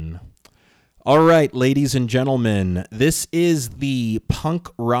All right, ladies and gentlemen, this is the Punk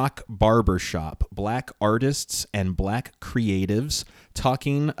Rock Barbershop. Black artists and black creatives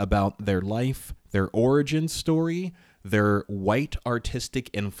talking about their life, their origin story, their white artistic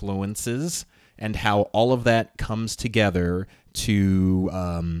influences, and how all of that comes together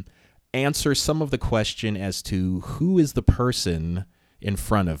to answer some of the question as to who is the person in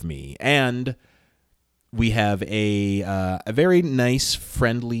front of me. And we have a very nice,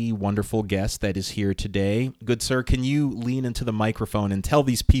 friendly, wonderful guest that is here today. Good sir, can you lean into the microphone and tell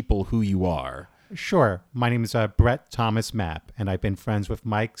these people who you are? Sure. My name is Brett Thomas Mapp, and I've been friends with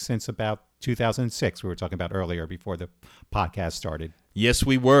Mike since about 2006. We were talking about earlier before the podcast started. Yes,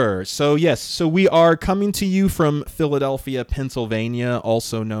 we were. So we are coming to you from Philadelphia, Pennsylvania,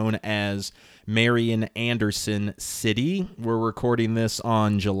 also known as Marian Anderson City. We're recording this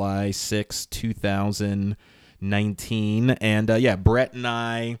on July 6, 2019. And Brett and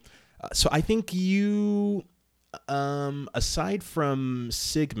I, so I think you, aside from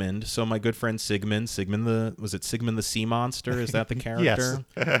Sigmund, so my good friend Sigmund the Sea Monster? Is that the character?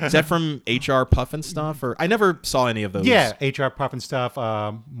 Yes. Is that from HR Puffin stuff? Or I never saw any of those. Yeah, HR Puffin stuff,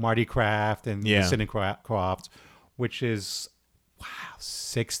 Marty Kraft and Yeah. Sidney Croft, which is,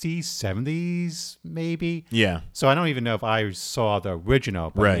 60s, 70s, maybe? Yeah. So I don't even know if I saw the original,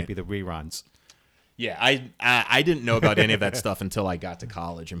 but Right. maybe the reruns. Yeah, I didn't know about any of that stuff until I got to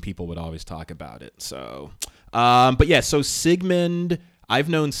college, and people would always talk about it. So, so Sigmund, I've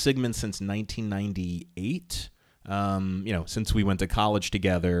known Sigmund since 1998. Since we went to college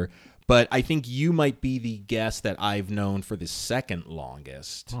together. But I think you might be the guest that I've known for the second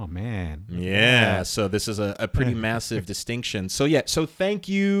longest. Oh, man. Yeah, so this is a pretty massive distinction. So thank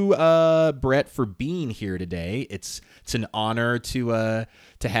you, Brett, for being here today. It's an honor to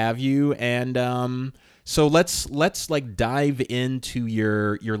have you, and so let's like dive into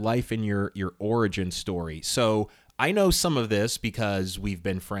your life and your origin story. So I know some of this because we've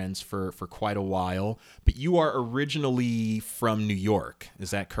been friends for quite a while, but you are originally from New York. Is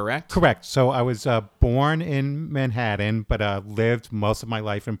that correct? Correct. So I was born in Manhattan, but lived most of my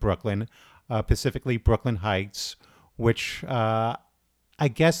life in Brooklyn, specifically Brooklyn Heights, which I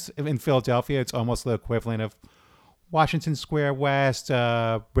guess in Philadelphia, it's almost the equivalent of Washington Square West,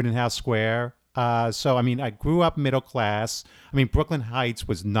 Rittenhouse Square. I grew up middle class. Brooklyn Heights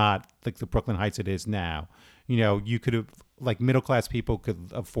was not like the Brooklyn Heights it is now. You could have, like, middle class people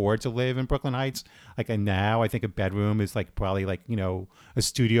could afford to live in Brooklyn Heights. Like, and now I think a bedroom is like probably like, a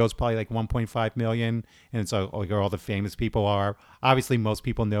studio is probably like 1.5 million. And it's like where all the famous people are. Obviously, most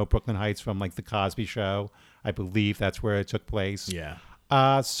people know Brooklyn Heights from like the Cosby Show. I believe that's where it took place. Yeah.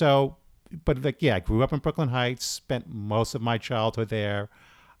 I grew up in Brooklyn Heights, spent most of my childhood there.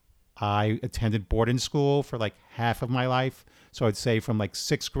 I attended boarding school for like half of my life. So I'd say from like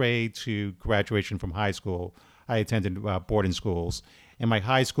sixth grade to graduation from high school, I attended boarding schools. And my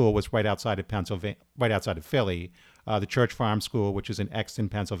high school was right outside of Philly, the Church Farm School, which is in Exton,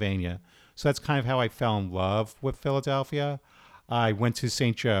 Pennsylvania. So that's kind of how I fell in love with Philadelphia. I went to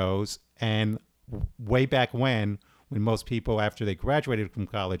St. Joe's, and way back when most people after they graduated from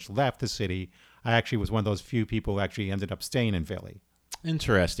college left the city, I actually was one of those few people who actually ended up staying in Philly.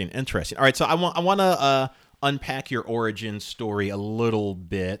 Interesting. All right, so I want to unpack your origin story a little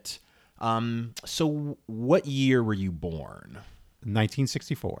bit. So what year were you born?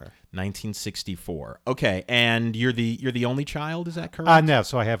 1964. 1964. Okay, and you're the only child, is that correct? No,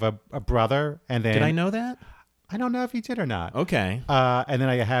 so I have a brother, and then Did I know that? I don't know if he did or not. Okay. And then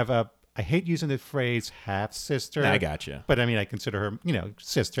I have I hate using the phrase half sister. I gotcha. But I consider her,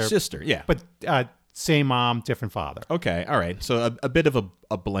 sister. Sister, yeah. But same mom, different father. Okay, all right. So a bit of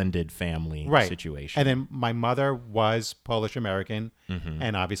a blended family situation. And then my mother was Polish American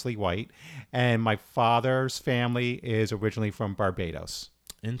and obviously white. And my father's family is originally from Barbados.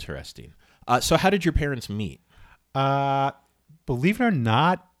 Interesting. So how did your parents meet? Believe it or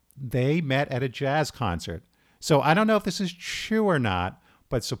not, they met at a jazz concert. So I don't know if this is true or not,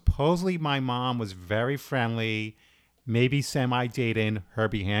 but supposedly my mom was very friendly, maybe semi-dating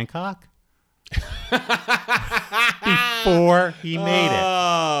Herbie Hancock. Before he made it.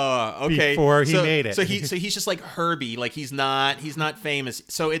 Oh, okay. Before he made it. So he's just like Herbie, like he's not famous.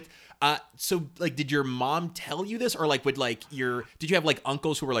 So did your mom tell you this, or like did you have like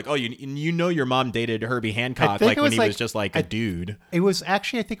uncles who were like, oh, your mom dated Herbie Hancock like when he was just like a dude? It was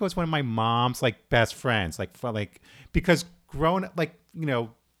actually, I think it was one of my mom's like best friends, because growing up,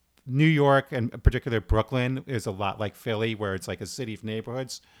 New York and in particular Brooklyn is a lot like Philly, where it's like a city of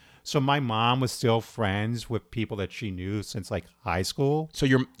neighborhoods. So my mom was still friends with people that she knew since like high school. So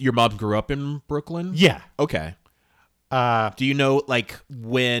your mom grew up in Brooklyn? Yeah. Okay. Do you know like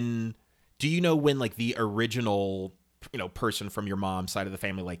when Do you know when like the original, person from your mom's side of the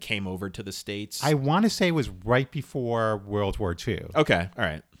family like came over to the States? I want to say it was right before World War II. Okay, all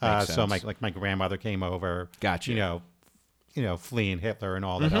right. Makes So sense. my grandmother came over. Gotcha. Fleeing Hitler and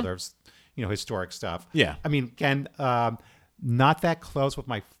all that other, historic stuff. Yeah. I mean, again, not that close with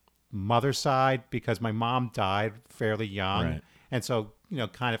my mother's side because my mom died fairly young. Right. And so,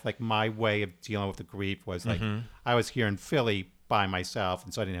 kind of like my way of dealing with the grief was like I was here in Philly by myself.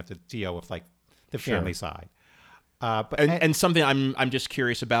 And so I didn't have to deal with like the family side. And something I'm just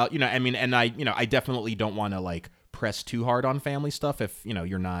curious about, and I definitely don't want to like press too hard on family stuff if,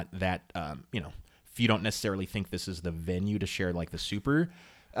 you're not that, if you don't necessarily think this is the venue to share like the super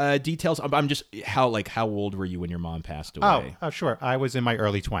details. I'm just how old were you when your mom passed away? Oh, sure. I was in my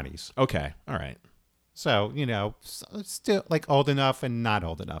early 20s. Okay. All right. So, still like old enough and not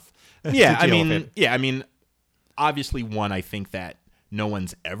old enough. Yeah. to deal with it. Obviously one, I think that no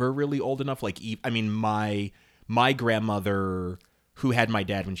one's ever really old enough. Like, my grandmother who had my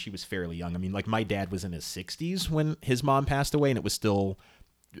dad when she was fairly young. I mean, like my dad was in his 60s when his mom passed away and it was still,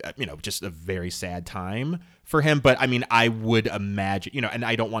 just a very sad time for him. But I mean, I would imagine, and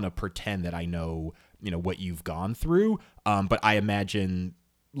I don't want to pretend that I know, what you've gone through. But I imagine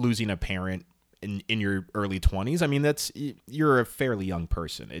losing a parent in your early 20s. I mean, you're a fairly young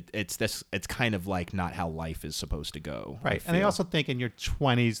person. It's kind of like not how life is supposed to go. Right. And I also think in your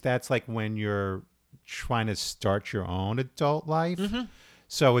 20s, that's like when you're trying to start your own adult life.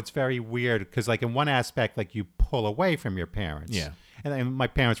 So it's very weird because like in one aspect, like you pull away from your parents. Yeah. And my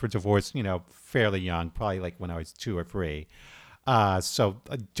parents were divorced, fairly young, probably like when I was 2 or 3. So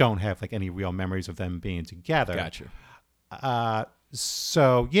I don't have like any real memories of them being together. Gotcha.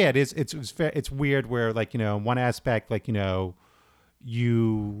 So yeah, it's weird where like, in one aspect, like,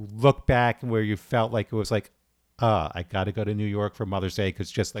 you look back where you felt like it was like, I got to go to New York for Mother's Day because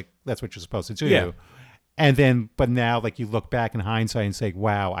just like that's what you're supposed to do. Yeah. And then, but now like you look back in hindsight and say,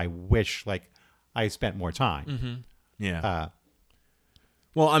 wow, I wish like I spent more time. Yeah.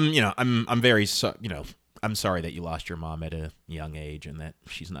 Well, I'm very I'm sorry that you lost your mom at a young age and that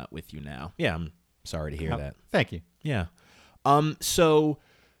she's not with you now. Yeah, I'm sorry to hear that. Thank you. Yeah. So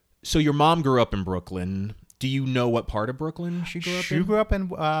your mom grew up in Brooklyn. Do you know what part of Brooklyn she grew up in? She grew up in,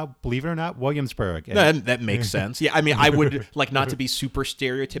 believe it or not, Williamsburg. No, that makes sense. Yeah, I mean, I would like not to be super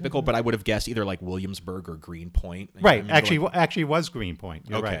stereotypical, but I would have guessed either like Williamsburg or Greenpoint. Right. I mean, Actually was Greenpoint.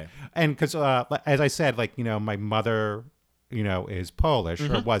 You're Okay. right. And because, as I said, like, my mother, is Polish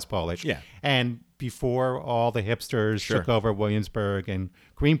or was Polish. Yeah. And before all the hipsters Sure. took over Williamsburg and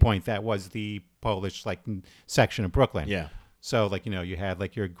Greenpoint, that was the Polish like section of Brooklyn. Yeah. So like, you had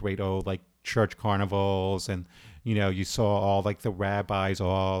like your great old like church carnivals and, you saw all like the rabbis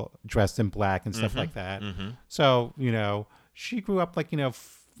all dressed in black and stuff like that. So, she grew up like,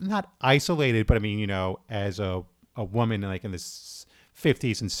 not isolated, but I mean, as a woman like in the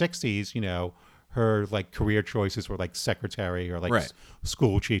 50s and 60s, her like career choices were like secretary or like Right.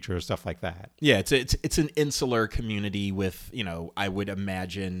 school teacher or stuff like that. Yeah, it's an insular community with, I would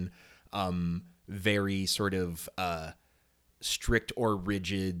imagine very sort of strict or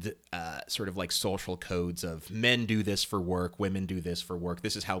rigid sort of like social codes of men do this for work, women do this for work.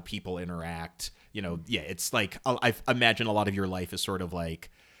 This is how people interact. Yeah, it's like I imagine a lot of your life is sort of like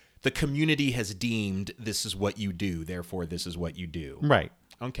the community has deemed this is what you do, therefore this is what you do. Right.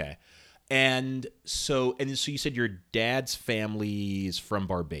 Okay. And so you said your dad's family is from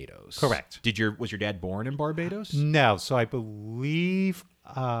Barbados. Correct. Was your dad born in Barbados? No. So I believe,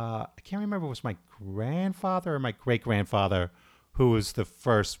 I can't remember if it was my grandfather or my great-grandfather who was the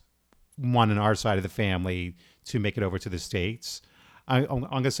first one on our side of the family to make it over to the States. I'm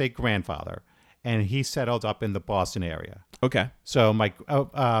going to say grandfather. And he settled up in the Boston area. Okay. So my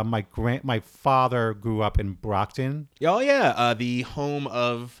father grew up in Brockton. Oh, yeah. The home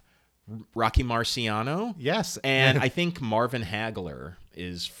of Rocky Marciano. Yes. And I think Marvin Hagler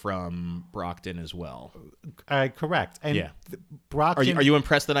is from Brockton as well. Correct. And Yeah. Brockton. Are you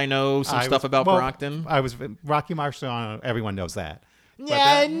impressed that I know some stuff about Brockton? I was Rocky Marciano. Everyone knows that.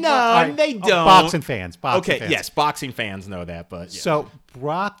 Yeah, they don't. Boxing fans. Fans. Yes, boxing fans know that, but yeah. So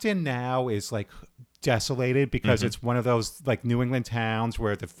Brockton now is like desolated because it's one of those like New England towns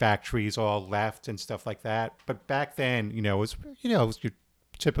where the factories all left and stuff like that. But back then, it was your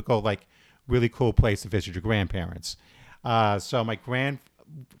typical like really cool place to visit your grandparents. So my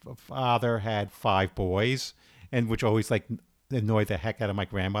grandfather had 5 boys, and which always like annoyed the heck out of my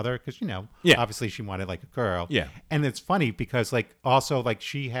grandmother because obviously she wanted like a girl. Yeah. And it's funny because like also like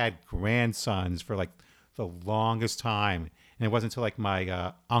she had grandsons for like the longest time, and it wasn't until like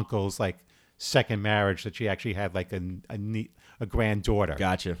my uncle's like second marriage that she actually had like a a granddaughter.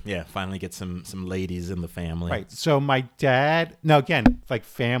 Gotcha. Yeah, finally get some ladies in the family. Right. So my dad, now again, like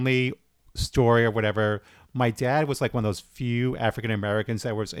family story or whatever, my dad was like one of those few African Americans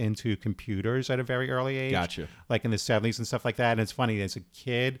that was into computers at a very early age. Gotcha. Like in the 70s and stuff like that. And it's funny, as a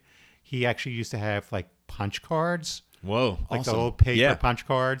kid, he actually used to have like punch cards. Whoa, Like awesome. the old paper Yeah. punch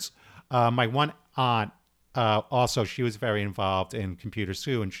cards. My one aunt, also, she was very involved in computers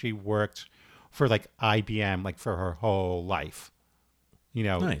too. And she worked for like IBM, like for her whole life. You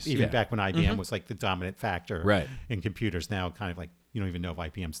know, Nice, even yeah. back when IBM was like the dominant factor Right. in computers. Now, kind of like you don't even know if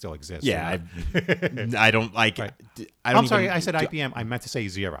IBM still exists. Yeah, or not. I don't like. Right. I don't I'm sorry, even- I said IBM. I meant to say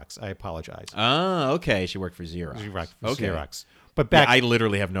Xerox. I apologize. Oh, okay. She worked for Xerox. Okay. Xerox. But Yeah, back, I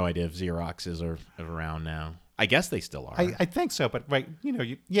literally have no idea if Xeroxes are around now. I guess they still are. I think so. But right, you know,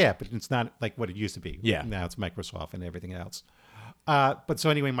 yeah, but it's not like what it used to be. Yeah. Now it's Microsoft and everything else. But so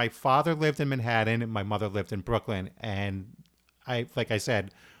anyway, my father lived in Manhattan and my mother lived in Brooklyn. And like I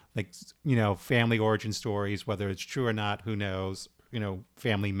said, like, you know, family origin stories, whether it's true or not, who knows, you know,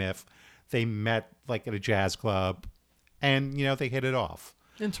 family myth. They met like at a jazz club and, you know, they hit it off.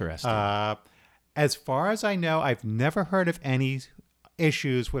 Interesting. As far as I know, I've never heard of any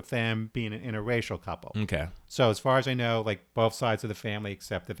issues with them being an interracial couple. okay. So as far as I know, like both sides of the family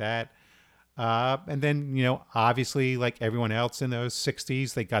accepted that. And then, you know, obviously, like everyone else in those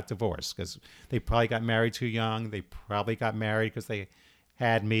 60s, they got divorced because they probably got married too young. They probably got married because they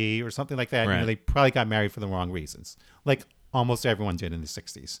had me or something like that. Right. You know, they probably got married for the wrong reasons, like almost everyone did in the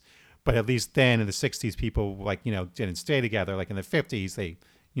 60s. But at least then in the 60s, people like, you know, didn't stay together. Like in the 50s, they,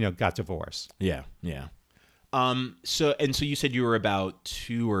 you know, got divorced. Yeah. Yeah. So you said you were about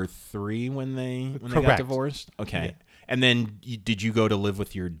 2 or 3 when they got Correct. divorced. Okay. Yeah. And then did you go to live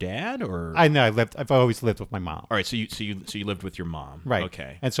with your dad or? I know I've always lived with my mom. All right. So you lived with your mom. Right.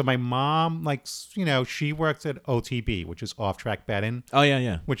 Okay. And so my mom, like, you know, she worked at OTB, which is off track betting, Oh yeah.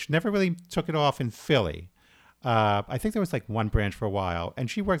 Yeah. which never really took it off in Philly. I think there was like one branch for a while, and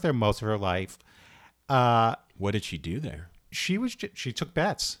she worked there most of her life. What did she do there? She took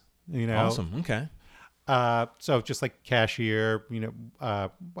bets, you know. Awesome. Okay. So just like cashier, you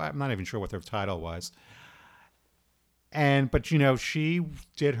know, I'm not even sure what their title was. But you know, she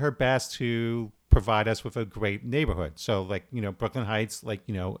did her best to provide us with a great neighborhood. So like, you know, Brooklyn Heights, like,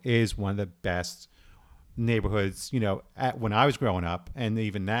 you know, is one of the best neighborhoods, you know, when I was growing up, and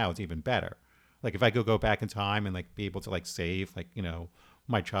even now it's even better. Like if I could go back in time and like be able to like save like, you know,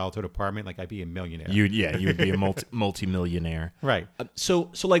 my childhood apartment, like I'd be a millionaire. You would be a multi-millionaire. Right. So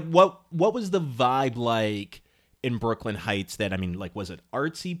like what was the vibe like in Brooklyn Heights then? I mean, like was it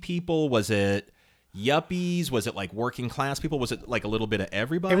artsy people? Was it yuppies? Was it like working class people? Was it like a little bit of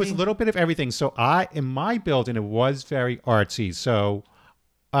everybody? It was a little bit of everything. So in my building, it was very artsy. So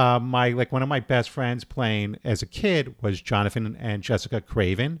one of my best friends playing as a kid was Jonathan and Jessica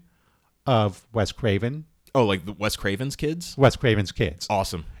Craven of Wes Craven. Oh, like the Wes Craven's kids? Wes Craven's kids.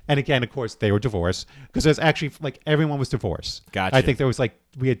 Awesome. And again, of course, they were divorced because there's actually like everyone was divorced. Gotcha. I think there was like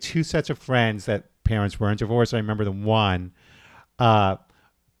we had 2 sets of friends that parents weren't divorced. I remember the one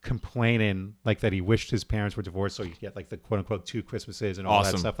complaining like that he wished his parents were divorced so he could get like the quote unquote 2 Christmases and all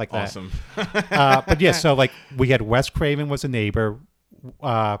that stuff like that. Awesome. But yeah, so like we had Wes Craven was a neighbor.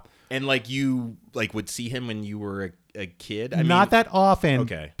 And like you like would see him when you were a kid? I Not mean, that often.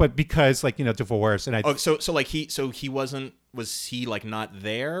 Okay. But because like, you know, divorce and he wasn't, was he like not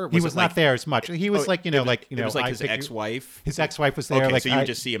there? he was not there as much. He was like, you know, it was like I his pick you- ex-wife. His ex-wife was there. Okay, like so you I- would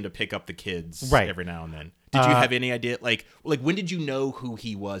just see him to pick up the kids Right. every now and then. Did you have any idea, like when did you know who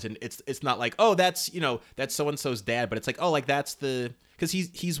he was? And it's not like, oh, that's, you know, that's so and so's dad, but it's like, oh, like that's the, because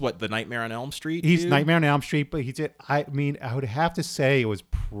he's what, the Nightmare on Elm Street? He's dude? Nightmare on Elm Street, but he did. I mean, I would have to say it was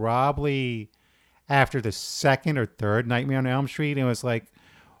probably after the second or third Nightmare on Elm Street. It was like,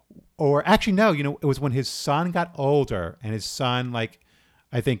 or actually no, you know, it was when his son got older and his son like,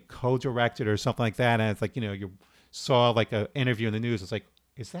 I think co-directed or something like that. And it's like, you know, you saw like an interview in the news. It's like,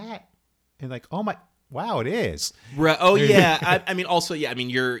 is that? And like, oh my. Wow, it is. Right. Oh yeah. I mean, also, yeah. I mean,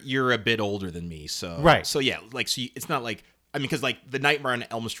 you're a bit older than me, so Right. So yeah, like, so it's not like, I mean, because like the Nightmare on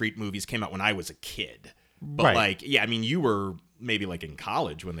Elm Street movies came out when I was a kid, but Right. like, yeah, I mean, you were maybe like in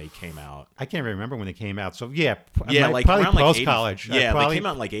college when they came out. I can't remember when they came out. So yeah, Yeah, like probably around like post 80 college. Yeah, they came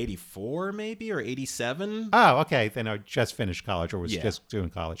out in like 84 maybe or 87. Oh, okay. Then I just finished college or was Yeah. just doing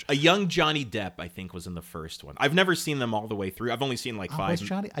college. A young Johnny Depp, I think, was in the first one. I've never seen them all the way through. I've only seen like Oh, 5. was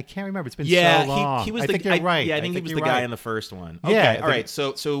Johnny? I can't remember. It's been Yeah, so long. he was I the think you're right. Yeah, I think he was the you're guy right. in the first one. Yeah, Okay, I all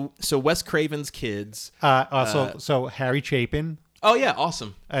think- right. So Wes Craven's kids. Also, so Harry Chapin, Oh yeah,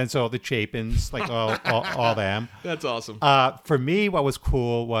 awesome. and so the Chapins, like all them. That's awesome. For me, what was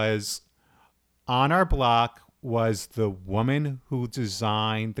cool was on our block was the woman who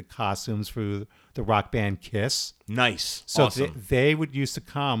designed the costumes for the rock band Kiss. Nice. So Awesome. they would used to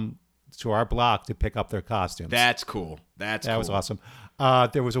come to our block to pick up their costumes. That's cool. That was awesome.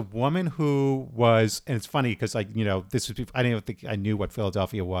 There was a woman who was, and it's funny because I didn't even think I knew what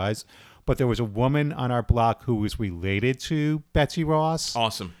Philadelphia was, but there was a woman on our block who was related to Betsy Ross.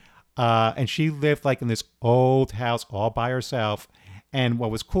 Awesome. And she lived like in this old house all by herself. And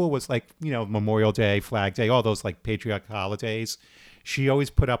what was cool was like, Memorial Day, Flag Day, all those like patriotic holidays. She always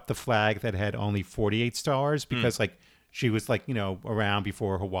put up the flag that had only 48 stars because like she was like, around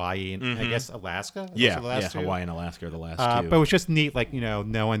before Hawaii and I guess Alaska. Hawaii and Alaska are the last two. But it was just neat, like,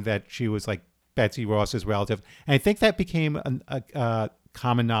 knowing that she was like Betsy Ross's relative. And I think that became a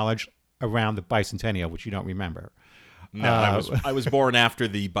common knowledge around the bicentennial, which you don't remember. No, I was born after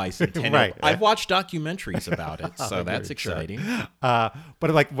the bicentennial. Right. I've watched documentaries about it, so that's exciting. But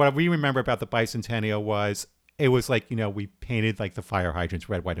like what we remember about the bicentennial was it was like, we painted like the fire hydrants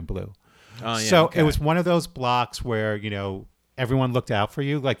red, white, and blue. Oh, yeah, so okay. It was one of those blocks where, everyone looked out for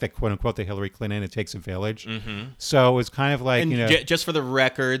you, like the quote unquote the Hillary Clinton, it takes a village. Mm-hmm. So it was kind of like, and just for the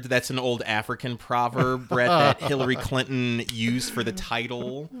record, that's an old African proverb, Brett, that Hillary Clinton used for the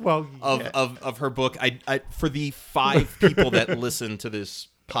title of her book. I for the 5 people that listen to this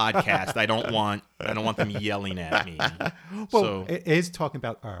podcast, I don't want them yelling at me. Well, it is talking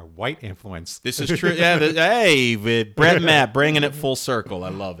about our white influence. This is true. Yeah. Hey, with Brett Mapp bringing it full circle. I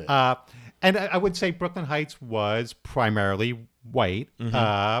love it. And I would say Brooklyn Heights was primarily white.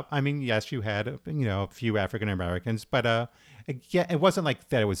 Mm-hmm. I mean, yes, you had a few African Americans, but it wasn't like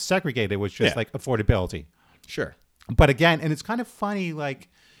that. It was segregated. It was just like affordability. Sure. But again, and it's kind of funny, like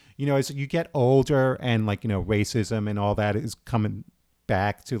as you get older and like racism and all that is coming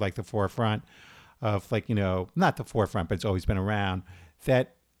back to like the forefront of like not the forefront, but it's always been around.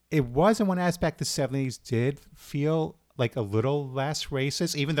 That it was in one aspect the 70s did feel like a little less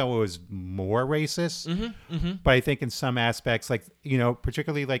racist, even though it was more racist. Mm-hmm, mm-hmm. But I think in some aspects, like,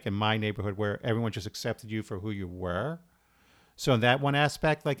 particularly like in my neighborhood where everyone just accepted you for who you were. So in that one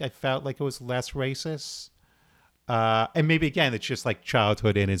aspect, like I felt like it was less racist. And maybe again, it's just like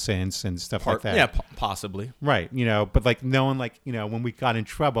childhood innocence and stuff like that. Yeah, possibly. Right. But like no one like, when we got in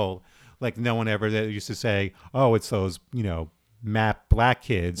trouble, like no one ever used to say, oh, it's those, Mapp black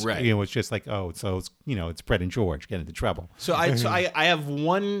kids. Right. It's just like, oh, so it's, it's Brett and George getting into trouble. So I have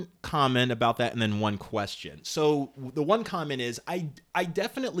one comment about that and then one question. So the one comment is I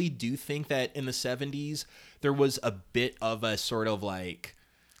definitely do think that in the 70s there was a bit of a sort of like,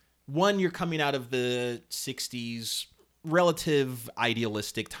 one, you're coming out of the 60s relative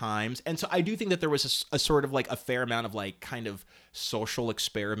idealistic times. And so I do think that there was a sort of like a fair amount of like kind of social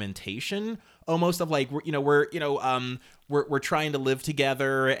experimentation, almost of like, we're trying to live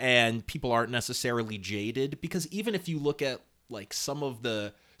together and people aren't necessarily jaded, because even if you look at like some of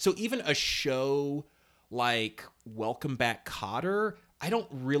so even a show like Welcome Back, Kotter, I don't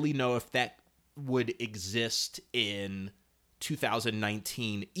really know if that would exist in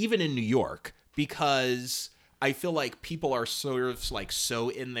 2019, even in New York, because I feel like people are sort of like so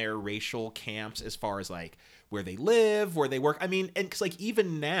in their racial camps as far as like where they live, where they work. I mean, and cause like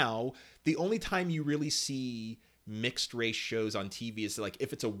even now, the only time you really see mixed race shows on TV is like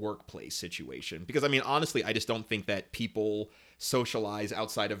if it's a workplace situation, because I mean, honestly, I just don't think that people socialize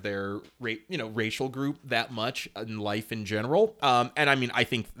outside of their racial group that much in life in general. And I mean, I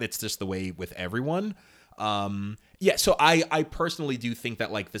think that's just the way with everyone. So I personally do think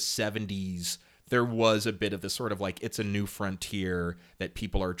that like the 70s, there was a bit of this sort of like, it's a new frontier that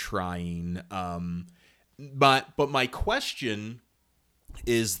people are trying. But my question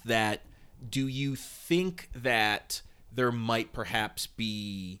is that, do you think that there might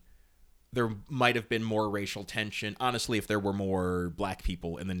have been more racial tension, honestly, if there were more black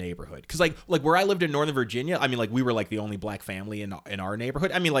people in the neighborhood? Because like where I lived in Northern Virginia, I mean, like we were like the only black family in our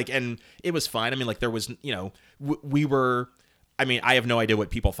neighborhood. I mean, like, and it was fine. I mean, like there was, we were, I mean, I have no idea what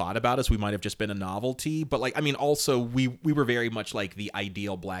people thought about us. We might have just been a novelty, but like, I mean, also we were very much like the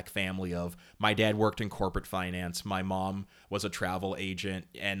ideal black family of, my dad worked in corporate finance, my mom was a travel agent,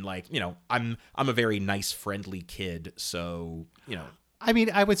 and like, I'm a very nice, friendly kid. So, I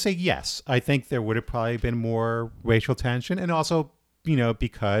mean, I would say yes. I think there would have probably been more racial tension, and also,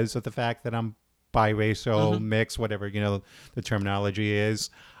 because of the fact that I'm biracial, mixed, whatever, the terminology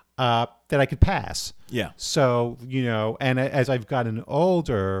is, that I could pass. Yeah. So, and as I've gotten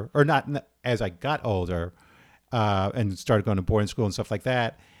older, or not as I got older, and started going to boarding school and stuff like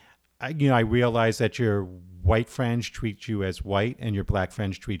that, I realized that your white friends treat you as white and your black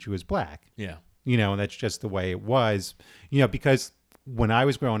friends treat you as black. Yeah. And that's just the way it was, because when I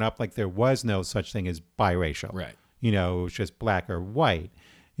was growing up, like there was no such thing as biracial. Right. You know, it was just black or white,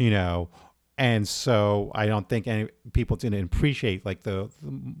 you know. And so I don't think any people didn't appreciate like you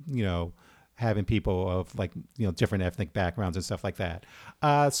know, having people of like, you know, different ethnic backgrounds and stuff like that.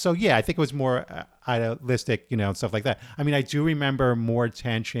 So yeah, I think it was more idealistic, you know, and stuff like that. I mean, I do remember more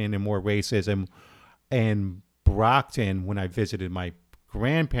tension and more racism in Brockton when I visited my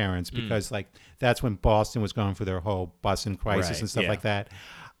grandparents, because like that's when Boston was going through their whole busing crisis Right, and stuff yeah. like that.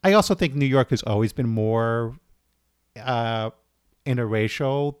 I also think New York has always been more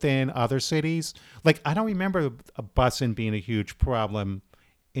interracial than other cities. Like I don't remember a busing being a huge problem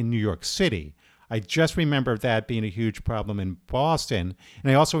in New York City. I just remember that being a huge problem in Boston.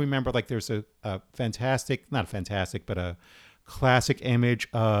 And I also remember like there's a fantastic, not fantastic, but a classic image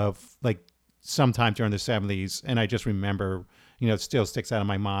of like sometime during the 70s. And I just remember, you know, it still sticks out of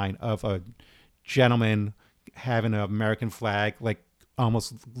my mind, of a gentleman having an American flag, like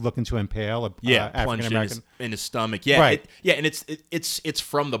almost looking to impale a African Plunged American. in his stomach. Yeah, Right. and it's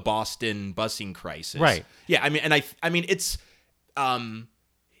from the Boston busing crisis. Right. Yeah, I mean it's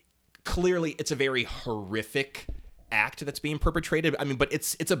clearly it's a very horrific act that's being perpetrated. I mean, but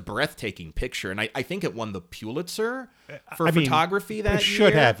it's a breathtaking picture, and I think it won the Pulitzer for I mean, photography that it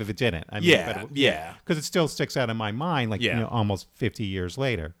should year. have if it didn't. I mean, Yeah, yeah. because it still sticks out in my mind, like Yeah. you know, almost 50 years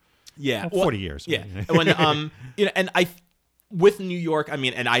later. Yeah, Well, 40 years. Yeah, when you know, and with New York, I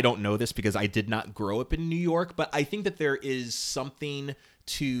mean, and I don't know this because I did not grow up in New York, but I think that there is something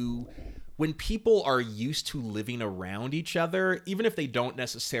to when people are used to living around each other, even if they don't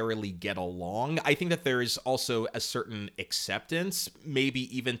necessarily get along. I think that there is also a certain acceptance,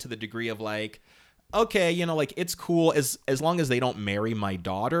 maybe even to the degree of like, okay, you know, like it's cool as long as they don't marry my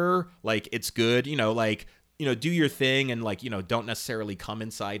daughter, like it's good, you know, like, you know, do your thing and like, you know, don't necessarily come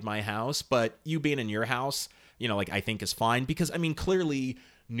inside my house, but you being in your house, you know, like I think is fine, because I mean, clearly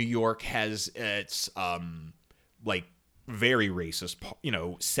New York has its like very racist, you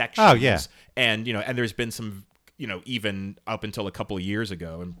know, sections. Oh, yeah. And, you know, and there's been some, you know, even up until a couple of years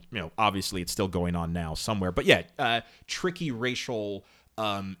ago, and, you know, obviously it's still going on now somewhere, but yeah, tricky racial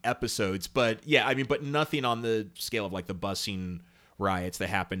episodes. But yeah, I mean, but nothing on the scale of like the busing riots that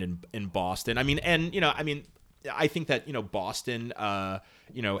happened in Boston. I mean, and, you know, I mean, I think that, you know, Boston,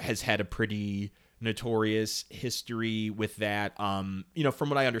 you know, has had a pretty notorious history with that. You know, from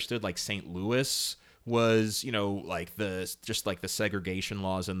what I understood, like St. Louis was, you know, like the segregation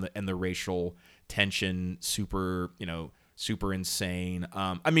laws and the racial tension super insane.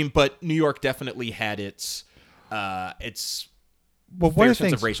 I mean, but New York definitely had its Well, fair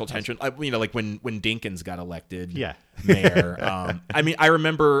sense of racial tension. You know, like when Dinkins got elected Yeah. mayor. I mean, I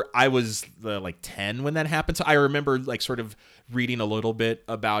remember I was like 10 when that happened. So I remember like sort of reading a little bit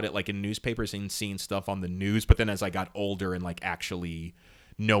about it, like in newspapers and seeing stuff on the news. But then as I got older and like actually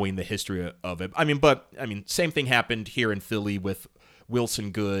knowing the history of it, I mean, same thing happened here in Philly with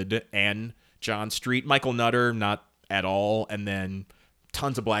Wilson Good and John Street. Michael Nutter, not at all. And then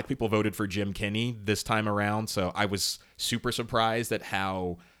tons of black people voted for Jim Kinney this time around. So I was super surprised at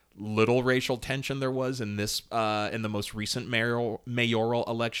how little racial tension there was in this in the most recent mayoral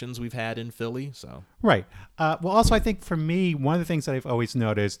elections we've had in Philly. So Right. Well, also, I think for me, one of the things that I've always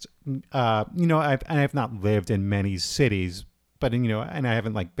noticed, you know, I've not lived in many cities, but, you know, and I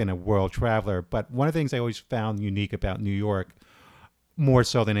haven't like been a world traveler, but one of the things I always found unique about New York, more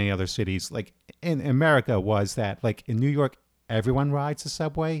so than any other cities, like in America, was that like in New York, everyone rides the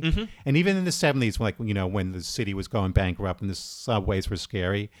subway. Mm-hmm. And even in the 70s, like, you know, when the city was going bankrupt and the subways were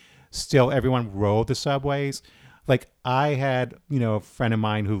scary, still everyone rode the subways. Like I had, you know, a friend of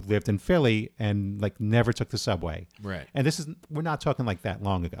mine who lived in Philly and like never took the subway. Right. And we're not talking like that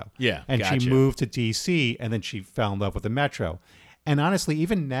long ago. Yeah, And gotcha. she moved to DC and then she fell in love with the metro. And honestly,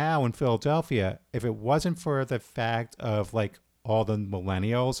 even now in Philadelphia, if it wasn't for the fact of like all the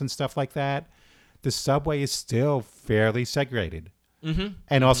millennials and stuff like that, the subway is still fairly segregated. Mm-hmm.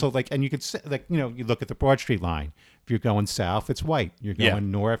 And also like, and you could say, like, you know, you look at the Broad Street line. If you're going south, it's white. You're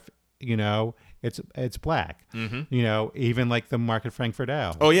going north, you know, it's black. Mm-hmm. You know, even like the Market Frankfurt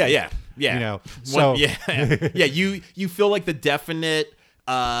L. Oh yeah. You know, so yeah. You feel like the definite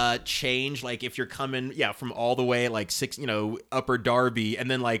change, like if you're coming from all the way like Upper Darby, and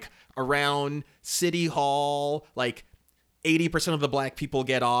then like around City Hall, like 80% of the black people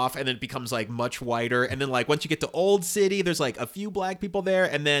get off, and then it becomes like much whiter, and then like once you get to Old City, there's like a few black people there,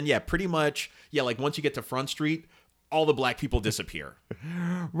 and then pretty much like once you get to Front Street, all the black people disappear.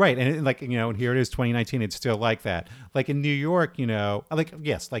 Right. And like, you know, and here it is 2019, it's still like that. Like in New York, you know, like,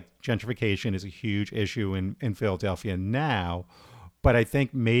 yes, like gentrification is a huge issue in Philadelphia now, But I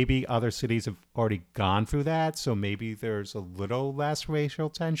think maybe other cities have already gone through that, so maybe there's a little less racial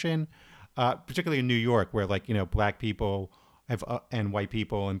tension, particularly in New York, where like black people have and white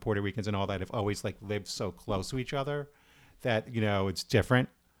people and Puerto Ricans and all that have always like lived so close to each other that it's different.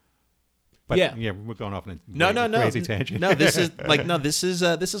 But Yeah. We're going off on a No. crazy tangent. No, this is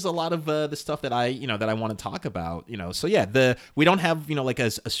this is a lot of the stuff that I that I want to talk about. So yeah, we don't have like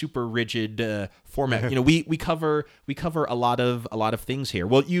a super rigid format. We cover a lot of things here.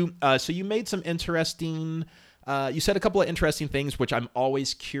 Well, so you made some interesting. You said a couple of interesting things, which I'm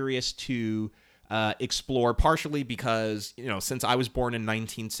always curious to explore. Partially because since I was born in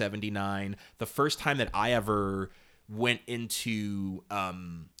 1979, the first time that I ever went into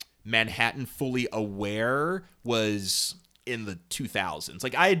Manhattan fully aware was in the 2000s.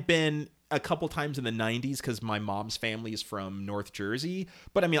 Like I had been a couple times in the 90s because my mom's family is from North Jersey,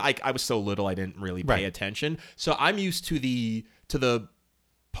 but I mean, I was so little I didn't really pay attention. So I'm used to the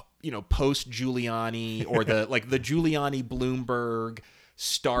post Giuliani or the the Giuliani Bloomberg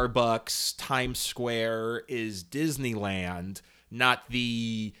Starbucks Times Square is Disneyland, not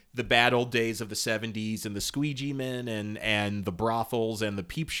the bad old days of the 70s and the squeegee men and the brothels and the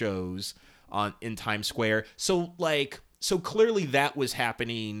peep shows in Times Square. So clearly that was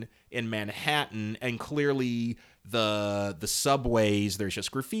happening in Manhattan, and clearly the subways, there's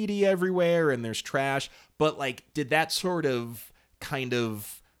just graffiti everywhere and there's trash. But did that sort of kind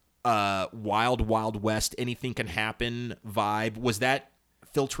of wild, wild west, anything can happen vibe, was that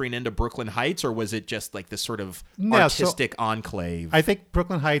filtering into Brooklyn Heights, or was it just this sort of artistic enclave? I think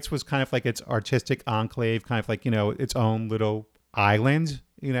Brooklyn Heights was kind of its artistic enclave, kind of its own little island,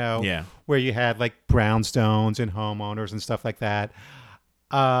 where you had brownstones and homeowners and stuff like that.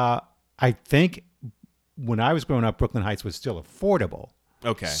 I think when I was growing up, Brooklyn Heights was still affordable.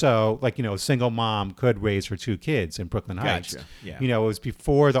 Okay. So a single mom could raise her 2 kids in Brooklyn Heights. Gotcha. Yeah. It was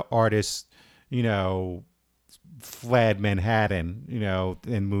before the artists, fled Manhattan,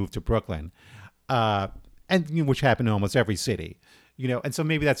 and moved to Brooklyn, and which happened in almost every city, and so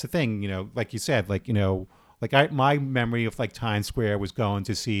maybe that's the thing, like you said, my memory of Times Square was going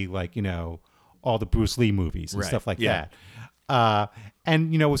to see all the Bruce Lee movies and stuff like that,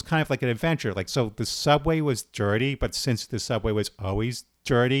 and it was kind of like an adventure. So the subway was dirty, but since the subway was always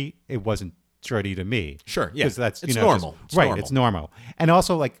dirty, it wasn't dirty to me. Sure, yeah, because that's it's normal, it's normal, and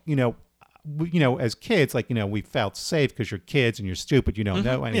also as kids, we felt safe because you're kids and you're stupid. You don't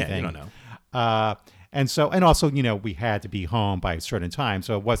know anything. Yeah, you don't know. And also, we had to be home by a certain time.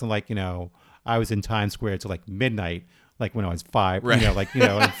 So it wasn't I was in Times Square till midnight, when I was 5, right. In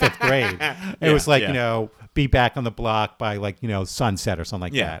 5th grade. It was be back on the block by sunset or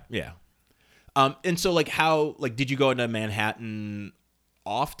something like that. Yeah. And so how did you go into Manhattan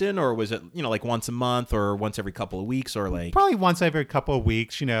often, or was it once a month or once every couple of weeks, or probably once every couple of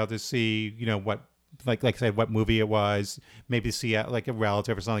weeks, to see what like I said, what movie it was, maybe see a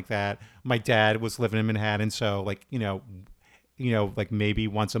relative or something like that. My dad was living in Manhattan, so maybe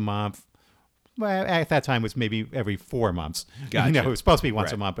once a month. Well, at that time it was maybe every 4 months. Gotcha. It was supposed to be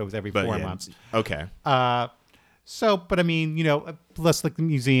once a month, but it was every 4 months. Okay. So, but I mean, plus the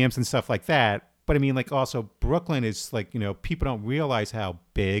museums and stuff like that. But I mean, also Brooklyn is people don't realize how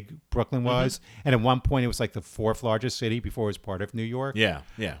big Brooklyn was. And at one point it was the 4th largest city before it was part of New York. Yeah.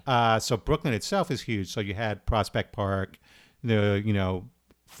 Yeah. So Brooklyn itself is huge. So you had Prospect Park, the,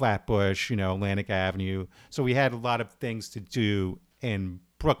 Flatbush, Atlantic Avenue. So we had a lot of things to do in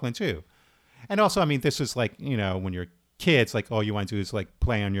Brooklyn too. And also, I mean, this is when you're kids, all you want to do is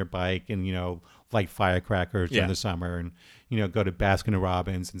play on your bike and, light firecrackers during the summer and, go to Baskin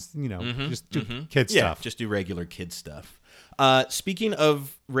Robbins and, just do kid stuff. Yeah, just do regular kid stuff. Speaking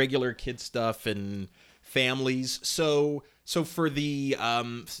of regular kid stuff and families, so for these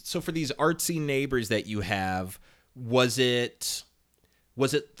artsy neighbors that you have, was it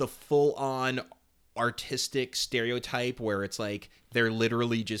the full on artistic stereotype where it's they're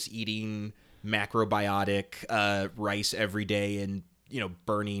literally just eating macrobiotic rice every day and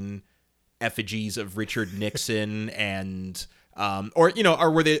burning effigies of Richard Nixon and or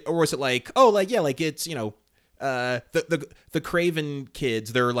was it it's the Craven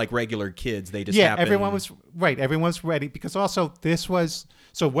kids, they're regular kids, they just happen. Everyone was ready because also this was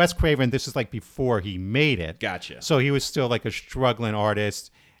Wes Craven, this is before he made it. Gotcha. So he was still a struggling artist,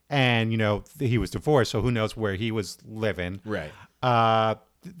 and he was divorced, so who knows where he was living. Right.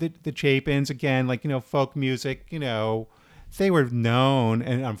 The Chapins, again, folk music, they were known,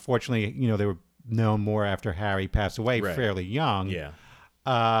 and unfortunately, they were known more after Harry passed away fairly young. Yeah.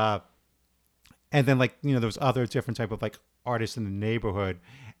 And then there was other different type of artists in the neighborhood.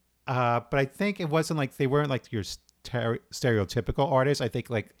 But I think it wasn't they weren't your stereotypical artists. I think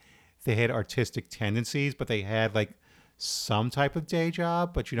like they had artistic tendencies, but they had like some type of day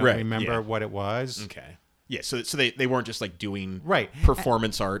job, but you don't remember what it was. Okay. Yeah, so they weren't just like doing Right.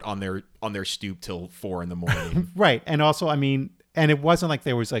 performance art on their stoop till 4 a.m. Right. And also, I mean, and it wasn't like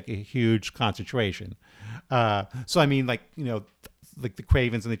there was like a huge concentration. So I mean, like, you know, like the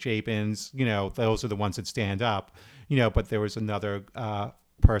Cravens and the Chapins, you know, those are the ones that stand up, you know, but there was another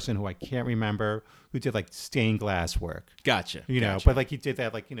person who I can't remember who did like stained glass work. Gotcha. You know, but like he did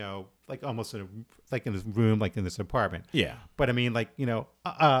that like, you know, like almost in his room, like in this apartment. Yeah. But I mean, like, you know,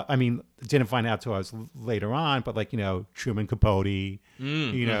 I mean, didn't find out till I was later on, but like, you know, Truman Capote, you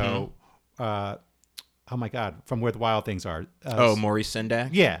know, oh my God, From Where the Wild Things Are. Maurice Sendak?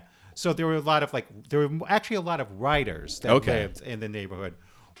 Yeah. So there were actually a lot of writers that lived in the neighborhood,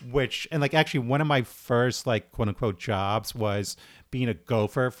 and like actually one of my first like quote unquote jobs was being a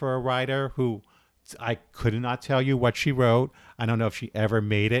gopher for a writer who I could not tell you what she wrote. I don't know if she ever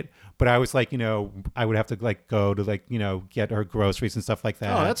made it, but I was like, you know, I would have to like go to like, you know, get her groceries and stuff like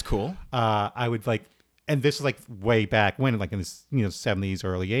that. Oh, that's cool. I would like, and this is like way back when, like in the 70s,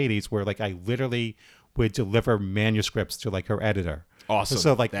 early 80s, where like I literally would deliver manuscripts to like her editor. Awesome.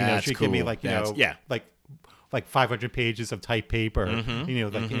 So like, that's you know, she'd give me like, you know, like 500 pages of type paper, you know,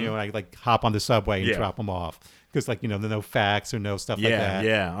 like, you know, I like hop on the subway and drop them off because like, you know, no fax or no stuff like that.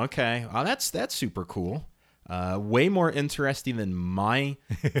 Yeah. Okay. Oh, that's super cool. Way more interesting than my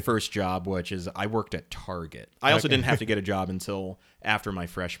first job, which is I worked at Target. I also didn't have to get a job until after my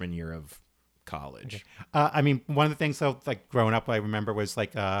freshman year of college. I mean, one of the things though, like growing up, I remember was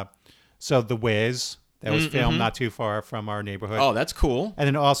like, so The Wiz. That was filmed not too far from our neighborhood. Oh, that's cool. And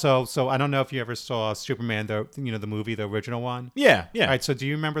then also, so I don't know if you ever saw Superman, the movie, the original one. Yeah. All right. So do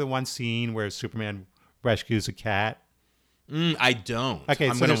you remember the one scene where Superman rescues a cat? I don't. Okay,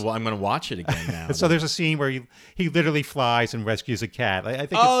 I'm gonna watch it again now. So there's a scene where he literally flies and rescues a cat. I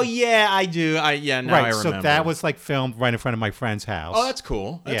think. Oh yeah, I do. Now I remember. So that was like filmed right in front of my friend's house. Oh, that's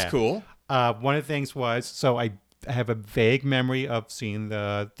cool. That's cool. One of the things was I have a vague memory of seeing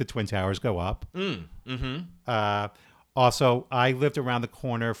the Twin Towers go up. Also, I lived around the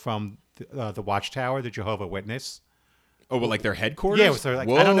corner from the Watchtower, the Jehovah's Witness. Oh, well, like their headquarters? Yeah, it was I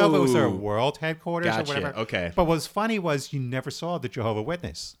don't know if it was their world headquarters or whatever. Okay. But what was funny was you never saw the Jehovah's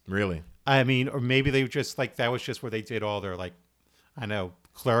Witness. Really? I mean, or maybe they were just like, that was just where they did all their like, I know,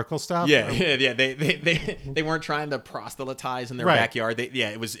 clerical stuff. Yeah. They weren't trying to proselytize in their backyard.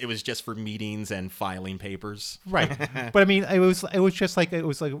 It was just for meetings and filing papers. Right. But I mean, it was just like, it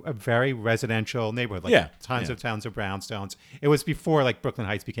was like a very residential neighborhood. Like tons of brownstones. It was before like Brooklyn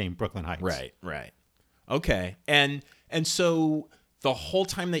Heights became Brooklyn Heights. Right. Okay. And so the whole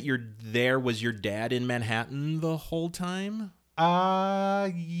time that you're there, was your dad in Manhattan the whole time?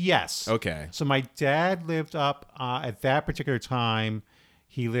 Yes. Okay. So my dad lived up at that particular time.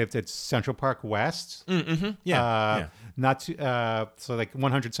 He lived at Central Park West. Yeah. Not to, so like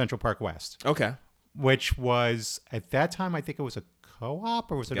 100 Central Park West. Okay. Which was at that time, I think it was a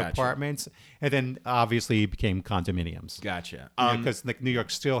co-op or was it apartments, and then obviously it became condominiums. Gotcha. Because like New York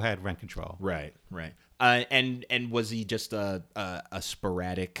still had rent control. Right. And was he just a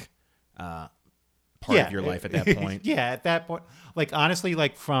sporadic part of your life at that point? Yeah, at that point, like honestly,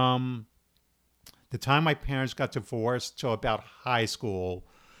 like from the time my parents got divorced till about high school,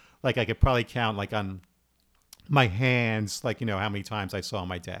 like I could probably count like on my hands, like, you know, how many times I saw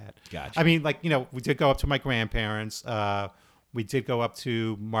my dad. Gotcha. I mean, like, you know, we did go up to my grandparents. We did go up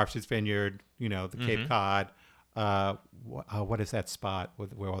to Marsh's Vineyard, you know, the Cape Cod. What is that spot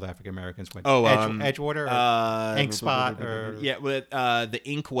where all the African Americans went? Oh, Edgewater, or Ink Spot, or the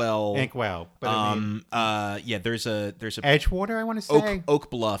Inkwell. But there's a Edgewater. I want to say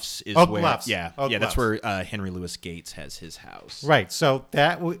Oak Bluffs is Oak where. Bluffs. That's where Henry Louis Gates has his house. Right. So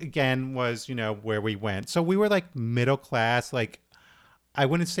that again was, you know, where we went. So we were like middle class. Like I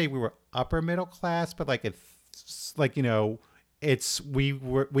wouldn't say we were upper middle class, but like it's like, you know.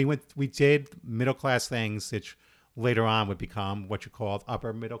 We did middle class things, which later on would become what you called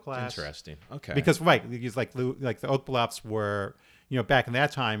upper middle class. Interesting. Okay. Because because like the Oak Bluffs were, you know, back in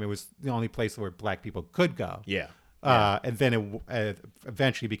that time, it was the only place where black people could go. Yeah. And then it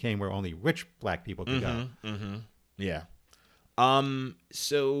eventually became where only rich black people could go. Yeah.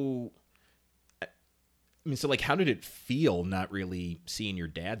 So. I mean, so like, how did it feel not really seeing your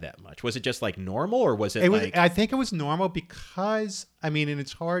dad that much? Was it just like normal, or was it like? I think it was normal because, I mean, and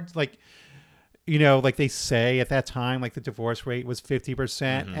it's hard, like, you know, like they say at that time, like the divorce rate was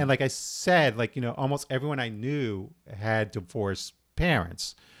 50%. And like I said, like, you know, almost everyone I knew had divorced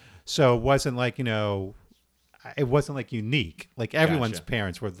parents. So it wasn't like, you know, it wasn't like unique. Like everyone's Gotcha.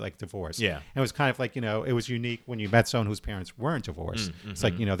 parents were like divorced. Yeah. And it was kind of like, it was unique when you met someone whose parents weren't divorced. It's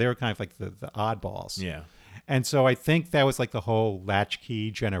like, they were kind of like the oddballs. Yeah. And so I think that was like the whole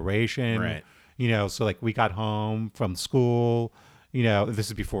latchkey generation. Right. So like we got home from school, this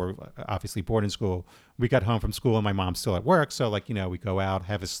is before obviously boarding school. We got home from school and my mom's still at work. So like, we go out,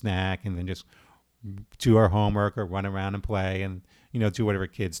 have a snack, and then just do our homework or run around and play and, do whatever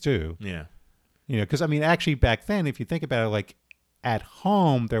kids do. Yeah. Because I mean, actually back then, if you think about it, like at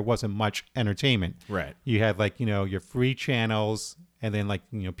home, there wasn't much entertainment. Right. You had like, your free channels and then like,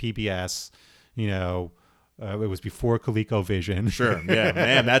 PBS, it was before ColecoVision. Sure. Yeah,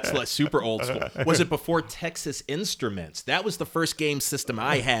 man, that's like super old school. Was it before Texas Instruments? That was the first game system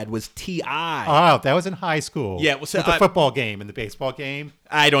I had. Was TI? Oh, that was in high school. Yeah, with the football game and the baseball game.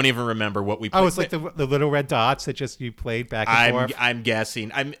 I don't even remember what we played. Oh, it's like the little red dots that just you played back and forth. I'm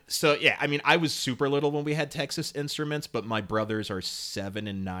guessing. I mean, I was super little when we had Texas Instruments, but my brothers are 7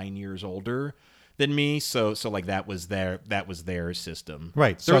 and 9 years older than me, so like that was their system.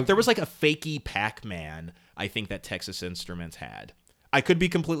 Right. There was like a fakey Pac-Man, I think, that Texas Instruments had. I could be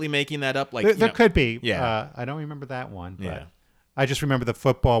completely making that up. Like there could be. Yeah. I don't remember that one. But Yeah. I just remember the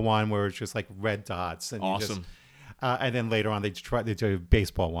football one where it's just like red dots. And Awesome. And then later on they do a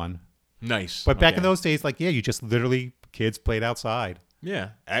baseball one. Nice. But back in those days, like you just literally kids played outside. Yeah,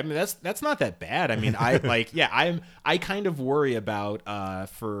 I mean that's not that bad. I mean, I kind of worry about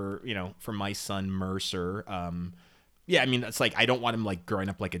for my son Mercer. Yeah, I mean, it's like I don't want him like growing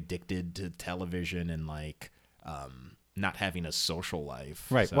up like addicted to television and like not having a social life.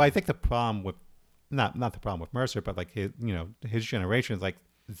 Right. So. Well, I think the problem with not the problem with Mercer, but like his generation is like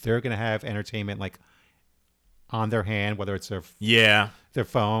they're gonna have entertainment like on their hand, whether it's their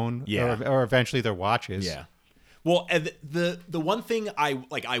phone, or eventually their watches. Yeah. Well, and the one thing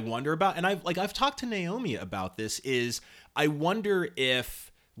I wonder about, and I've talked to Naomi about this, is I wonder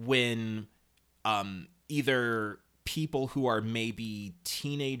if when either people who are maybe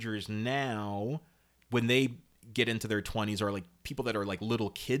teenagers now, when they get into their 20s, or like people that are like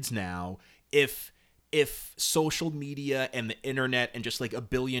little kids now, if social media and the internet and just like a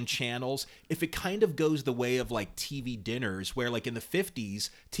billion channels, if it kind of goes the way of like TV dinners, where like in the 50s,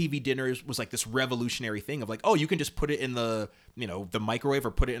 TV dinners was like this revolutionary thing of like, oh, you can just put it in the microwave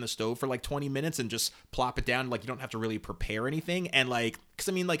or put it in the stove for like 20 minutes and just plop it down. Like you don't have to really prepare anything. And like, cause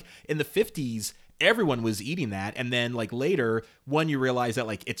I mean, like in the 50s, everyone was eating that, and then like later, you realize that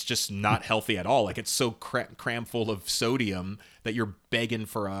like it's just not healthy at all. Like it's so cram full of sodium that you're begging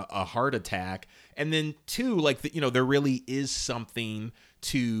for a heart attack. And then two, like there really is something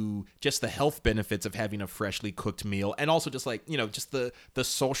to just the health benefits of having a freshly cooked meal, and also just like just the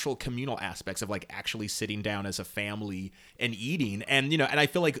social communal aspects of like actually sitting down as a family and eating. And and I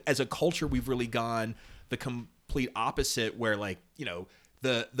feel like as a culture we've really gone the complete opposite, where like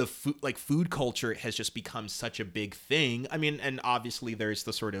the food culture has just become such a big thing. I mean, and obviously there's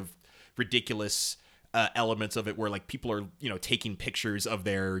the sort of ridiculous elements of it where like people are taking pictures of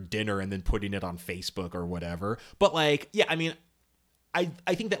their dinner and then putting it on Facebook or whatever. But like, yeah, I mean, I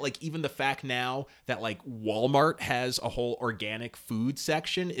think that like even the fact now that like Walmart has a whole organic food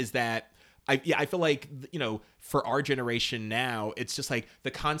section is that I feel like for our generation now, it's just like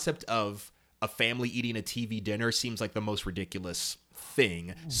the concept of a family eating a TV dinner seems like the most ridiculous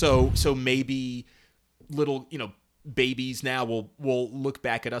thing. So maybe little babies now will look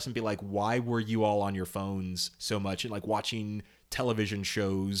back at us and be like, why were you all on your phones so much and like watching television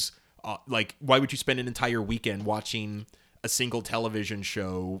shows? Like why would you spend an entire weekend watching a single television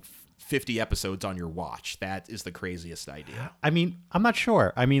show, 50 episodes on your watch? That is the craziest idea. I mean, I'm not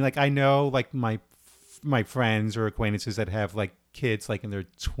sure. I mean, like I know like my friends or acquaintances that have like kids like in their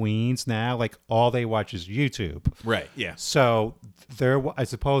tweens now, like all they watch is YouTube. Right. Yeah. So they're,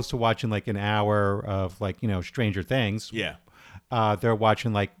 as opposed to watching like an hour of like Stranger Things. Yeah. They're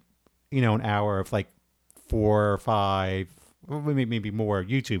watching like an hour of like 4 or 5, maybe more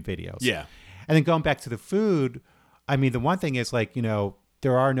YouTube videos. Yeah. And then going back to the food, I mean, the one thing is like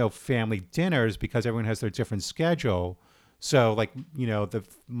there are no family dinners because everyone has their different schedule. So like the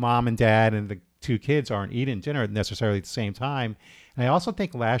mom and dad and the 2 kids aren't eating dinner necessarily at the same time. And I also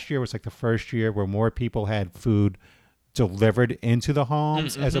think last year was like the first year where more people had food delivered into the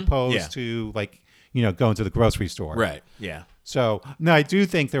homes as opposed to like, going to the grocery store. Right. Yeah. So no, I do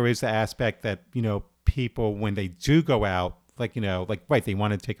think there is the aspect that, people, when they do go out, like, right, they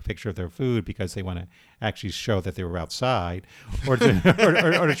want to take a picture of their food because they want to actually show that they were outside or to,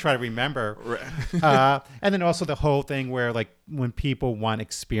 or to try to remember. And then also the whole thing where like when people want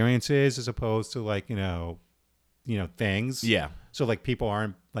experiences as opposed to like, things. Yeah. So like people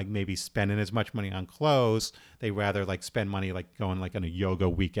aren't like maybe spending as much money on clothes. They rather like spend money like going like on a yoga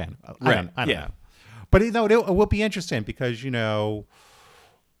weekend. I don't know. But it will be interesting because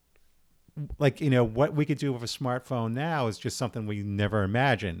what we could do with a smartphone now is just something we never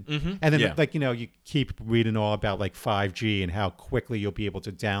imagined. Mm-hmm. And then like you keep reading all about like 5G and how quickly you'll be able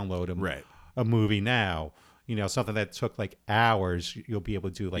to download a movie now. Something that took like hours, you'll be able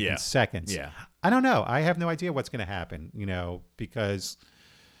to do like in seconds. Yeah. I don't know. I have no idea what's going to happen, because,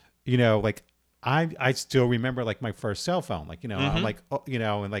 like I still remember like my first cell phone, like, I'm like,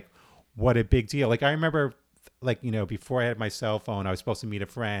 and like, what a big deal. Like, I remember like, before I had my cell phone, I was supposed to meet a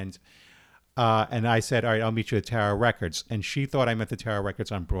friend. And I said, all right, I'll meet you at Tower Records. And she thought I meant the Tower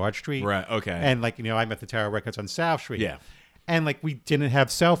Records on Broad Street. Right. Okay. And like, I meant the Tower Records on South Street. Yeah. And like we didn't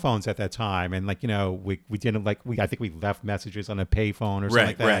have cell phones at that time, and like we didn't I think we left messages on a payphone or something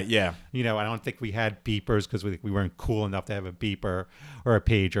like that. Right, yeah. I don't think we had beepers because we weren't cool enough to have a beeper or a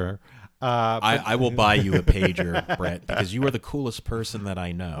pager. I will buy you a pager, Brett, because you are the coolest person that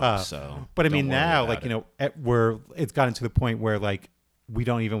I know. But I mean now, like it's gotten to the point where like we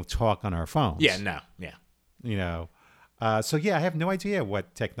don't even talk on our phones. Yeah, no, yeah. So yeah, I have no idea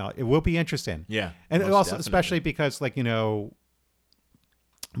what technology. It will be interesting. Yeah, and most also definitely. especially because like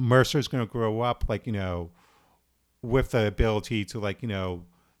Mercer's going to grow up like with the ability to like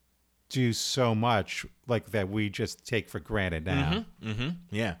do so much like that we just take for granted now.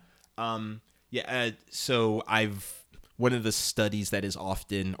 Yeah. So one of the studies that is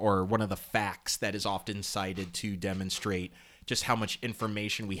often, or one of the facts that is often cited to demonstrate just how much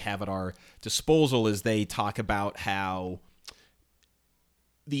information we have at our disposal is they talk about how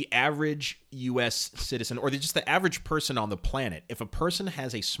the average U.S. citizen, or just the average person on the planet, if a person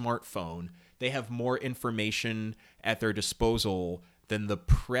has a smartphone, they have more information at their disposal than the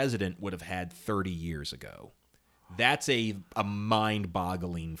president would have had 30 years ago. That's a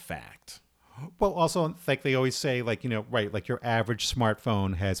mind-boggling fact. Well, also, like they always say, like, right, like your average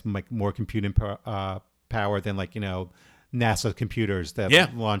smartphone has like more computing power than like, NASA computers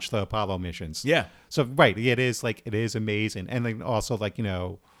that launched the Apollo missions. Yeah. So, right, it is amazing. And then also, like,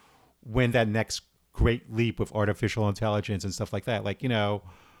 when that next great leap with artificial intelligence and stuff like that, like,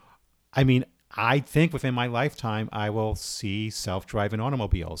 I mean, I think within my lifetime, I will see self-driving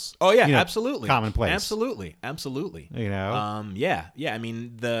automobiles. Oh, yeah, absolutely. Commonplace. Absolutely. Yeah.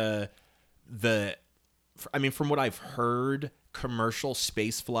 I mean, from what I've heard, commercial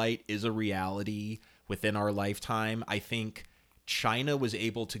space flight is a reality within our lifetime. I think China was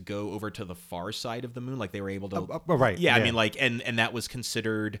able to go over to the far side of the moon. Like they were able to. Right. Yeah. I mean, like, and that was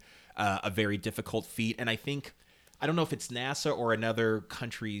considered a very difficult feat. And I think, I don't know if it's NASA or another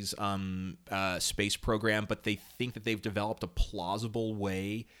country's space program, but they think that they've developed a plausible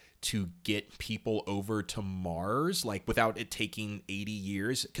way to get people over to Mars, like without it taking 80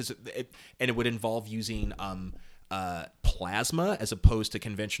 years, it would involve using plasma as opposed to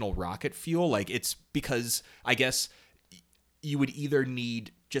conventional rocket fuel. Like it's because I guess you would either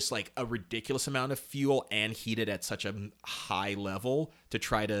need just like a ridiculous amount of fuel and heat it at such a high level to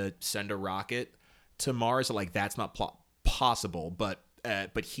try to send a rocket to Mars. Like that's not possible, but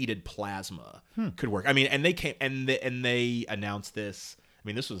heated plasma could work. I mean, and they came and they announced this. I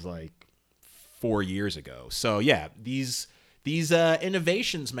mean, this was like 4 years ago. So yeah, these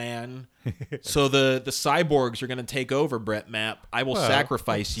innovations, man. So the cyborgs are going to take over, Brett Mapp. I will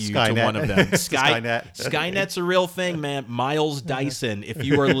sacrifice you Skynet. to one of them. Skynet. Skynet's a real thing, man. Miles Dyson, if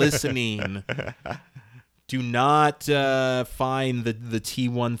you are listening, do not find the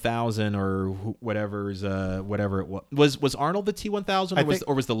T-1000 or whatever it was. Was Arnold the T-1000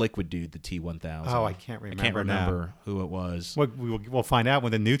 or was the Liquid Dude the T-1000? Oh, I can't remember who it was. We'll find out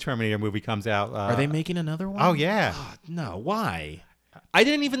when the new Terminator movie comes out. Are they making another one? Oh yeah. Oh, no, why? I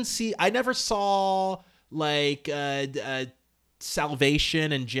never saw like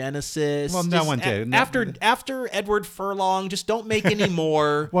Salvation and Genesis. Well, no one did. After Edward Furlong, just don't make any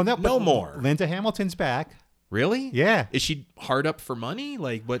more. Well, no more. Linda Hamilton's back. Really? Yeah. Is she hard up for money?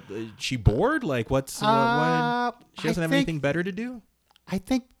 Like, what? She bored? Like, what's? She doesn't have anything better to do? I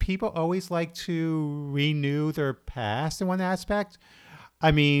think people always like to renew their past in one aspect.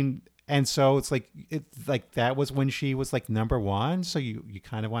 I mean, and so it's like that was when she was like number one. So you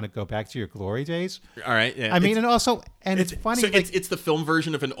kind of want to go back to your glory days. All right. Yeah. I mean, it's funny. So it's the film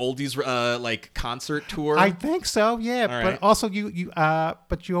version of an oldies like concert tour. I think so. Yeah. All but right. also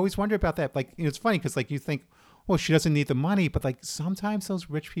but you always wonder about that. Like, it's funny because like you think, well, she doesn't need the money, but like sometimes those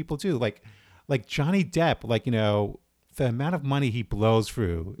rich people do. Like Johnny Depp, like, the amount of money he blows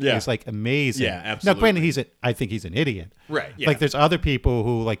through is like amazing. Yeah, absolutely. Now, granted, I think he's an idiot. Right. Yeah. Like there's other people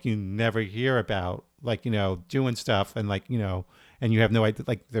who like you never hear about, like, doing stuff and like, and you have no idea,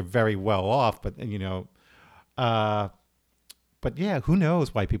 like they're very well off, but, but yeah, who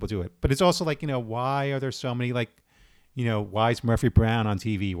knows why people do it? But it's also like, why are there so many like, why is Murphy Brown on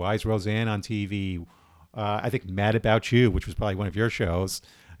TV? Why is Roseanne on TV? I think Mad About You, which was probably one of your shows.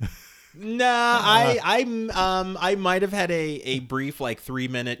 I might have had a brief like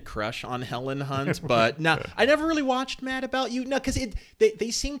 3-minute crush on Helen Hunt, but no, I never really watched Mad About You. No, because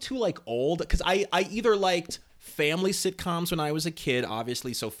they seem too like old. Because I either liked family sitcoms when I was a kid,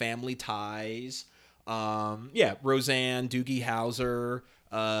 obviously, so Family Ties, Roseanne, Doogie Howser.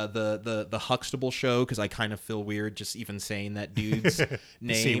 The Huxtable Show, because I kind of feel weird just even saying that dude's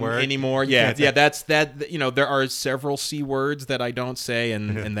name anymore. Yeah, that's that. There are several C words that I don't say,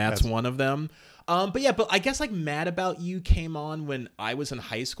 and that's one of them. But I guess like Mad About You came on when I was in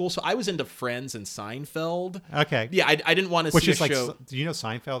high school, so I was into Friends and Seinfeld. Okay. Yeah, I didn't want to see a show. Do you know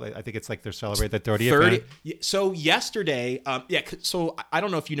Seinfeld? I think it's like they're celebrating the 30th. 30. So yesterday, so I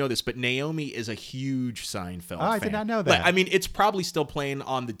don't know if you know this, but Naomi is a huge Seinfeld fan. I did not know that. Like, I mean, it's probably still playing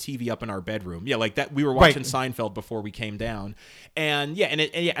on the TV up in our bedroom. Yeah, like that. We were watching Seinfeld before we came down, and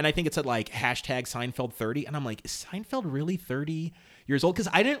and I think it said like hashtag Seinfeld 30, and I'm like, is Seinfeld really 30 years old? Because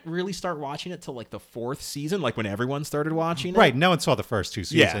I didn't really start watching it till like the 4th season, like when everyone started watching it. Right. No one saw the first 2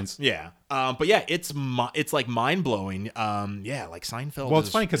 seasons. Yeah. But yeah, it's like mind blowing. Like Seinfeld. Well, it's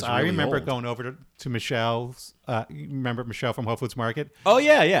funny because really I remember old. going over to Michelle's. You remember Michelle from Whole Foods Market? Oh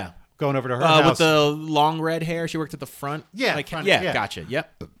yeah. Going over to her house with the long red hair. She worked at the front. Yeah. Gotcha.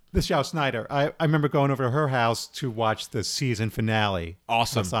 Yep. Michelle Snyder. I remember going over to her house to watch the season finale.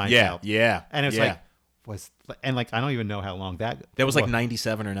 Awesome. Of Seinfeld. Yeah. And it's like. I don't even know how long that was like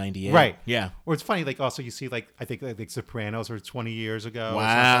 97 or 98. Right. Yeah. Or it's funny, like also you see like I think like Sopranos were 20 years ago.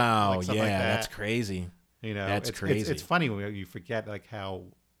 Wow. Or something like that. That's crazy. It's crazy. It's funny when you forget like how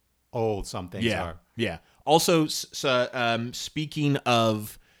old some things are. Yeah. Also, speaking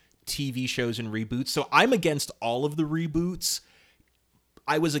of TV shows and reboots, so I'm against all of the reboots.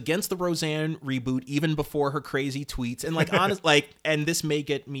 I was against the Roseanne reboot even before her crazy tweets, and like honest, and this may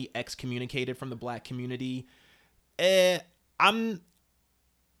get me excommunicated from the Black community. I'm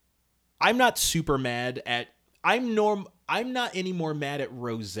not super mad at. I'm not any more mad at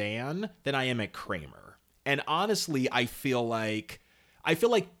Roseanne than I am at Kramer. And honestly, I feel like,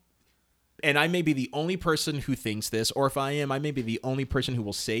 and I may be the only person who thinks this, or if I am, I may be the only person who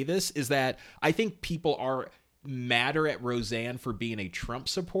will say this, is that I think people are madder at Roseanne for being a Trump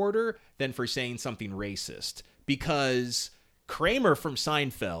supporter than for saying something racist, because Kramer from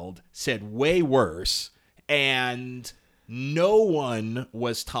Seinfeld said way worse, and no one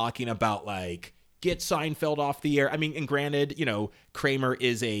was talking about like get Seinfeld off the air. I mean, and granted, Kramer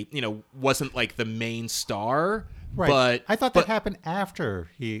is wasn't like the main star. Right. But I thought that happened after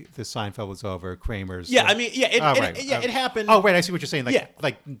the Seinfeld was over. Kramer's. Yeah, I mean, it happened. Oh, right. I see what you're saying.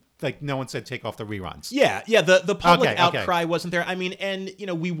 Like no one said take off the reruns. Yeah. The public outcry wasn't there. I mean, and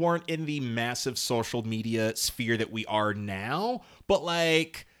we weren't in the massive social media sphere that we are now. But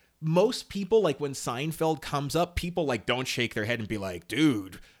like most people, like when Seinfeld comes up, people like don't shake their head and be like,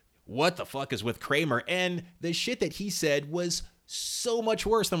 dude, what the fuck is with Kramer? And the shit that he said was so much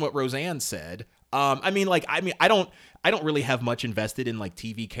worse than what Roseanne said. I don't really have much invested in like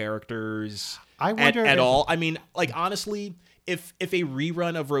TV characters at all. I mean, like honestly, if a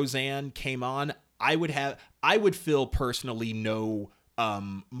rerun of Roseanne came on, I would feel personally no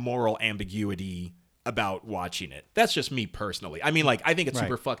moral ambiguity about watching it. That's just me personally. I mean, like I think it's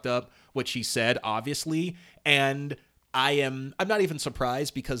super fucked up what she said, obviously, and I'm not even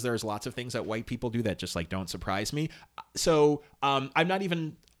surprised because there's lots of things that white people do that just like don't surprise me. So I'm not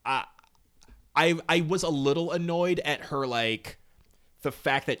even. I was a little annoyed at her, like the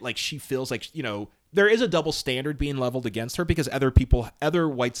fact that like she feels like there is a double standard being leveled against her, because other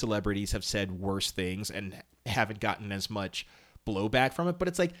white celebrities have said worse things and haven't gotten as much blowback from it. But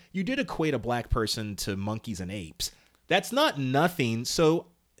it's like, you did equate a black person to monkeys and apes. That's not nothing. So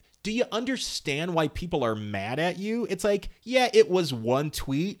do you understand why people are mad at you? It's like, yeah, it was one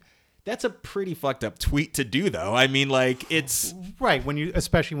tweet. That's a pretty fucked up tweet to do, though. I mean, like, it's right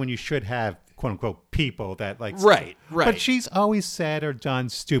especially when you should have quote unquote people that like right. But she's always said or done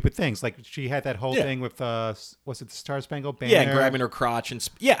stupid things. Like she had that whole thing with was it the Star Spangled Banner? Yeah, grabbing her crotch and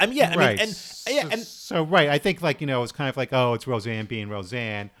I mean, I think like it's kind of like, oh, it's Roseanne being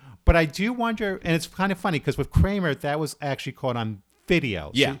Roseanne. But I do wonder, and it's kind of funny because with Kramer, that was actually caught on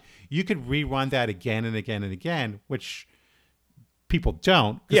video. Yeah, so you could rerun that again and again and again, which people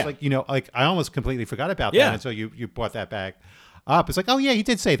don't. Yeah. Like I almost completely forgot about that until you brought that back up. It's like, oh yeah, he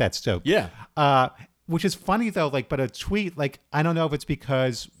did say that, Stoke. Yeah. Which is funny though, like, but a tweet, like, I don't know if it's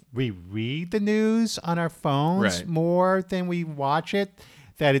because we read the news on our phones Right. more than we watch it,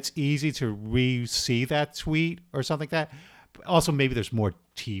 that it's easy to re-see that tweet or something like that. Also, maybe there's more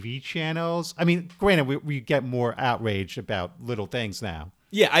TV channels. I mean, granted, we get more outraged about little things now.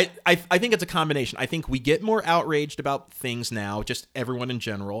 Yeah, I think it's a combination. I think we get more outraged about things now, just everyone in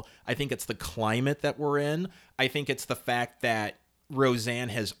general. I think it's the climate that we're in. I think it's the fact that Roseanne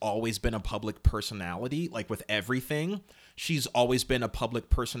has always been a public personality, like with everything. She's always been a public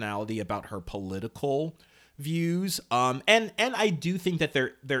personality about her political views. And I do think that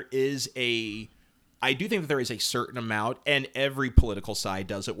there is a certain amount, and every political side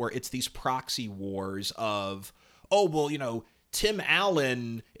does it, where it's these proxy wars of, oh, well, Tim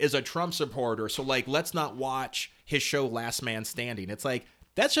Allen is a Trump supporter, so like let's not watch his show Last Man Standing. It's like,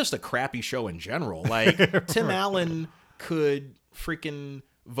 that's just a crappy show in general. Like Tim Allen could freaking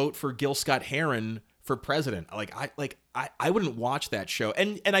vote for Gil Scott Heron for president. I wouldn't watch that show.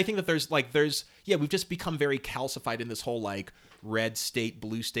 And I think that there's we've just become very calcified in this whole like red state,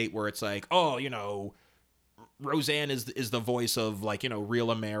 blue state, where it's like, oh, Roseanne is the voice of like,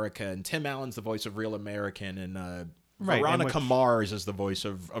 Real America, and Tim Allen's the voice of Real American, and Veronica Mars is the voice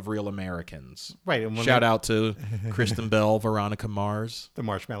of Real Americans. Right. And shout out to Kristen Bell, Veronica Mars. The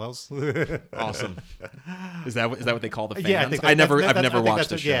Marshmallows. Awesome. Is that what they call the fans? Yeah, I've never watched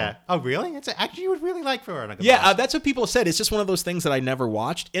the show. Yeah. Oh, really? Actually, you would really like Veronica Mars. Yeah, that's what people said. It's just one of those things that I never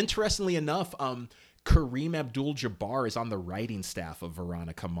watched. Interestingly enough, Kareem Abdul-Jabbar is on the writing staff of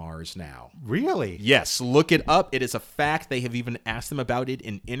Veronica Mars now. Really? Yes, look it up. It is a fact. They have even asked him about it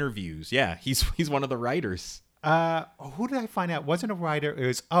in interviews. Yeah, he's one of the writers. Who did I find out? Wasn't a writer. It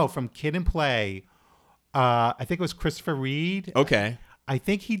was from Kid and Play. I think it was Christopher Reed. Okay. I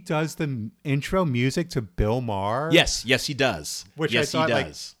think he does the intro music to Bill Maher. Yes, he does. Which yes, I thought, he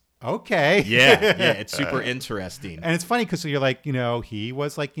does. Like, okay. Yeah, it's super interesting. And it's funny because you're like, he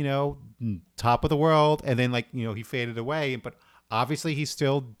was like, top of the world, and then like, he faded away, but obviously he's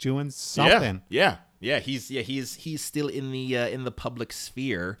still doing something. Yeah. He's still in the public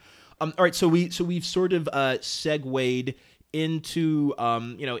sphere. All right, so we've sort of segued into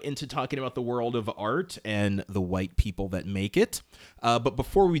into talking about the world of art and the white people that make it. But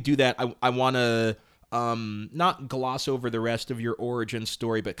before we do that, I want to not gloss over the rest of your origin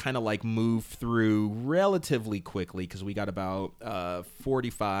story, but kind of like move through relatively quickly because we got about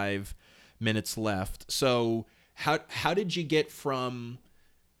 45 minutes left. So how did you get from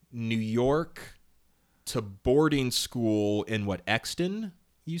New York to boarding school in Exton?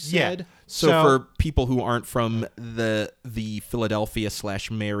 You said? Yeah. So for people who aren't from the Philadelphia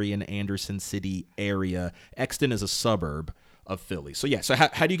 / Marion Anderson City area, Exton is a suburb of Philly. So yeah, so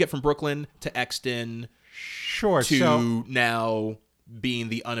how do you get from Brooklyn to Exton? Sure. To now being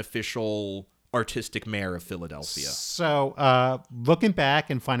the unofficial artistic mayor of Philadelphia. So looking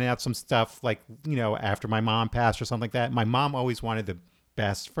back and finding out some stuff like, after my mom passed or something like that, my mom always wanted the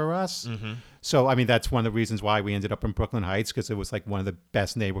best for us. Mm-hmm. So, I mean, that's one of the reasons why we ended up in Brooklyn Heights, because it was like one of the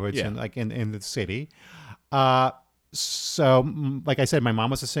best neighborhoods in the city. So, like I said, my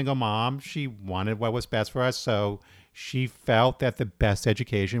mom was a single mom. She wanted what was best for us. So she felt that the best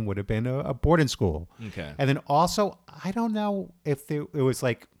education would have been a boarding school. Okay. And then also, I don't know if it was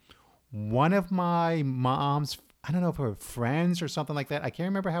like one of my mom's, I don't know if we were friends or something like that. I can't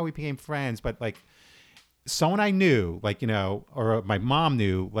remember how we became friends, but like someone I knew, like, or my mom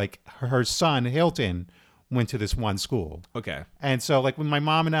knew, like her son, Hilton, went to this one school. Okay. And so like when my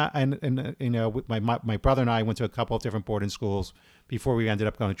mom and I, and with my brother and I went to a couple of different boarding schools before we ended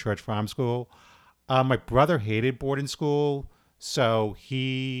up going to Church Farm School. My brother hated boarding school. So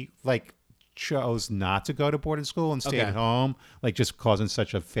he like chose not to go to boarding school and stay at home, like just causing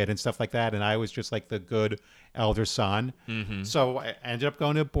such a fit and stuff like that. And I was just like the good elder son. Mm-hmm. So I ended up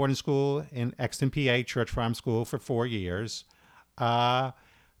going to boarding school in Exton, PA, Church Farm School for 4 years. And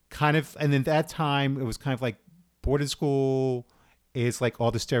then that time it was kind of like boarding school is like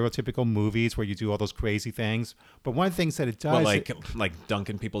all the stereotypical movies where you do all those crazy things. But one of the things that it does, well, like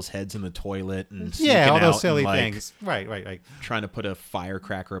dunking people's heads in the toilet and all those out silly and, like, things. Right. Trying to put a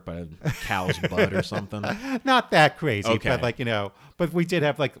firecracker up a cow's butt or something. Not that crazy, okay. But like but we did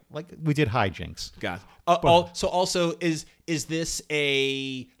have like we did hijinks. God. So also is this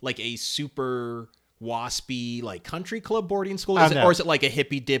a super waspy like country club boarding school, or is it like a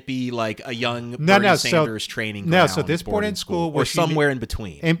hippy dippy like a young Bernie Sanders training ground? So this boarding school or somewhere in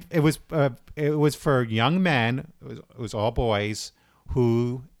between. It was for young men. It was all boys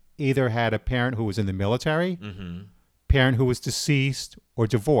who either had a parent who was in the military, mm-hmm. parent who was deceased, or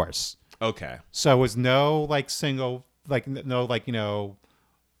divorced. Okay. So it was no like single like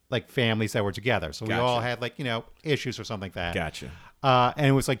like families that were together. So we all had like issues or something like that. Gotcha. And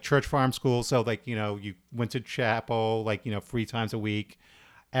it was like church farm school. So like, you went to chapel, like, 3 times a week.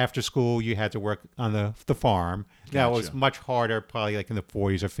 After school, you had to work on the farm. Now, it was Gotcha. much harder, probably like in the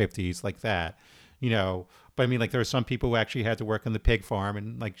 40s or 50s, like that, But I mean, like there were some people who actually had to work on the pig farm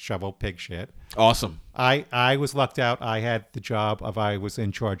and like shovel pig shit. Awesome. I was lucked out. I had the job of I was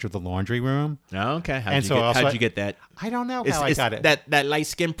in charge of the laundry room. Okay. And so also how'd you get that? I don't know how I got it. That light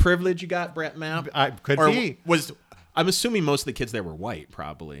skin privilege you got, Brett Mapp? Could Or be. I'm assuming most of the kids there were white,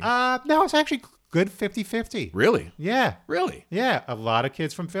 probably. No, it's actually good 50-50. Really? Yeah. Really? Yeah. A lot of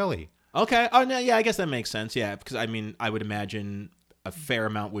kids from Philly. Okay. Oh no, yeah, I guess that makes sense. Yeah, because I mean, I would imagine a fair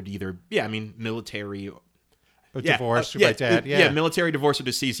amount would either, military, Divorce, my dad. Yeah. Military, divorce, or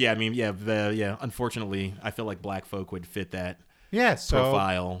deceased. Yeah, I mean, unfortunately, I feel like black folk would fit that. Yeah, so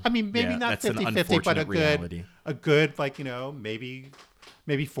profile. I mean, maybe not that's an 50-50, but reality. a good like, maybe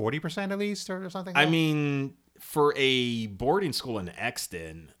 40% at least or something. I mean, for a boarding school in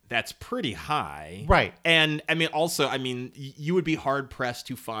Exton, that's pretty high. Right. And I mean, also, you would be hard pressed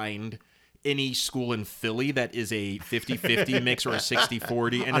to find any school in Philly that is a 50-50 mix or a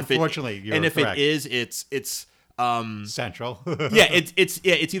 60-40. And unfortunately, if correct. it is, it's Central.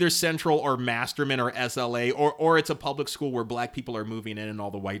 it's either Central or Masterman or SLA or it's a public school where black people are moving in and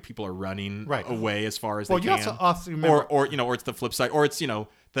all the white people are running away as far as they can. You also remember, or it's the flip side, or it's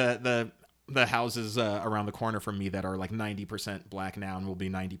the houses around the corner from me that are like 90% black now and will be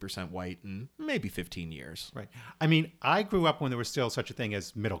 90% white in maybe 15 years. Right. I mean, I grew up when there was still such a thing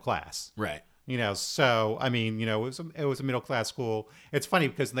as middle class. Right. So I mean, it was a middle class school. It's funny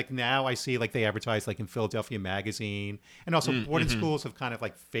because like now I see like they advertise like in Philadelphia Magazine, and also boarding schools have kind of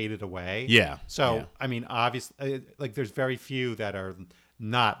like faded away. Yeah. So yeah. I mean, obviously, like there's very few that are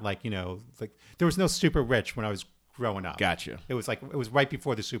not like like there was no super rich when I was growing up. Gotcha. It was right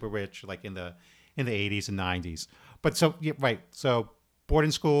before the super rich, like in the 80s and 90s. But so yeah, right. So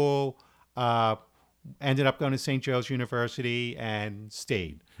boarding school. Ended up going to St. Joe's University and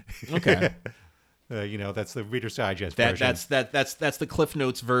stayed. Okay. That's the Reader's Digest version. That's the Cliff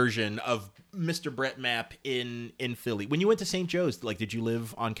Notes version of Mr. Brett Mapp in Philly. When you went to St. Joe's, like, did you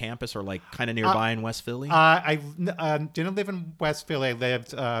live on campus or like kind of nearby in West Philly? I didn't live in West Philly. I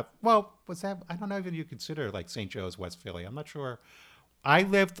lived. Was that? I don't know if you consider like St. Joe's West Philly. I'm not sure. I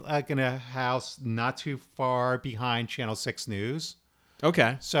lived like in a house not too far behind Channel 6 News.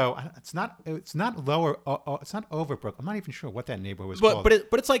 Okay. So it's not lower. It's not Overbrook. I'm not even sure what that neighborhood was called. But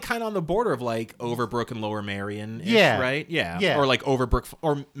it's like kind of on the border of like Overbrook and Lower Marion. Yeah. Right. Yeah. Yeah. Or like Overbrook,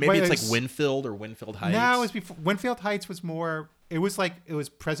 or maybe it's like was- Winfield or Winfield Heights. No, it was before. Winfield Heights was more. It was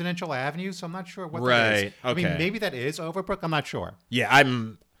Presidential Avenue, so I'm not sure what that is. Right, I mean, okay. maybe that is Overbrook. I'm not sure. Yeah,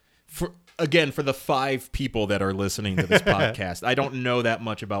 for the 5 people that are listening to this podcast, I don't know that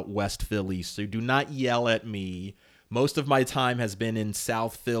much about West Philly, so do not yell at me. Most of my time has been in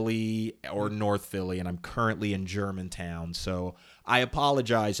South Philly or North Philly, and I'm currently in Germantown. So I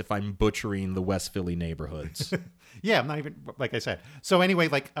apologize if I'm butchering the West Philly neighborhoods. Yeah, I'm not even, like I said. So anyway,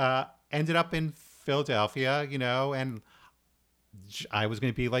 like ended up in Philadelphia, and I was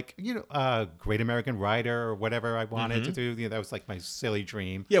going to be like, a great American writer or whatever I wanted to do. That was like my silly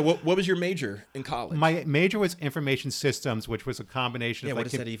dream. Yeah, what was your major in college? My major was information systems, which was a combination of what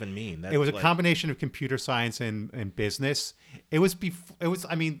like does that even mean? it was a combination of computer science and business. It was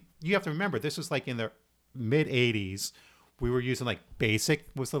I mean, you have to remember, this was like in the mid 80s. We were using like BASIC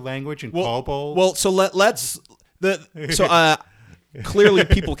was the language and COBOL. Well, so clearly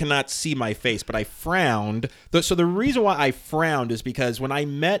people cannot see my face, but I frowned. So the reason why I frowned is because when I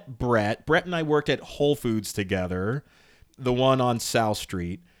met Brett and I worked at Whole Foods together, the one on South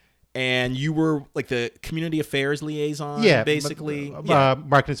Street, and you were like the community affairs liaison, basically.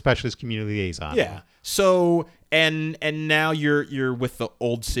 Marketing specialist, community liaison. Yeah. So and now you're with the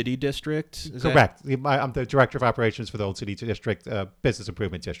Old City District. Is Correct. I'm the director of operations for the Old City District Business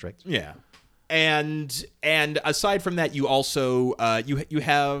Improvement District. Yeah. And aside from that, you also you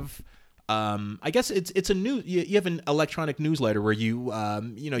have I guess it's a new you have an electronic newsletter where you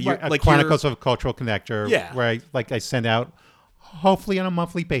you're like Chronicles of a Cultural Connector. Yeah. Where I send out hopefully on a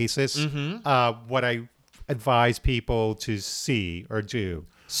monthly basis what I advise people to see or do.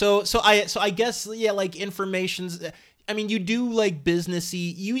 So I guess like information's. I mean, you do like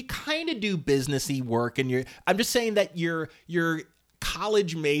businessy. You kind of do businessy work, and I'm just saying that your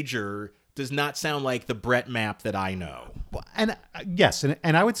college major does not sound like the Brett Mapp that I know. And yes,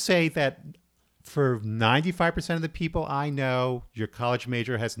 and I would say that for 95% of the people I know, your college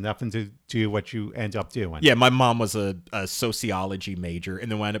major has nothing to do what you end up doing. Yeah, my mom was a sociology major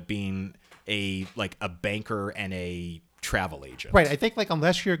and then wound up being a banker and a travel agent. Right. I think like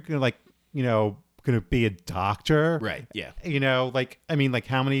unless you're going to be a doctor. Right. Yeah. You know, like, I mean, like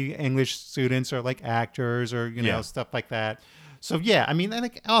how many English students are like actors or, you know, Yeah. stuff like that. So, yeah, I mean, and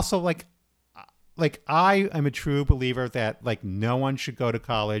like also like I am a true believer that like no one should go to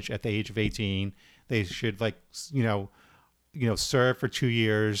college at the age of 18. They should like, serve for 2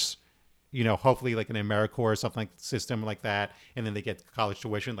 years, hopefully like an AmeriCorps or something like system like that. And then they get college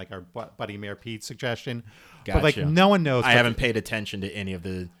tuition, like our buddy Mayor Pete's suggestion. Gotcha. But like no one knows. I haven't paid attention to any of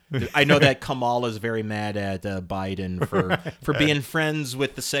the I know that Kamala's very mad at Biden for being friends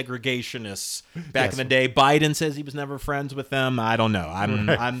with the segregationists back in the day. Biden says he was never friends with them. I don't know.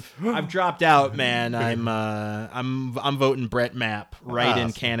 I've dropped out, man. I'm voting Brett Mapp,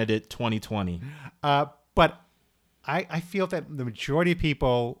 write-in candidate 2020. But I feel that the majority of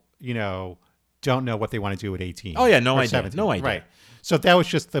people, don't know what they want to do at 18. Oh yeah, no idea. 17. No idea. Right. So that was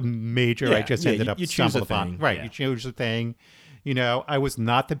just the major. I just ended up you choose stumbled a upon. thing. Right. Yeah. You choose a thing. I was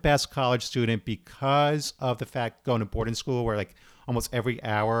not the best college student because of the fact going to boarding school where like almost every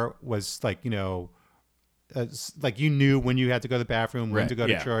hour was like, like you knew when you had to go to the bathroom, when to go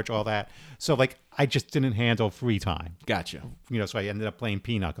to church, all that. So like I just didn't handle free time. Gotcha. So I ended up playing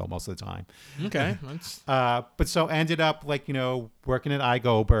pinochle most of the time. Okay. But so ended up like, working at I.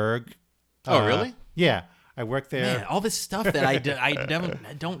 Goldberg. Oh, really? Yeah. I worked there. Man, all this stuff that I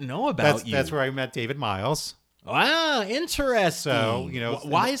don't know about you. That's where I met David Miles. Wow, interesting. So,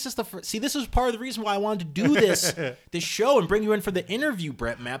 why is this the first? See, this is part of the reason why I wanted to do this show and bring you in for the interview,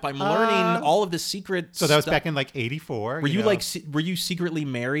 Brett Mapp. I'm learning all of the secret So that was back in like 84. Were you were you secretly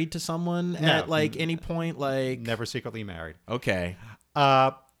married to someone at like any point? Like never secretly married. Okay.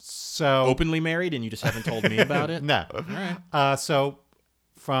 So openly married and you just haven't told me about it? No. All right. So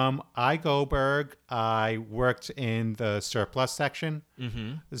from I. Goldberg, I worked in the surplus section.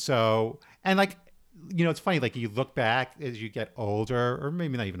 Mm-hmm. So, and like, it's funny, like you look back as you get older, or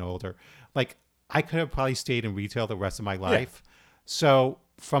maybe not even older, like I could have probably stayed in retail the rest of my life. Yeah. So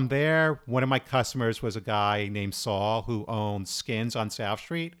from there, one of my customers was a guy named Saul who owned Skins on South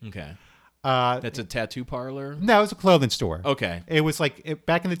Street. Okay. That's a tattoo parlor? No, it was a clothing store. Okay. It was like,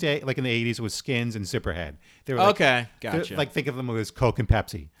 back in the day, like in the 80s, it was Skins and Zipperhead. They were like, okay, gotcha. Like think of them as Coke and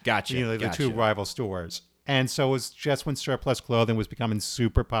Pepsi. Gotcha. The two rival stores. And so it was just when surplus clothing was becoming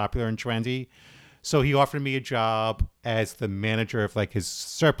super popular and trendy. So he offered me a job as the manager of like his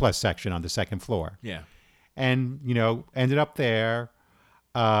surplus section on the second floor. Yeah. And, ended up there.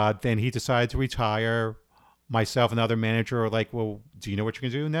 Then he decided to retire. Myself and the other manager were like, well, do you know what you're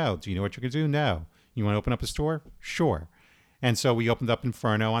going to do? No. Do you know what you're going to do? No. You want to open up a store? Sure. And so we opened up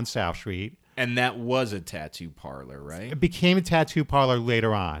Inferno on South Street. And that was a tattoo parlor, right? It became a tattoo parlor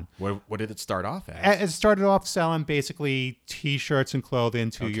later on. What did it start off as? It started off selling basically T-shirts and clothing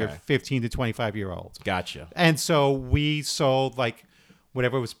to your 15 to 25-year-olds. Gotcha. And so we sold like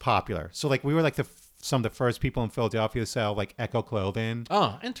whatever was popular. So like we were like some of the first people in Philadelphia to sell like Echo clothing.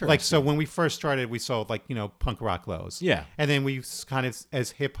 Oh, interesting. Like, so when we first started, we sold like, punk rock clothes. Yeah. And then we kind of,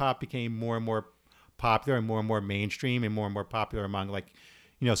 as hip hop became more and more popular and more mainstream and more popular among like,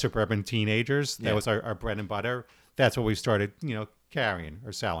 suburban teenagers, that was our bread and butter. That's what we started, carrying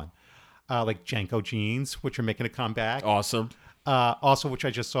or selling. Like Janko jeans, which are making a comeback. Awesome. Also, which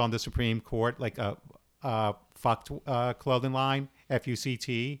I just saw in the Supreme Court, like a fucked clothing line,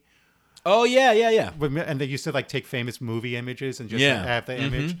 FUCT. Oh, yeah. And they used to like take famous movie images and just have the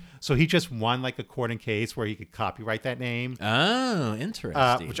image. So he just won like a court and case where he could copyright that name. Oh,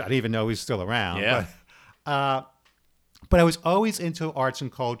 interesting. Which I didn't even know he was still around. Yeah. But I was always into arts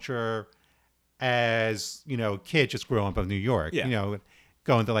and culture as, kid just growing up in New York. Yeah.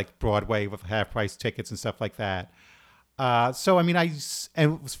 Going to like Broadway with half price tickets and stuff like that. So, I mean, and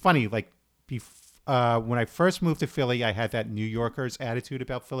it was funny, like when I first moved to Philly, I had that New Yorkers attitude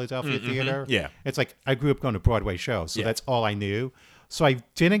about Philadelphia theater. Yeah. It's like I grew up going to Broadway shows, so that's all I knew. So I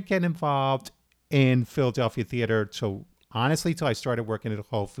didn't get involved in Philadelphia theater till I started working at a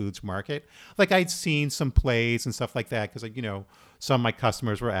Whole Foods market. Like I'd seen some plays and stuff like that because, like, some of my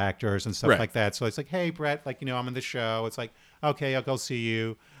customers were actors and stuff like that. So it's like, hey, Brett, like, I'm in the show. It's like, okay, I'll go see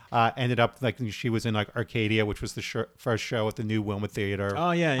you. Ended up like she was in like Arcadia, which was the first show at the new Wilma Theater.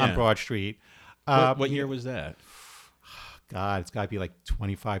 Oh, yeah. On Broad Street. What year was that? God, it's got to be like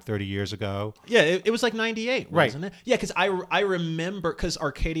 25, 30 years ago. Yeah, it was like 98, wasn't it? Yeah, because I remember, because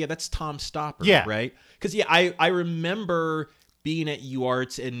Arcadia, that's Tom Stopper, right? Because, I remember being at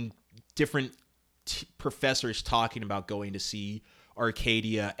UArts and different professors talking about going to see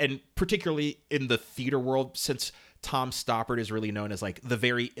Arcadia, and particularly in the theater world, since Tom Stoppard is really known as like the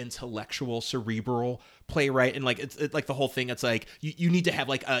very intellectual, cerebral playwright, and like it's like the whole thing. It's like you need to have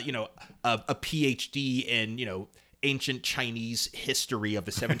like a PhD in ancient Chinese history of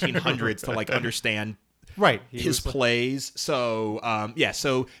the 1700s to like understand Right. his plays. So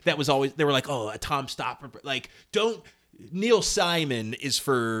so that was always, they were like, oh, a Tom Stopper, like, don't, Neil Simon is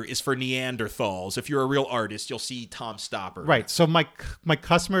for Neanderthals. If you're a real artist, you'll see Tom Stopper. Right. So my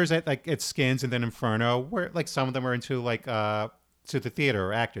customers at Skins and then Inferno were like, some of them were into like to the theater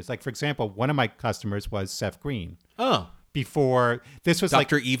or actors. Like, for example, one of my customers was Seth Green. Oh. Before this was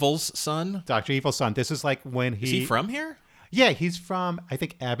Dr. Evil's son? Dr. Evil's son. This is like when Is he from here? Yeah, he's from, I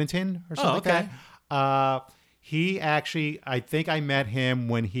think, Abington or something like that. He actually, I think I met him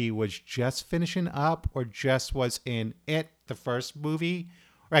when he was just finishing up or just was in It, the first movie.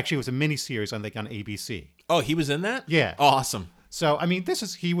 Or actually, it was a miniseries on ABC. Oh, he was in that? Yeah. Awesome. So, I mean,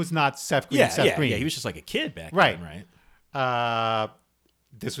 he was not Seth Green. Seth Green. Yeah, he was just like a kid back then, right?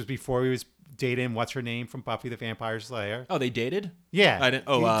 This was before he was dating, what's her name from Buffy the Vampire Slayer. Oh, they dated? Yeah. I didn't,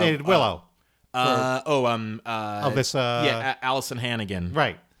 he dated Willow. Alyssa. Yeah, Allison Hannigan.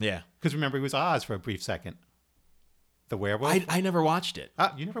 Right. Yeah. Because remember, he was Oz for a brief second. The werewolf? I never watched it.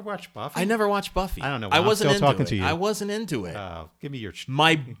 You never watched Buffy? I never watched Buffy. I don't know. I wasn't still talking to you. I wasn't into it. Give me your...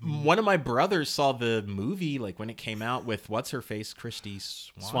 One of my brothers saw the movie like when it came out with what's her face, Christy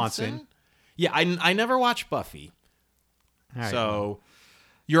Swanson. Yeah, I never watched Buffy. All right, so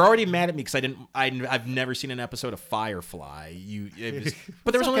you're already mad at me because I've never seen an episode of Firefly.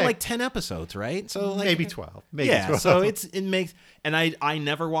 But there was only like 10 episodes, right? So like, maybe 12. Maybe yeah. 12. So it makes, and I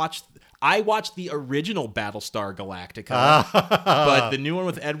never watched. I watched the original Battlestar Galactica, but the new one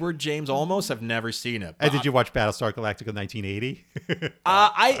with Edward James Olmos, I've never seen it. And did you watch Battlestar Galactica 1980?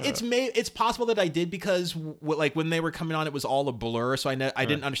 It's possible that I did because like when they were coming on, it was all a blur. So I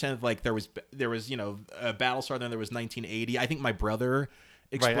didn't understand that, like there was Battlestar, then there was 1980. I think my brother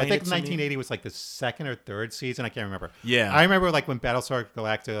explained right. I think it to 1980 me. was like the second or third season. I can't remember. Yeah, I remember like when Battlestar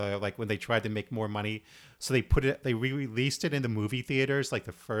Galactica, like when they tried to make more money, so they re-released it in the movie theaters, like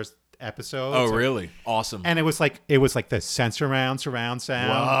the first episode. Oh, really? Awesome. And it was like the surround sound.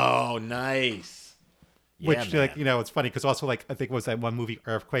 Whoa, nice. Which like it's funny because also like I think it was that one movie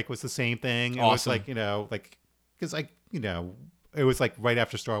Earthquake was the same thing. It was like like because like it was like right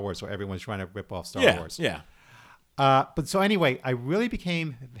after Star Wars, so everyone's trying to rip off Star Wars. Yeah. But so anyway, I really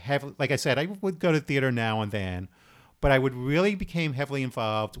became heavily, like I said, I would go to theater now and then, but I would became heavily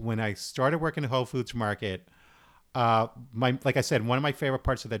involved when I started working at Whole Foods Market. Like I said, one of my favorite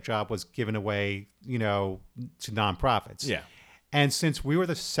parts of that job was giving away, to nonprofits. Yeah. And since we were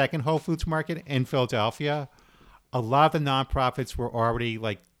the second Whole Foods Market in Philadelphia, a lot of the nonprofits were already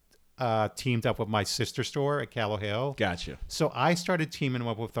like teamed up with my sister store at Callow Hill. Gotcha. So I started teaming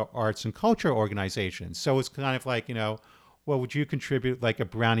up with the arts and culture organizations. So it's kind of like, well, would you contribute like a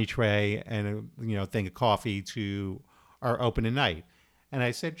brownie tray and a thing of coffee to our opening night? And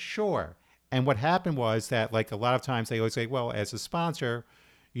I said, sure. And what happened was that like a lot of times they always say, well, as a sponsor,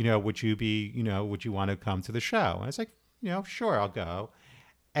 would you want to come to the show? And I was like, sure, I'll go.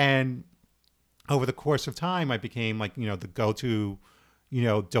 And over the course of time, I became like, the go-to,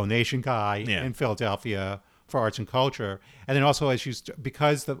 donation guy in Philadelphia for arts and culture. And then also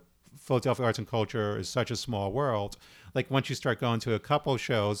because the Philadelphia arts and culture is such a small world, like once you start going to a couple of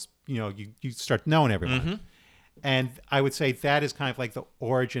shows, you start knowing everyone. Mm-hmm. And I would say that is kind of like the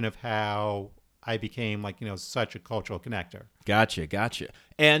origin of how I became like, such a cultural connector. Gotcha.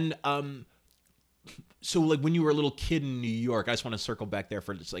 And so like when you were a little kid in New York, I just want to circle back there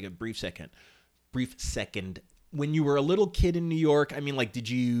for just like a brief second. When you were a little kid in New York, I mean, like, did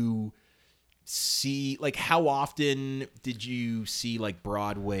you see, like, how often did you see like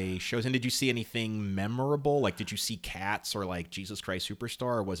Broadway shows, and did you see anything memorable? Like, did you see Cats or like Jesus Christ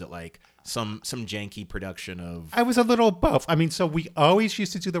Superstar, or was it like some janky production of? I was a little both. I mean, so we always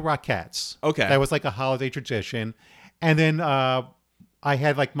used to do the Rockettes. Okay, that was like a holiday tradition, and then I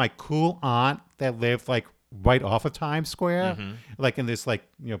had like my cool aunt that lived like right off of Times Square, like in this like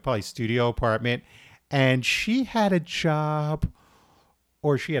probably studio apartment, and she had a job.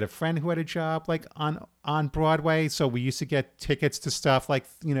 Or she had a friend who had a job like on Broadway, so we used to get tickets to stuff like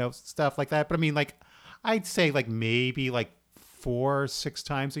stuff like that. But I mean, like I'd say like maybe like 4 or 6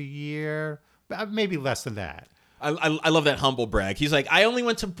 times a year, maybe less than that. I love that humble brag. He's like, I only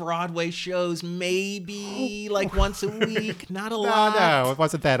went to Broadway shows maybe like once a week, not a lot. No, it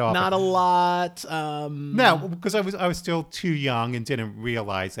wasn't that often. Not a lot. No, because I was still too young and didn't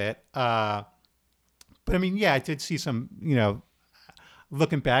realize it. But I mean, yeah, I did see some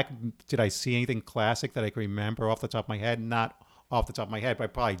Looking back, did I see anything classic that I can remember off the top of my head? Not off the top of my head, but I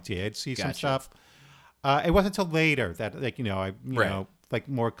probably did see some stuff. It wasn't until later that, like, I like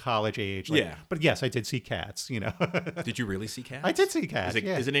more college age. Yeah. But yes, I did see Cats. Did you really see Cats? I did see Cats.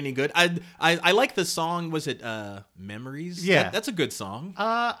 Is it any good? I like the song. Was it Memories? Yeah. That's a good song.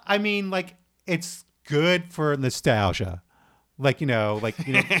 I mean, like it's good for nostalgia. Well, no,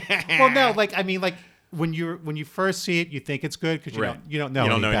 like I mean, like when you first see it, you think it's good because you don't know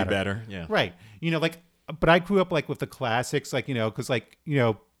any better. Yeah. Right. Like, but I grew up like with the classics, like because like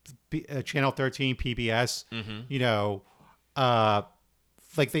Channel 13, PBS,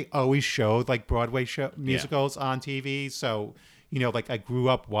 like they always showed like Broadway musicals on TV. So like I grew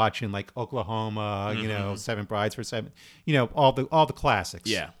up watching like Oklahoma, Seven Brides for Seven, all the classics.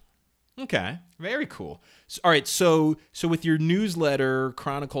 Yeah. Okay. Very cool. All right. So with your newsletter,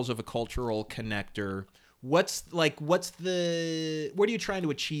 Chronicles of a Cultural Connector, what are you trying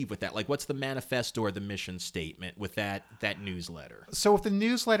to achieve with that? Like, what's the manifesto or the mission statement with that newsletter? So with the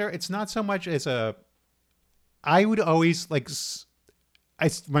newsletter, it's not so much as I would always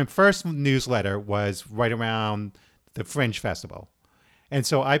my first newsletter was right around the Fringe Festival. And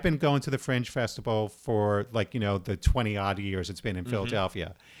so I've been going to the Fringe Festival for the 20 odd years it's been in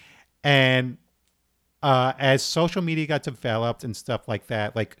Philadelphia. And as social media got developed and stuff like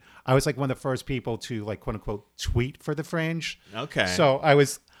that, like I was like one of the first people to like quote unquote tweet for the Fringe. Okay. So I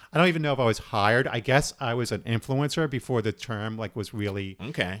don't even know if I was hired. I guess I was an influencer before the term like was really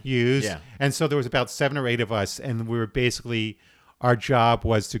used. Yeah. And so there was about 7 or 8 of us, and we were basically, our job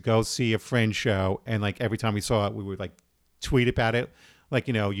was to go see a Fringe show, and like every time we saw it, we would like tweet about it, like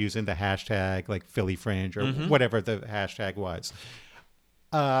using the hashtag like Philly Fringe or whatever the hashtag was.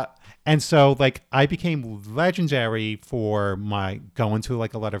 And so like I became legendary for my going to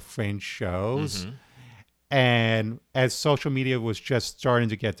like a lot of Fringe shows. And as social media was just starting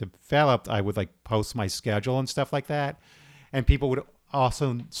to get developed, I would like post my schedule and stuff like that. And people would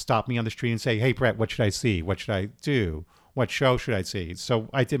also stop me on the street and say, "Hey Brett, what should I see? What should I do? What show should I see?" So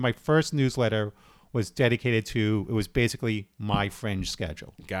I did, my first newsletter was dedicated to, it was basically my Fringe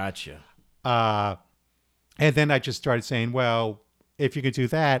schedule. Gotcha. And then I just started saying, well, if you could do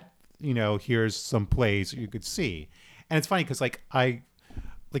that, here's some plays you could see. And it's funny because like I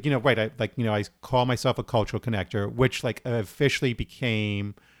call myself a cultural connector, which like officially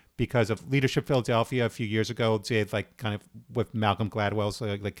became because of Leadership Philadelphia a few years ago did like kind of with Malcolm Gladwell's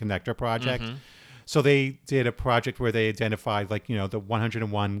like Connector Project. So they did a project where they identified like, the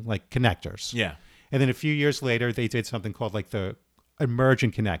 101 like connectors. Yeah. And then a few years later, they did something called like the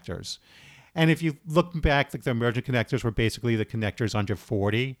Emergent Connectors. And if you look back, like the Emergent Connectors were basically the connectors under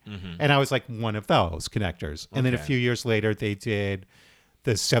 40. And I was like one of those connectors. And then a few years later, they did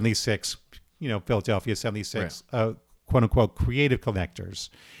the 76, Philadelphia 76, quote unquote, creative connectors.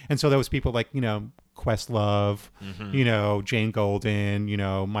 And so there was people like, Questlove, Jane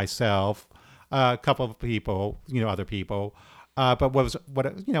Golden, myself, a couple of people, other people. But what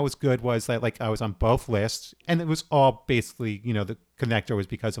was good was that like I was on both lists, and it was all basically, the connector was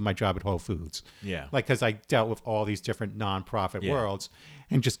because of my job at Whole Foods. Yeah. Like, because I dealt with all these different nonprofit worlds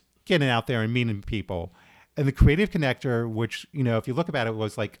and just getting out there and meeting people. And the creative connector, which, if you look about it,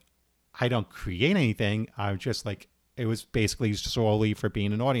 was like, I don't create anything. I'm just like, it was basically solely for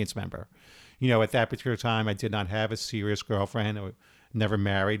being an audience member. At that particular time, I did not have a serious girlfriend. I never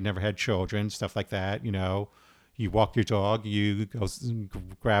married, never had children, stuff like that. You walk your dog, you go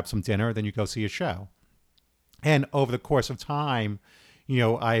grab some dinner, then you go see a show. And over the course of time,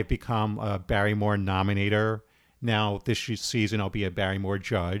 I've become a Barrymore nominator. Now this season, I'll be a Barrymore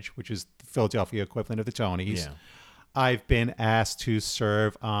judge, which is the Philadelphia equivalent of the Tonys. Yeah. I've been asked to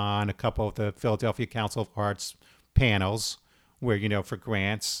serve on a couple of the Philadelphia Council of Arts panels where, for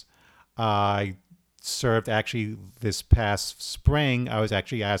grants. I served actually this past spring. I was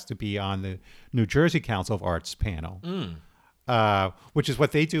actually asked to be on the New Jersey Council of Arts panel, which is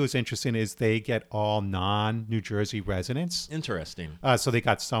what they do is interesting, is they get all non-New Jersey residents. Interesting. So they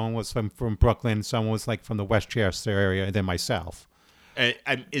got someone was from Brooklyn, someone was like from the Westchester area, and then myself.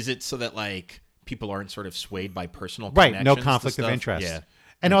 Is it so that like people aren't sort of swayed by personal right? connections? No conflict of interest. Yeah.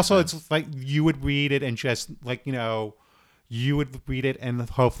 And also it's like you would read it and just like, you would read it and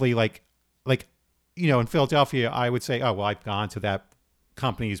hopefully like, in Philadelphia, I would say, oh, well, I've gone to that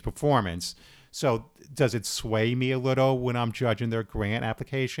company's performance. So does it sway me a little when I'm judging their grant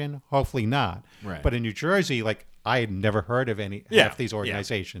application? Hopefully not. Right. But in New Jersey, like I had never heard of half these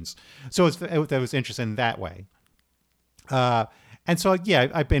organizations. So that was interesting that way. And so,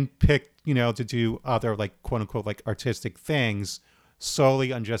 I've been picked, to do other like quote unquote, like artistic things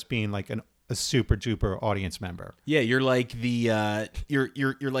solely on just being like a super duper audience member. Yeah, you're like the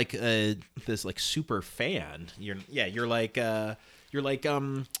you're like this like super fan. You're like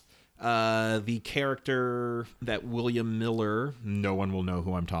the character that William Miller, no one will know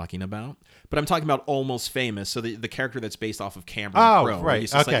who I'm talking about, but I'm talking about Almost Famous. So the character that's based off of Cameron Crowe. Right.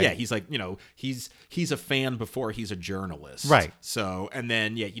 He's just Okay. he's like, he's a fan before he's a journalist. Right. So, and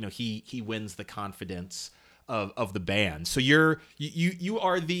then, he wins the confidence of the band. So you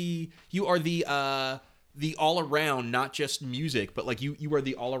are the all around, not just music, but like you are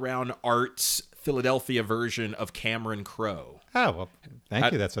the all around arts Philadelphia version of Cameron Crowe. Oh, well,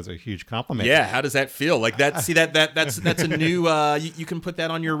 thank you. That's a huge compliment. Yeah, how does that feel? Like that? See that's a new. You can put that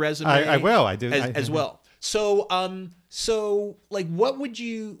on your resume. I will. I do as well. So like, what would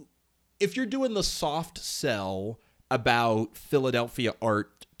you, if you're doing the soft sell about Philadelphia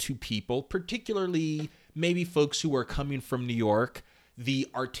art to people, particularly maybe folks who are coming from New York, the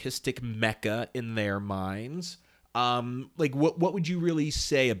artistic mecca in their minds? Like what would you really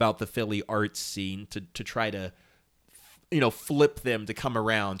say about the Philly art scene to try to, flip them to come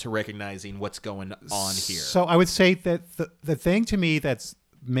around to recognizing what's going on here? So I would say that the thing to me that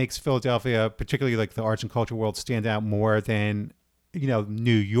makes Philadelphia, particularly like the arts and culture world, stand out more than,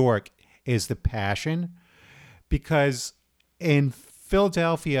 New York is the passion. Because in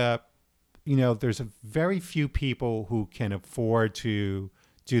Philadelphia, there's a very few people who can afford to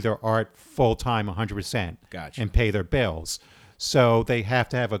do their art full-time 100%. Gotcha. And pay their bills. So they have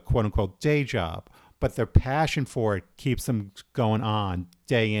to have a quote-unquote day job. But their passion for it keeps them going on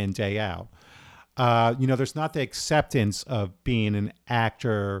day in, day out. There's not the acceptance of being an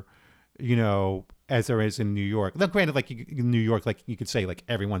actor, as there is in New York. Now, granted, like in New York, like you could say like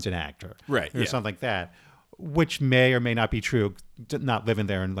everyone's an actor. Right. Or something like that, which may or may not be true, not living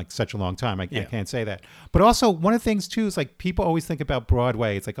there in like such a long time. I can't say that. But also one of the things too is like people always think about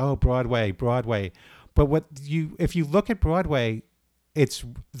Broadway. It's like, oh, Broadway. But if you look at Broadway,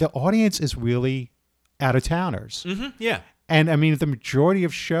 the audience is really out-of-towners. Mm-hmm. Yeah. And I mean, the majority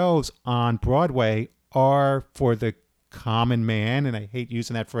of shows on Broadway are for the common man, and I hate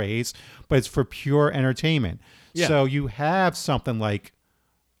using that phrase, but it's for pure entertainment. Yeah. So you have something like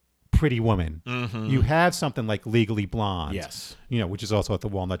Pretty Woman. Mm-hmm. You have something like Legally Blonde. Yes. Which is also at the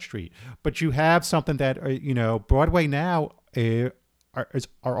Walnut Street. But you have something that, Broadway now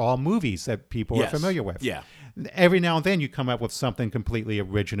are all movies that people are familiar with. Yeah. Every now and then you come up with something completely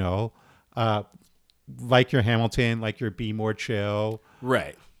original, like your Hamilton, like your Be More Chill.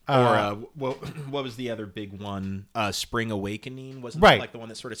 Right. Or what was the other big one? Spring Awakening, wasn't right. That like the one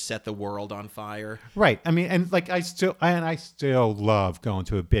that sort of set the world on fire? Right. I mean, and like I still love going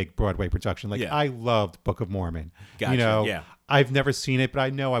to a big Broadway production. Like I loved Book of Mormon. Gotcha. Yeah. I've never seen it, but I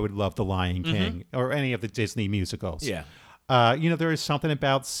know I would love The Lion King or any of the Disney musicals. Yeah. There is something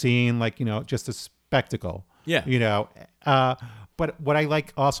about seeing like just a spectacle. Yeah. But what I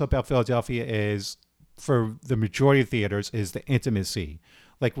like also about Philadelphia is, for the majority of theaters, is the intimacy,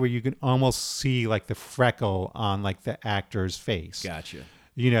 like where you can almost see like the freckle on like the actor's face. Gotcha.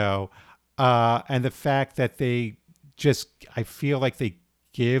 And the fact that I feel like they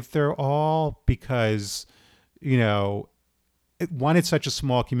give their all because, it's such a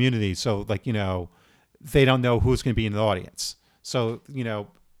small community. So like, they don't know who's going to be in the audience. So,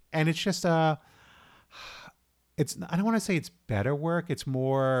 and it's just, I don't want to say it's better work. It's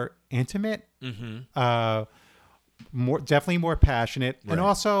more intimate, definitely more passionate. Right. And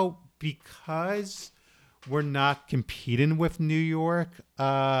also because we're not competing with New York,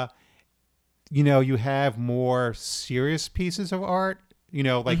 you have more serious pieces of art,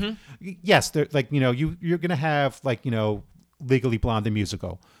 yes, they're like, you're going to have like, Legally Blonde, the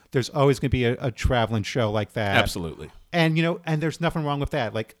musical. There's always going to be a traveling show like that. Absolutely. And, and there's nothing wrong with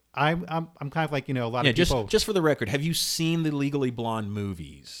that. Like, I'm kind of like, a lot of people. Just for the record, have you seen the Legally Blonde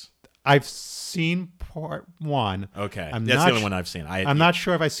movies? I've seen part one. Okay. That's the only one I've seen. I'm not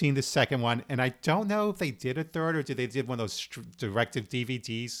sure if I've seen the second one. And I don't know if they did a third or did one of those directed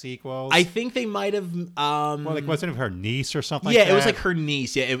DVD sequels. I think they might have. Wasn't it her niece or something like that? Yeah, it was like her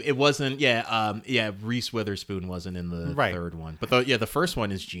niece. Yeah, it wasn't. Yeah. Reese Witherspoon wasn't in the third one. But the first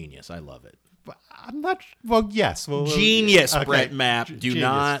one is genius. I love it. I'm not. Well, yes. Genius, okay. Brett Mapp. Do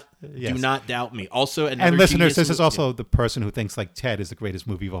not doubt me. Also, and listeners, this is also the person who thinks like Ted is the greatest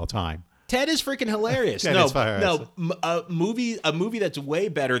movie of all time. Ted is freaking hilarious. A movie that's way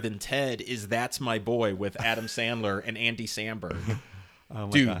better than Ted is That's My Boy with Adam Sandler and Andy Samberg.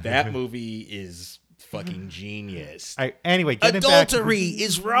 Dude, God. That movie is fucking genius. Anyway, adultery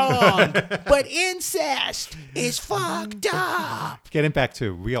is wrong, but incest is fucked up. Getting back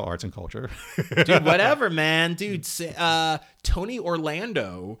to real arts and culture. Dude, whatever, man. Dude, Tony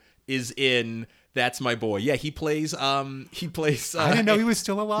Orlando is in That's My Boy. Yeah, he plays I didn't know he was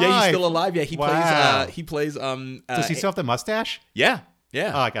still alive. Yeah, he's still alive. Yeah, he plays Does he still have the mustache? Yeah.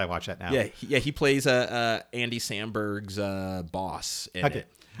 Yeah. Oh, I gotta watch that now. Yeah, he plays Andy Samberg's boss in Okay. it.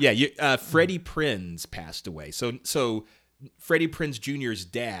 Yeah, Freddie Prinze passed away. So Freddie Prinze Jr.'s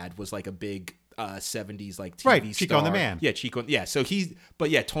dad was like a big 70s like TV Right, star. Chico and the Man. Yeah, Chico. Yeah, so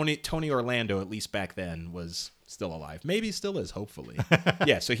Tony Orlando, at least back then, was still alive. Maybe he still is, hopefully.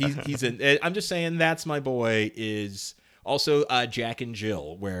 Yeah, so he's in. I'm just saying that's my boy. Is also Jack and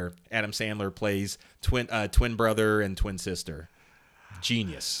Jill, where Adam Sandler plays twin brother and twin sister.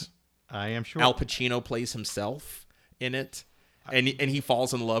 Genius. I am sure. Al Pacino plays himself in it. And he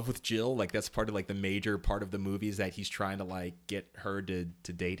falls in love with Jill. Like, that's part of like the major part of the movie is that he's trying to like get her to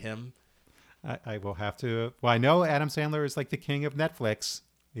date him. I will have to. Well, I know Adam Sandler is like the king of Netflix.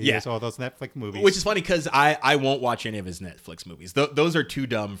 He has all those Netflix movies. Which is funny because I won't watch any of his Netflix movies. Those are too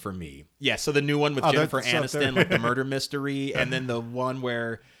dumb for me. Yeah, so the new one with Jennifer Aniston, like the murder mystery, and then the one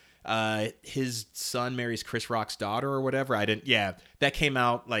where his son marries Chris Rock's daughter or whatever. That came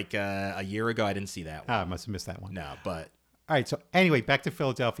out like a year ago. I didn't see that one. I must have missed that one. No, but... All right, so anyway, back to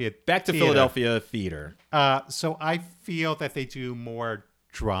Philadelphia. Philadelphia theater. So I feel that they do more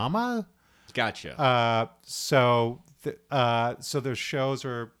drama. Gotcha. So their shows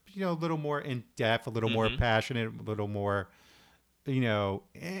are, a little more in depth, a little more passionate, a little more,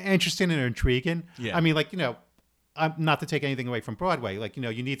 interesting and intriguing. Yeah. I mean, like, I'm not to take anything away from Broadway. Like,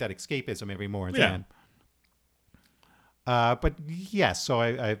 you need that escapism every more and then. But yes, so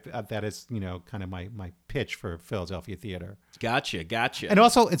I that is, kind of my pitch for Philadelphia theater. Gotcha. And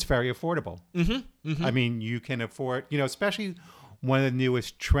also it's very affordable. Mm-hmm. I mean, you can afford, especially one of the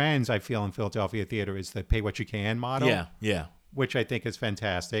newest trends I feel in Philadelphia theater is the pay what you can model. Yeah. Which I think is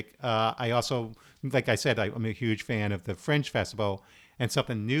fantastic. I also, like I said, I'm a huge fan of the Fringe Festival, and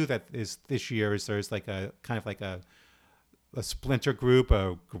something new that is this year is there's like a kind of like a splinter group,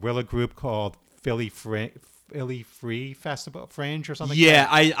 a guerrilla group called Philly Free Festival Fringe or something. Yeah,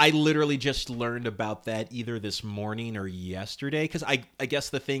 like that. I literally just learned about that either this morning or yesterday because I guess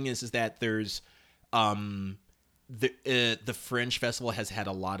the thing is that there's the Fringe Festival has had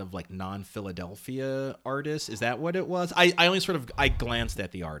a lot of like non-Philadelphia artists. Is that what it was? I only I glanced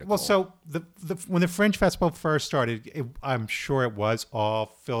at the article. Well, so when the Fringe Festival first started, I'm sure it was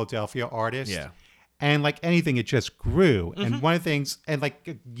all Philadelphia artists. Yeah. And like anything, it just grew. Mm-hmm. And one of the things, and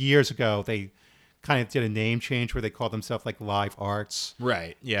like years ago, they kind of did a name change where they called themselves like Live Arts.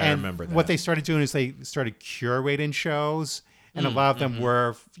 Right. Yeah, and I remember that. What they started doing is they started curating shows, and a lot of them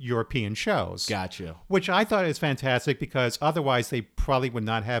were European shows. Gotcha. Which I thought is fantastic because otherwise they probably would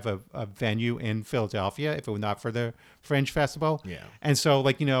not have a venue in Philadelphia if it were not for the Fringe Festival. Yeah. And so,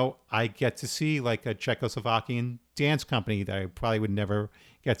 like, I get to see like a Czechoslovakian dance company that I probably would never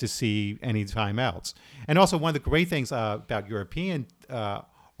get to see anytime else. And also one of the great things about European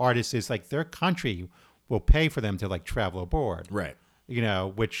artists is like their country will pay for them to like travel abroad. Right.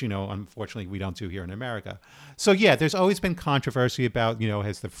 Which, unfortunately we don't do here in America. So yeah, there's always been controversy about,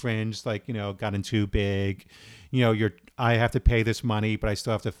 has the Fringe like, gotten too big, I have to pay this money, but I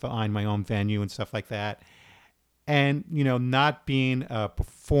still have to find my own venue and stuff like that. And, not being a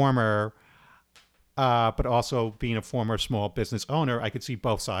performer, but also being a former small business owner, I could see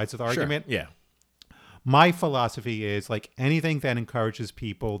both sides of the argument. Yeah. My philosophy is like anything that encourages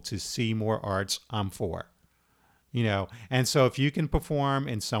people to see more arts, I'm for. And so if you can perform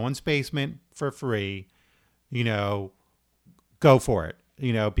in someone's basement for free, go for it,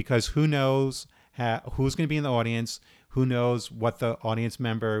 because who knows who's going to be in the audience, who knows what the audience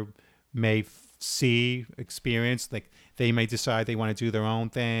member may see, experience. Like they may decide they want to do their own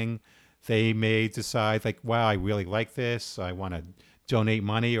thing. They may decide like, wow, I really like this. I want to donate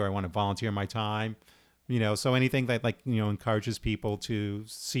money or I want to volunteer my time, so anything that like, encourages people to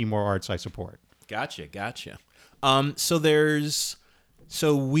see more arts, I support. Gotcha.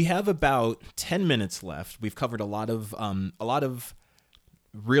 So we have about 10 minutes left. We've covered a lot of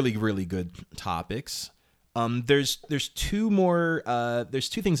really, really good topics. There's two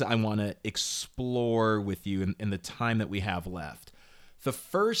things that I want to explore with you in the time that we have left. The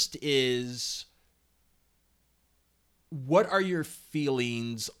first is, what are your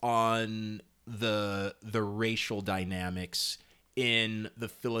feelings on the racial dynamics in the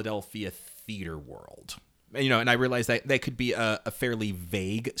Philadelphia theater world? And I realize that could be a fairly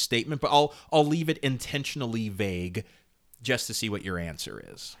vague statement, but I'll leave it intentionally vague just to see what your answer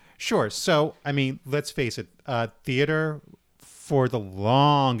is. Sure. So, I mean, let's face it, theater for the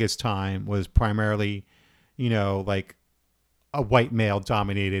longest time was primarily, like a white male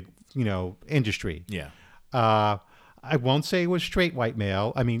dominated, industry. Yeah. I won't say it was straight white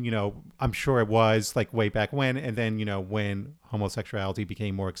male. I mean, I'm sure it was like way back when. And then, when homosexuality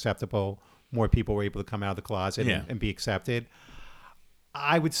became more acceptable, more people were able to come out of the closet and be accepted.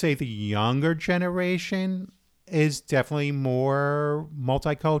 I would say the younger generation is definitely more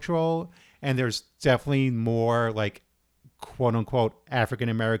multicultural, and there's definitely more like quote unquote African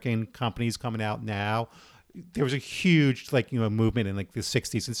American companies coming out now. There was a huge movement in like the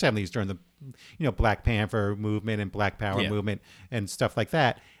 60s and 70s during the Black Panther movement and Black Power Yeah. movement and stuff like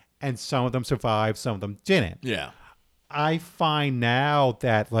that. And some of them survived, some of them didn't. Yeah. I find now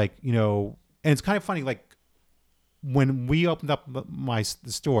that and it's kind of funny, like when we opened up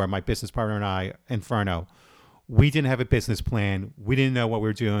the store, my business partner and I, Inferno, we didn't have a business plan. We didn't know what we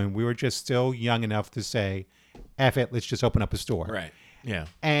were doing. We were just still young enough to say, F it, let's just open up a store. Right. Yeah.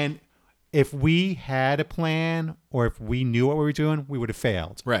 And if we had a plan or if we knew what we were doing, we would have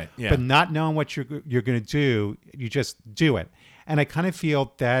failed. Right. Yeah. But not knowing what you're going to do, you just do it. And I kind of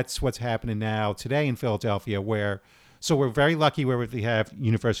feel that's what's happening now today in Philadelphia, so we're very lucky where we have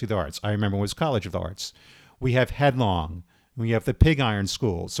University of the Arts. I remember it was College of the Arts. We have Headlong. We have the Pig Iron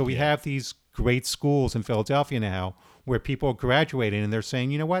School. So we have these great schools in Philadelphia now where people are graduating and they're saying,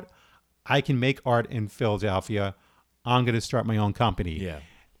 you know what? I can make art in Philadelphia. I'm going to start my own company. Yeah.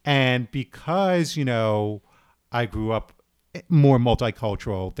 And because, I grew up more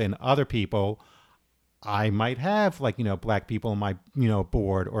multicultural than other people, I might have black people in my,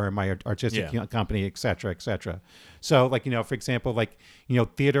 board or in my artistic company, et cetera, et cetera. So for example,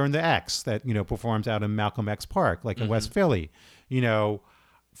 Theater in the X that, performs out in Malcolm X Park, in West Philly,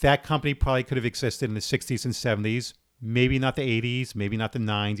 that company probably could have existed in the 60s and 70s, maybe not the 80s, maybe not the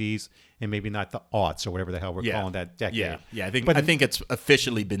 90s, and maybe not the aughts or whatever the hell we're calling that decade. Yeah. Yeah. I think it's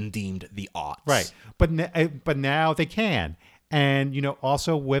officially been deemed the aughts. Right. But now they can. And,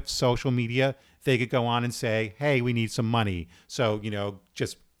 also with social media, they could go on and say, hey, we need some money. So,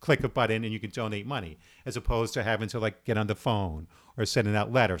 just click a button and you can donate money, as opposed to having to get on the phone or sending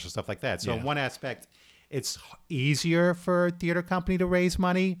out letters or stuff like that. So in one aspect, it's easier for a theater company to raise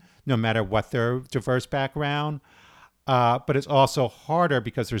money, no matter what their diverse background. But it's also harder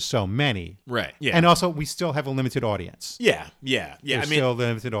because there's so many. Right. Yeah. And also we still have a limited audience. Yeah. Yeah. Yeah. There's still a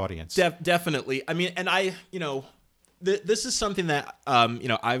limited audience. Definitely. I mean, and this is something that,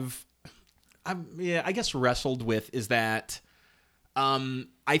 I guess wrestled with is that,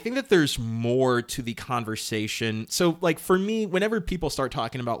 I think that there's more to the conversation. So for me, whenever people start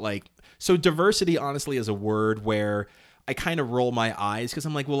talking about so diversity honestly is a word where I kind of roll my eyes because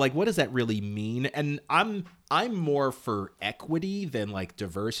I'm like, well, what does that really mean? And I'm more for equity than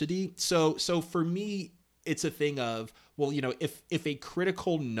diversity. So for me, it's a thing of, well, if a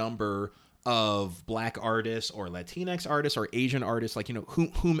critical number of Black artists or Latinx artists or Asian artists,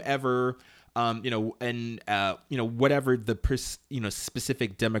 whomever, whatever the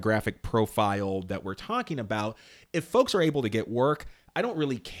specific demographic profile that we're talking about, if folks are able to get work, I don't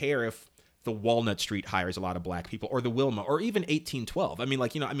really care if the Walnut Street hires a lot of Black people or the Wilma or even 1812. I mean,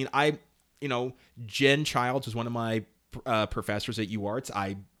 Jen Childs is one of my professors at UArts.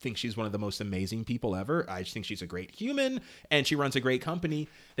 I think she's one of the most amazing people ever. I just think she's a great human and she runs a great company.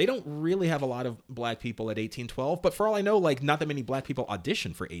 They don't really have a lot of Black people at 1812, but for all I know, not that many Black people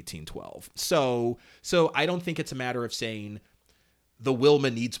audition for 1812. So I don't think it's a matter of saying the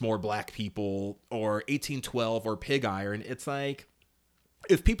Wilma needs more Black people or 1812 or Pig Iron. It's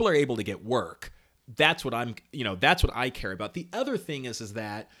if people are able to get work, that's what that's what I care about. The other thing is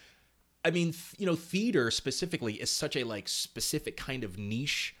that, I mean, theater specifically is such a specific kind of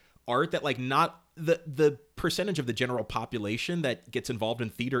niche art that not the percentage of the general population that gets involved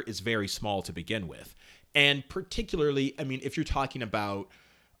in theater is very small to begin with. And particularly, I mean, if you're talking about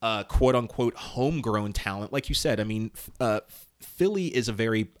quote unquote homegrown talent, like you said, I mean, Philly is a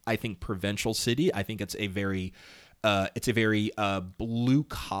very, I think, provincial city. I think it's a very blue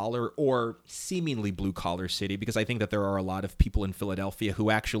collar or seemingly blue collar city, because I think that there are a lot of people in Philadelphia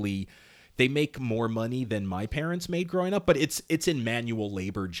who actually, they make more money than my parents made growing up, but it's in manual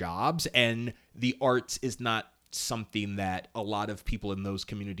labor jobs, and the arts is not something that a lot of people in those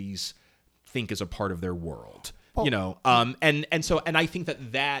communities think is a part of their world. And I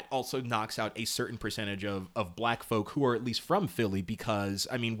think that also knocks out a certain percentage of Black folk who are at least from Philly, because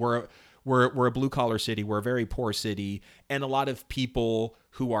I mean we're a blue collar city, we're a very poor city, and a lot of people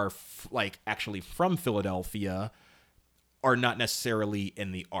who are actually from Philadelphia are not necessarily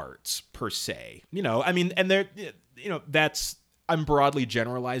in the arts per se. I mean, and they're, that's, I'm broadly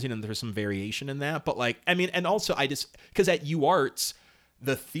generalizing and there's some variation in that, but and also because at UArts,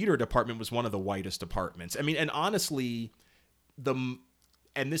 the theater department was one of the whitest departments. I mean, and honestly,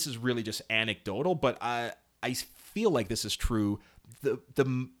 and this is really just anecdotal, but I feel like this is true.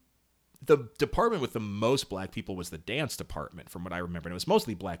 The department with the most Black people was the dance department, from what I remember. And it was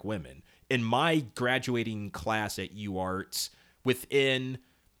mostly Black women. In my graduating class at UArts,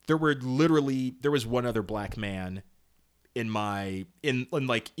 there was one other black man in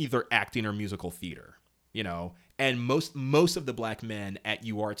like either acting or musical theater, and most of the black men at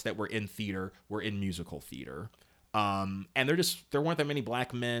UArts that were in theater were in musical theater. And there weren't that many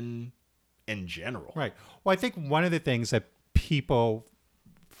black men in general. Right. Well, I think one of the things that people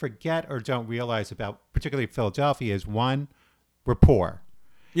forget or don't realize about particularly Philadelphia is, one, we're poor.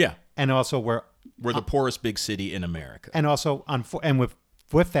 Yeah. And also we're the poorest big city in America. And also, and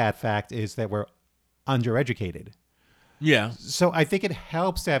with that fact is that we're undereducated. Yeah. So I think it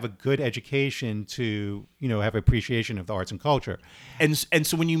helps to have a good education to, have appreciation of the arts and culture. And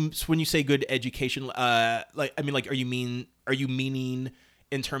so when you say good education, are you meaning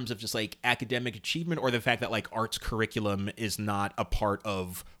in terms of just like academic achievement, or the fact that like arts curriculum is not a part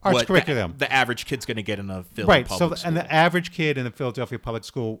of arts curriculum the average kid's going to get in a Philly right? public school? And the average kid in the Philadelphia public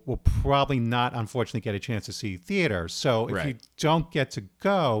school will probably not, unfortunately, get a chance to see theater. So if you don't get to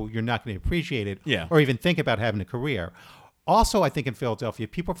go, you're not going to appreciate it, or even think about having a career. Also, I think in Philadelphia,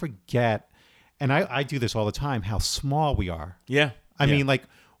 people forget, and I do this all the time, how small we are. Yeah, I mean, like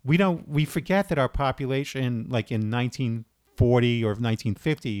we forget that our population, like in 1940 or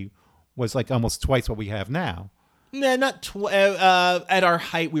 1950, was like almost twice what we have now. Nah, not at our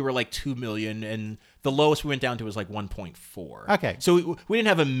height we were like 2 million, and the lowest we went down to was like 1.4. Okay, so we didn't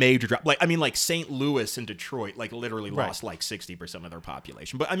have a major drop. Like like St. Louis and Detroit like literally lost like 60% of their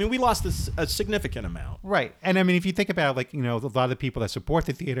population, but we lost a significant amount. Right, and if you think about like a lot of the people that support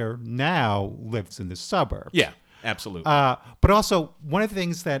the theater now lives in the suburbs. Yeah, absolutely. But also one of the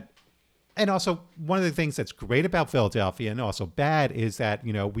things that's great about Philadelphia and also bad is that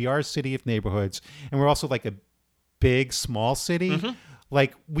we are a city of neighborhoods, and we're also like a big small city. Mm-hmm.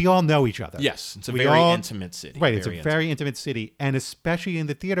 Like we all know each other. Yes, it's a very intimate city. Right, it's a very intimate city, and especially in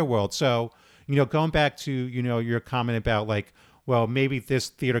the theater world. So going back to your comment about like, well, maybe this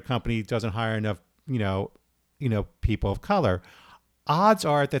theater company doesn't hire enough people of color. Odds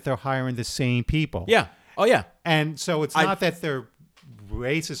are that they're hiring the same people. Yeah. Oh yeah. And so it's not that they're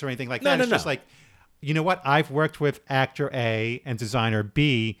racist or anything like that. It's just like, what? I've worked with actor A and designer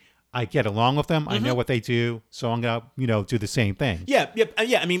B. I get along with them. Mm-hmm. I know what they do, so I'm gonna, do the same thing. Yeah.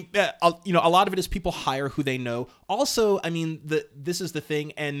 I mean, a lot of it is people hire who they know. Also, I mean, this is the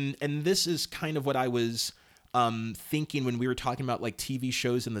thing, and this is kind of what I was thinking when we were talking about like TV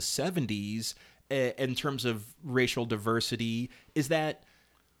shows in the 70s in terms of racial diversity, is that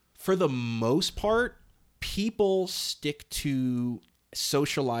for the most part, people stick to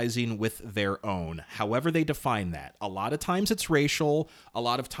socializing with their own, however they define that. A lot of times it's racial, a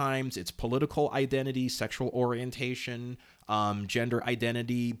lot of times it's political identity, sexual orientation, gender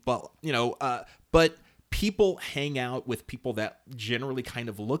identity, but people hang out with people that generally kind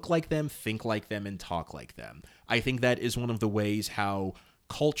of look like them, think like them, and talk like them. I think that is one of the ways how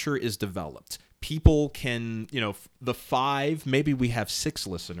culture is developed. People can, maybe we have 6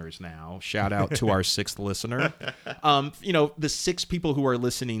 listeners now. Shout out to our 6th listener. The 6 people who are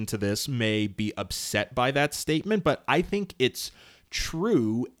listening to this may be upset by that statement, but I think it's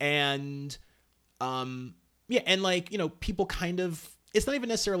true. And, people kind of, it's not even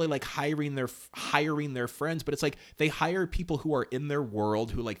necessarily like hiring their friends, but it's like they hire people who are in their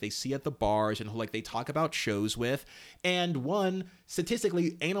world, who like they see at the bars and who like they talk about shows with. And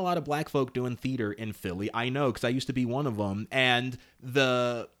statistically, ain't a lot of black folk doing theater in Philly. I know, because I used to be one of them. And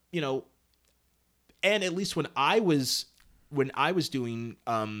and at least when I was doing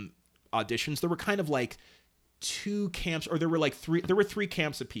auditions, there were kind of like 2 camps, or there were 3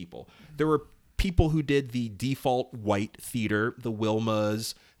 camps of people. There were people who did the default white theater, the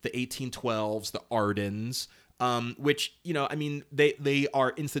Wilmas, the 1812s, the Ardens, which, they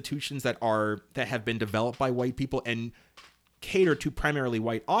are institutions that have been developed by white people and cater to primarily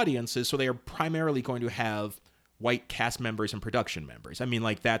white audiences. So they are primarily going to have white cast members and production members. I mean,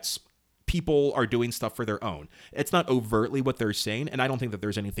 like people are doing stuff for their own. It's not overtly what they're saying, and I don't think that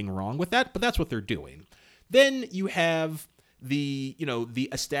there's anything wrong with that, but that's what they're doing. Then you have the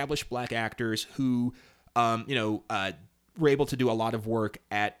established black actors who, were able to do a lot of work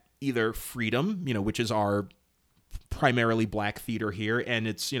at either Freedom, which is our primarily black theater here. And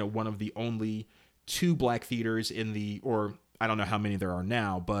it's, one of the only 2 black theaters or I don't know how many there are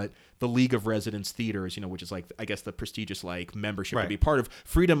now, but the League of Residence Theaters, which is like, I guess the prestigious like membership to be part of.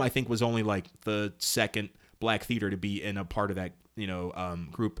 Freedom, I think, was only like the 2nd black theater to be in a part of that,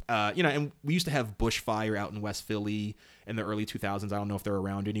 group, and we used to have Bushfire out in West Philly in the early 2000s. I don't know if they're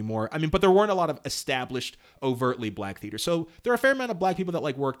around anymore. I mean, but there weren't a lot of established, overtly black theater. So there are a fair amount of black people that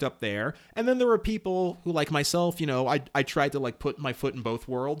like worked up there. And then there were people who, like myself, I tried to like put my foot in both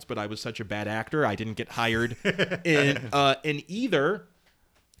worlds, but I was such a bad actor. I didn't get hired in either.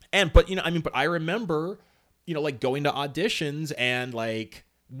 But I remember, like going to auditions and like,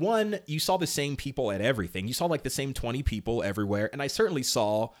 one, you saw the same people at everything. You saw like the same 20 people everywhere. And I certainly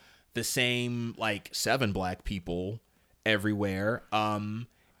saw the same like 7 black people everywhere. I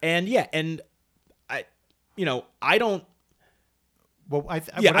don't. Well, I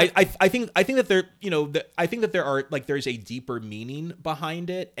think that there, I think that there are like, there's a deeper meaning behind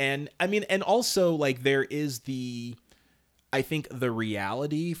it. And and also like there is I think the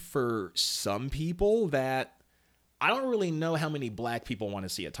reality for some people that I don't really know how many black people want to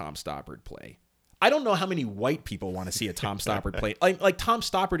see a Tom Stoppard play. I don't know how many white people want to see a Tom Stoppard play. Like Tom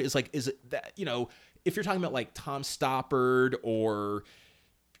Stoppard is that, if you're talking about like Tom Stoppard or,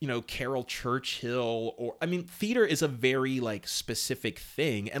 Carol Churchill theater is a very like specific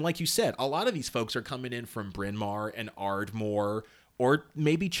thing. And like you said, a lot of these folks are coming in from Bryn Mawr and Ardmore or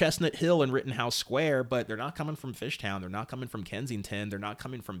maybe Chestnut Hill and Rittenhouse Square, but they're not coming from Fishtown. They're not coming from Kensington. They're not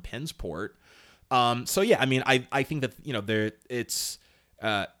coming from Pensport. I think that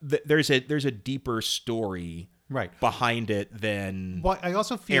there's a deeper story behind it than. Well, I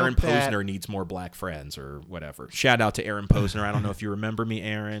also feel Aaron Posner needs more black friends or whatever. Shout out to Aaron Posner. I don't know if you remember me,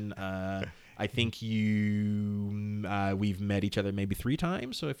 Aaron. I think we've met each other maybe 3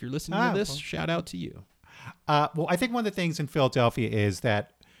 times. So if you're listening to this, shout out to you. Well, I think one of the things in Philadelphia is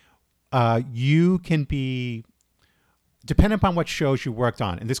that you can be. Depending upon what shows you worked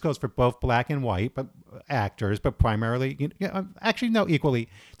on, and this goes for both black and white actors, but primarily, equally.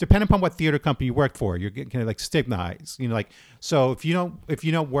 Depending upon what theater company you worked for, you're kind of like stigmatized. So if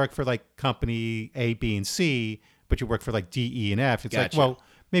you don't work for like company A, B, and C, but you work for like D, E, and F, it's Gotcha. like, well,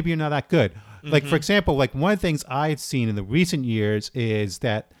 maybe you're not that good. Mm-hmm. Like for example, like one of the things I've seen in the recent years is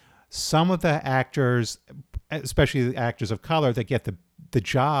that some of the actors, especially the actors of color, that get the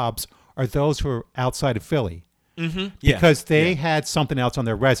jobs are those who are outside of Philly. Mm-hmm. Because they had something else on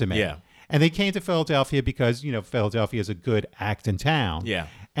their resume. Yeah. And they came to Philadelphia because, Philadelphia is a good acting town. Yeah.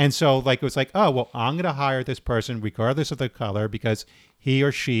 And so it was like, oh, well, I'm going to hire this person regardless of their color because he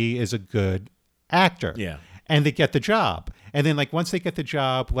or she is a good actor. Yeah. And they get the job. And then like once they get the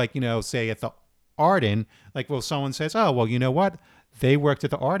job, like, say at the Arden, like, well, someone says, oh, well, you know what? They worked at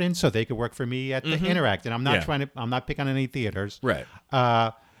the Arden, so they could work for me at the Interact. And I'm not picking on any theaters. Right.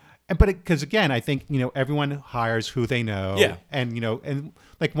 But because again, I think everyone hires who they know. Yeah. And and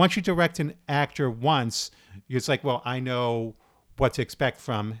like once you direct an actor once, it's like, well, I know what to expect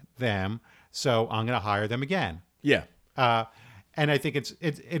from them, so I'm going to hire them again. Yeah. And I think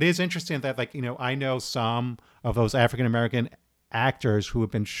it is interesting that like I know some of those African American actors who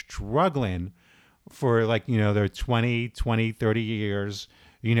have been struggling for like their 20, 30 years,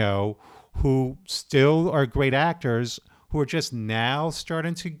 who still are great actors, who are just now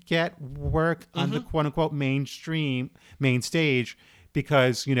starting to get work on the quote unquote main stage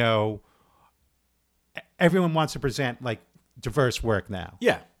because, everyone wants to present like diverse work now.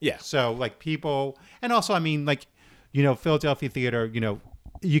 Yeah. Yeah. So like people, and also, Philadelphia theater,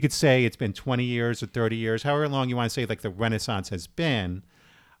 you could say it's been 20 years or 30 years, however long you want to say like the Renaissance has been.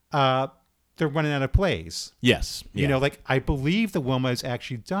 They're running out of plays. Yes. Yeah. I believe the Wilma has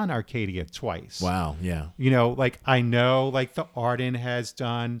actually done Arcadia twice. Wow. Yeah. I know like the Arden has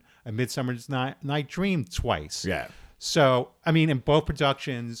done A Midsummer's Night Dream twice. Yeah. So, and both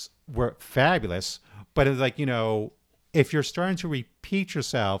productions were fabulous, but it's like, if you're starting to repeat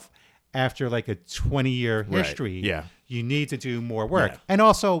yourself after like a 20-year history, yeah, you need to do more work. Yeah. And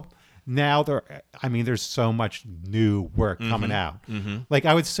also, now there's so much new work coming out. Mm-hmm. Like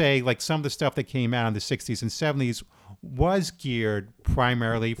I would say like some of the stuff that came out in the 60s and 70s was geared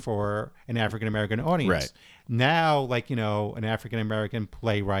primarily for an African-American audience. Right. Now, like, an African-American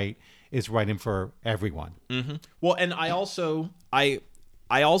playwright is writing for everyone. Mm-hmm. Well, and I also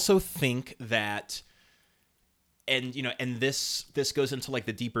think that, and this goes into like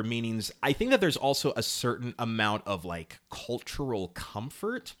the deeper meanings. I think that there's also a certain amount of like cultural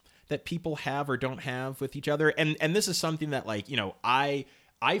comfort that people have or don't have with each other. And this is something that like, I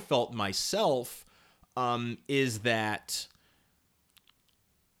felt myself, is that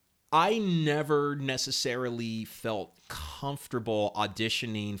I never necessarily felt comfortable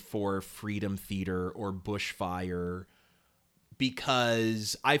auditioning for Freedom Theater or Bushfire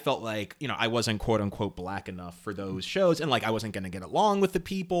because I felt like, I wasn't quote unquote black enough for those shows, and like I wasn't going to get along with the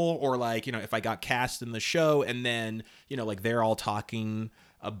people, or like, if I got cast in the show and then, like they're all talking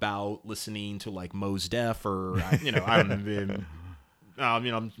about listening to like Mos Def or, I don't know,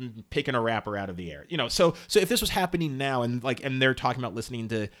 I'm picking a rapper out of the air, so if this was happening now and they're talking about listening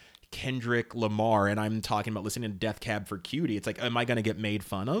to Kendrick Lamar and I'm talking about listening to Death Cab for Cutie, it's like, am I going to get made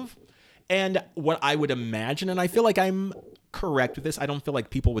fun of? And what I would imagine, and I feel like I'm correct with this, I don't feel like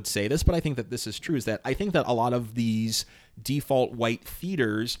people would say this, but I think that this is true, is that I think that a lot of these default white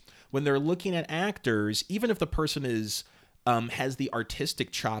theaters, when they're looking at actors, even if the person is has the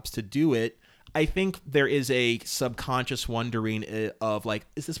artistic chops to do it, I think there is a subconscious wondering of like,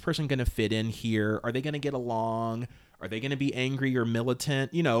 is this person going to fit in here? Are they going to get along? Are they going to be angry or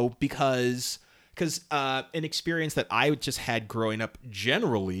militant? Because an experience that I just had growing up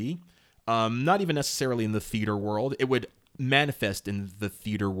generally, not even necessarily in the theater world, it would manifest in the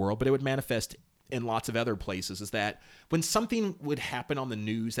theater world, but it would manifest in lots of other places, is that when something would happen on the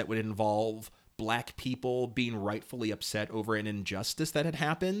news that would involve black people being rightfully upset over an injustice that had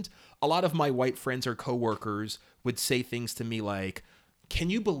happened, a lot of my white friends or coworkers would say things to me like, can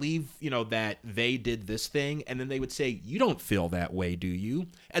you believe, that they did this thing? And then they would say, you don't feel that way, do you?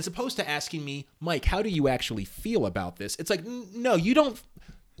 As opposed to asking me, Mike, how do you actually feel about this? It's like, no, you don't.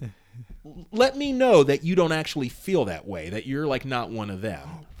 Let me know that you don't actually feel that way, that you're like not one of them.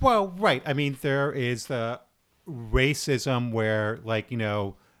 Well, right. I mean, there is the racism where like,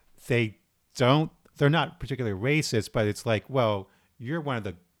 they're not particularly racist, but it's like, well, you're one of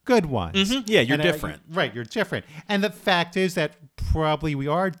the good ones. Mm-hmm. Yeah, you're different. Right, you're different. And the fact is that probably we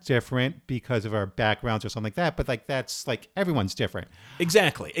are different because of our backgrounds or something like that, but like that's like everyone's different.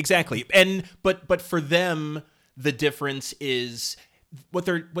 Exactly. And but for them, the difference is what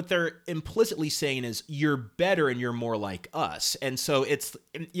they're implicitly saying is you're better and you're more like us. And so it's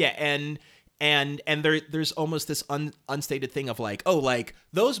and there's almost this unstated thing of like, oh, like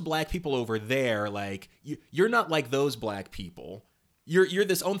those black people over there, like you're not like those black people. You're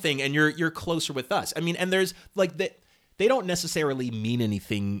this own thing, and you're closer with us. I mean, and there's like that they don't necessarily mean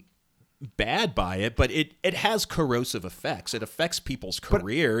anything bad by it, but it has corrosive effects. It affects people's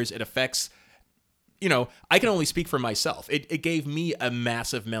careers. It affects, I can only speak for myself. It gave me a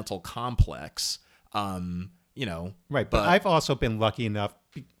massive mental complex. Right, but I've also been lucky enough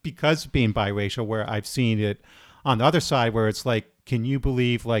because being biracial, where I've seen it on the other side, where it's like, can you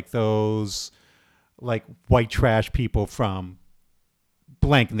believe like those like white trash people from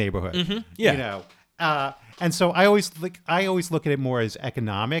blank neighborhood? Mm-hmm. Yeah. And so I always look at it more as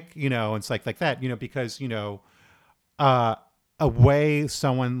economic, and it's like that, because a way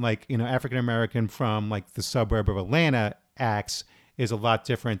someone like African American from like the suburb of Atlanta acts is a lot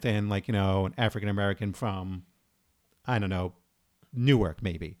different than like an African American from, I don't know, Newark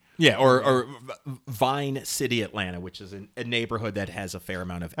maybe. Yeah, or Vine City, Atlanta, which is a neighborhood that has a fair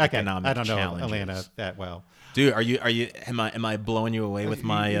amount of economic challenges. I don't know Atlanta that well. Dude, are you? Am I blowing you away with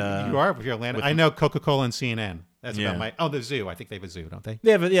my? You are with your Atlanta. I know Coca-Cola and CNN. That's about my. Oh, the zoo. I think they have a zoo, don't they?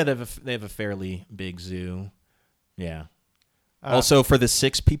 They have a fairly big zoo. Yeah. Also, for the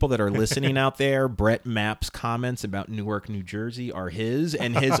 6 people that are listening out there, Brett Mapp's comments about Newark, New Jersey are his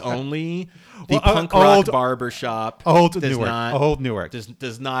and his only. The punk rock barbershop. Old Newark.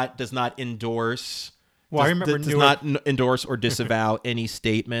 Does not endorse. Well, I remember does not endorse or disavow any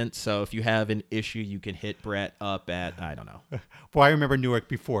statement. So if you have an issue, you can hit Brett up at, I don't know. Well, I remember Newark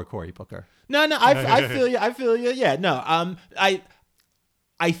before Cory Booker. No, I feel you. Yeah, no.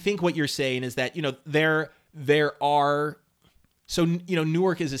 I think what you're saying is that there are. So,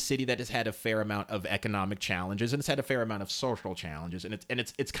 Newark is a city that has had a fair amount of economic challenges, and it's had a fair amount of social challenges, and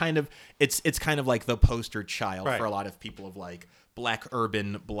it's kind of like the poster child for a lot of people of like black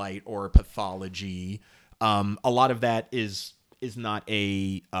urban blight or pathology. A lot of that is not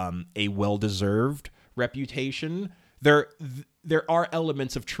a well-deserved reputation. There are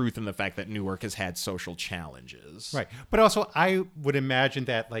elements of truth in the fact that Newark has had social challenges, right? But also, I would imagine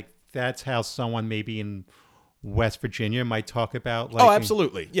that like that's how someone maybe in West Virginia might talk about like,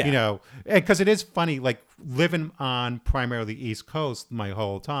 absolutely. Yeah. Because it is funny, like living on primarily East Coast my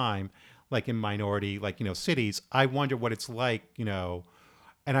whole time, like in minority, like, cities, I wonder what it's like, and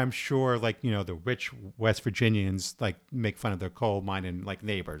I'm sure like, the rich West Virginians like make fun of their coal mining like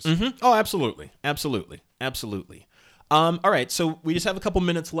neighbors. Mm-hmm. Oh, absolutely. All right. So we just have a couple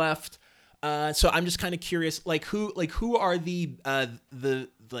minutes left. So I'm just kind of curious, who are the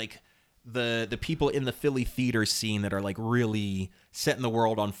people in the Philly theater scene that are like really setting the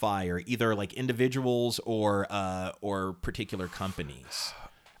world on fire, either like individuals or particular companies?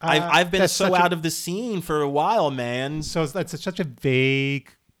 I've been That's so out of the scene for a while, man. So that's such a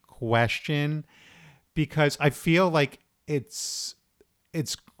vague question because I feel like it's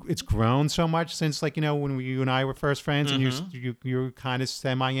grown so much since, like, when you and I were first friends, and you were kind of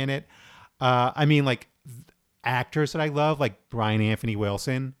semi in it. I mean, like, actors that I love, like Brian Anthony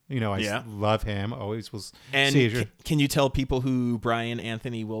Wilson. I love him. Always was. And can you tell people who Brian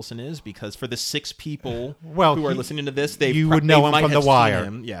Anthony Wilson is? Because for the 6 people who are listening to this, you would know him from The Wire.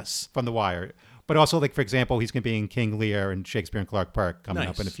 Yes, from The Wire. But also, like, for example, he's going to be in King Lear and Shakespeare in Clark Park coming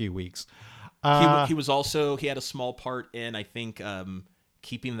up in a few weeks. He was also, he had a small part in, I think,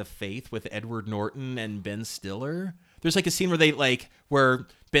 Keeping the Faith with Edward Norton and Ben Stiller. There's like a scene where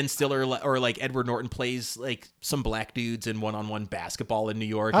Ben Stiller or like Edward Norton plays like some black dudes in one-on-one basketball in New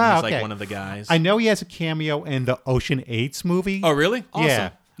York, and he's like one of the guys. I know he has a cameo in the Ocean 8 movie. Oh, really? Awesome. Yeah.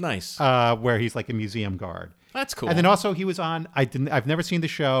 Nice. Where he's like a museum guard. That's cool. And then also he was on, I've never seen the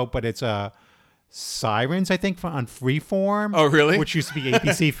show, but it's Sirens, I think, on Freeform. Oh, really? Which used to be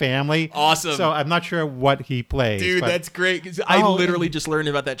ABC Family. Awesome. So I'm not sure what he plays. Dude, that's great. 'Cause I literally just learned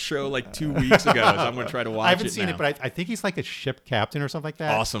about that show like 2 weeks ago, so I'm going to try to watch it. I haven't seen it, but I think he's like a ship captain or something like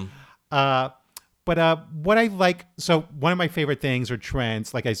that. Awesome. But what I like, so one of my favorite things or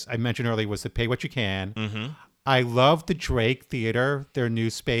trends, like I mentioned earlier, was to pay what you can. Mm-hmm. I love the Drake Theater, their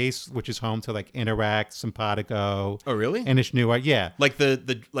new space, which is home to like Interact, Simpatico. Oh, really? And it's newer, yeah. Like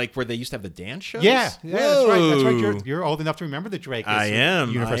the like where they used to have the dance shows? Yeah, that's right. That's right. You're old enough to remember the Drake. I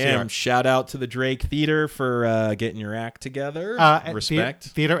am. Shout out to the Drake Theater for getting your act together. Respect.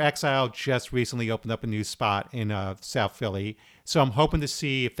 Theater Exile just recently opened up a new spot in South Philly. So I'm hoping to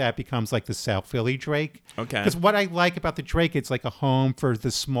see if that becomes like the South Philly Drake. Okay. Because what I like about the Drake, it's like a home for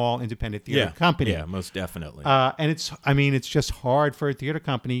the small independent theater company. Yeah, most definitely. And it's just hard for a theater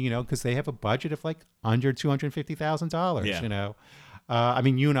company, because they have a budget of like under $250,000. Yeah. I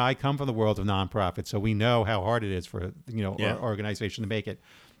mean, you and I come from the world of nonprofits, so we know how hard it is for our organization to make it.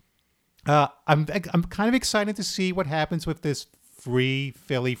 I'm kind of excited to see what happens with this free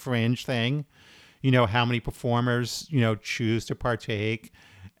Philly Fringe thing. How many performers, choose to partake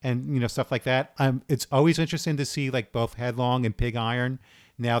and, stuff like that. It's always interesting to see like both Headlong and Pig Iron,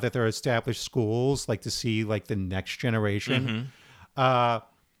 now that they're established schools, like to see like the next generation. Mm-hmm.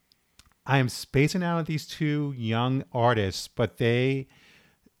 I am spacing out on these 2 young artists, but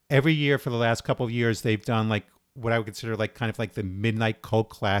every year for the last couple of years, they've done like what I would consider like kind of like the midnight cult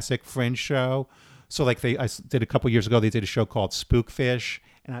classic Fringe show. So like I did a couple of years ago, they did a show called Spookfish.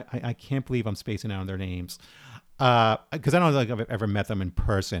 And I can't believe I'm spacing out on their names because I don't think I've ever met them in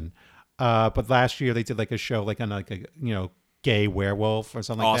person. But last year they did like a show like on like a gay werewolf or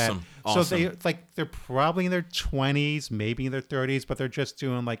something like that. Awesome. So they're probably in their 20s, maybe in their 30s, but they're just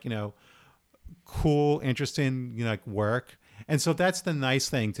doing like cool, interesting like work. And so that's the nice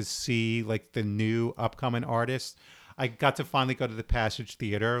thing to see, like the new upcoming artists. I got to finally go to the Passage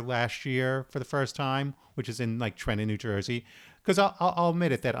Theater last year for the first time, which is in like Trenton, New Jersey. Because I'll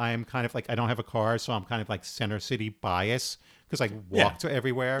admit it that I am kind of like, I don't have a car, so I'm kind of like center city bias because I walk to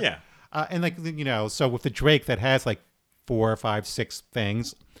everywhere. Yeah. And like, so with the Drake that has like 4 or 5, 6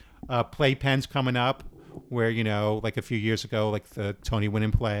 things, Playpen's coming up where, like a few years ago, like the Tony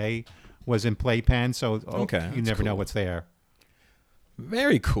Winning play was in Playpen. So you never know what's there.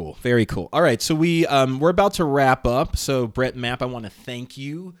 Very cool. Very cool. All right. So we're about to wrap up. So Brett Mapp, I want to thank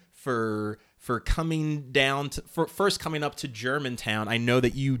you for coming down first coming up to Germantown. I know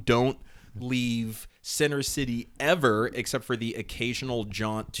that you don't leave Center City ever, except for the occasional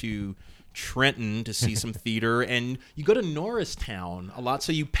jaunt to Trenton to see some theater, and you go to Norristown a lot,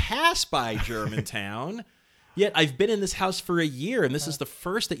 so you pass by Germantown. Yet I've been in this house for a year, and this is the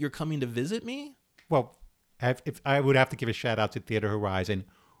first that you're coming to visit me? Well, if I would have to give a shout out to Theater Horizon,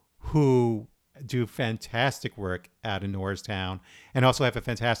 who do fantastic work out in Norristown, and also have a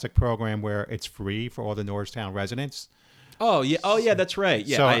fantastic program where it's free for all the Norristown residents. Oh yeah, that's right.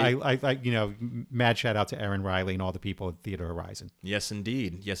 Yeah. So I mad shout out to Aaron Riley and all the people at Theater Horizon. Yes,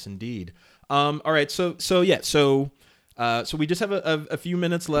 indeed. All right, so we just have a few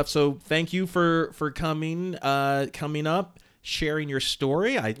minutes left. So thank you for coming up, sharing your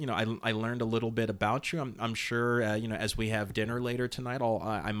story. I learned a little bit about you. I'm sure as we have dinner later tonight,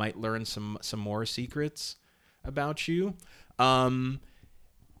 I might learn some more secrets about you.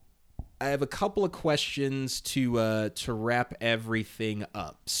 I have a couple of questions to wrap everything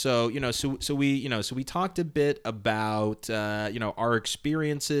up. So we talked a bit about our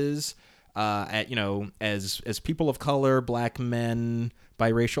experiences as people of color, black men,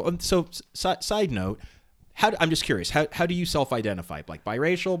 biracial. And so side note, I'm just curious. How do you self-identify? Like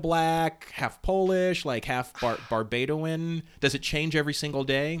biracial, black, half Polish, like half Barbadoan? Does it change every single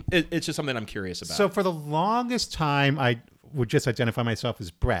day? It's just something I'm curious about. So for the longest time, I would just identify myself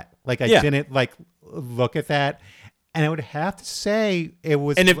as Brett. Like I Yeah. didn't like look at that. And I would have to say it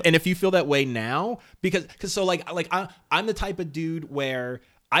was. And if you feel that way now, because so like I'm the type of dude where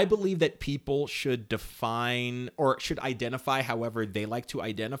I believe that people should define or should identify however they like to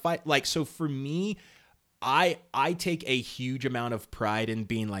identify. Like, so for me, I take a huge amount of pride in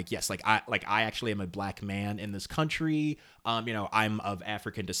being like, yes, like I actually am a black man in this country. I'm of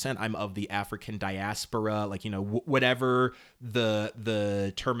African descent. I'm of the African diaspora. Like, whatever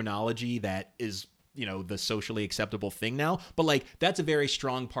the terminology that is, the socially acceptable thing now. But like, that's a very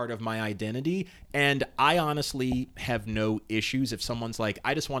strong part of my identity. And I honestly have no issues if someone's like,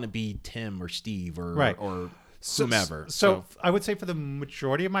 I just want to be Tim or Steve or whomever. So I would say for the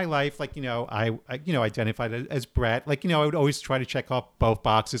majority of my life, like, I identified as Brett. Like, I would always try to check off both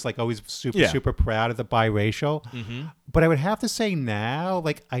boxes, like always super proud of the biracial. Mm-hmm. But I would have to say now,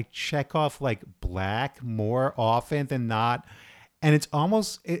 like, I check off like black more often than not. And it's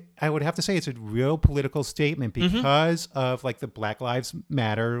almost, I would have to say it's a real political statement because of like the Black Lives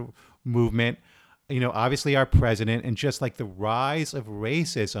Matter movement, obviously our president, and just like the rise of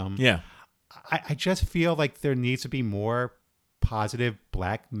racism. Yeah. I just feel like there needs to be more positive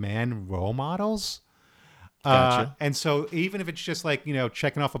black men role models. Gotcha. And so even if it's just like,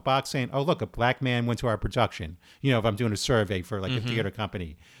 checking off a box saying, oh, look, a black man went to our production, if I'm doing a survey for like a theater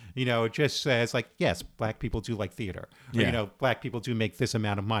company, it just says like, yes, black people do like theater. Or, black people do make this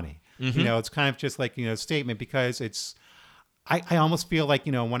amount of money. It's kind of just like, statement because it's, I almost feel like,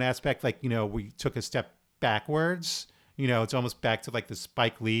 in one aspect, like, we took a step backwards. It's almost back to like the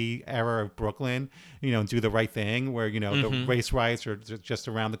Spike Lee era of Brooklyn, and Do the Right Thing, where, the race riots are just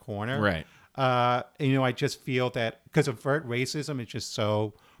around the corner. Right. I just feel that because overt racism is just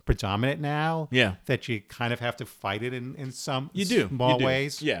so predominant now that you kind of have to fight it in some small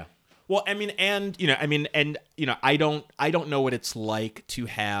ways. Yeah. Well, I mean, I don't know what it's like to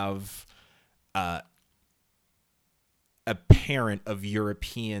have a parent of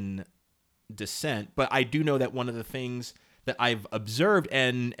European descent, but I do know that one of the things that I've observed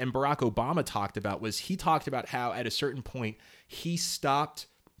and Barack Obama talked about was he talked about how at a certain point he stopped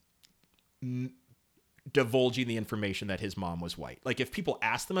divulging the information that his mom was white. Like if people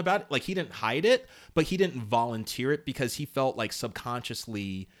asked him about it, like he didn't hide it, but he didn't volunteer it because he felt like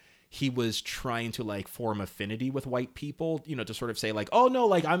subconsciously he was trying to like form affinity with white people, to sort of say like, oh no,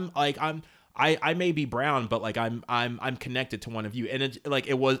 like I may be brown, but like I'm connected to one of you. And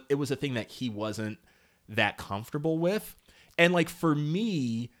it was a thing that he wasn't that comfortable with. And like for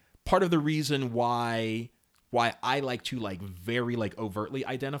me, part of the reason why I like to like very like overtly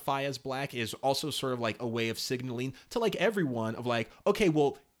identify as black is also sort of like a way of signaling to like everyone of like, okay,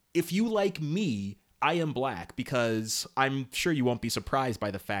 well, if you like me, I am black, because I'm sure you won't be surprised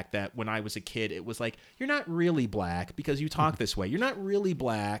by the fact that when I was a kid, it was like, you're not really black because you talk this way. You're not really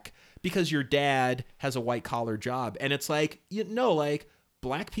black because your dad has a white collar job. And it's like, like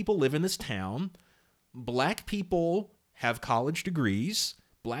black people live in this town. Black people have college degrees.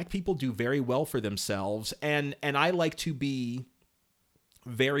 Black people do very well for themselves. And I like to be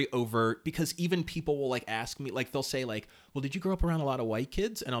very overt because even people will like ask me, like they'll say like, well, did you grow up around a lot of white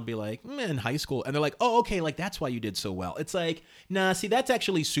kids? And I'll be like, in high school. And they're like, oh, okay, like that's why you did so well. It's like, nah, see, that's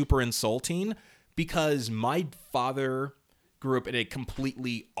actually super insulting because my father grew up in a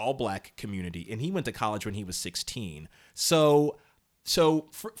completely all black community and he went to college when he was 16. So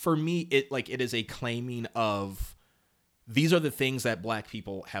for me, it is a claiming of these are the things that black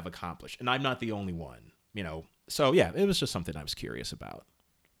people have accomplished. And I'm not the only one, So yeah, it was just something I was curious about.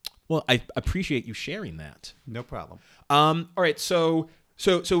 Well, I appreciate you sharing that. No problem. All right, so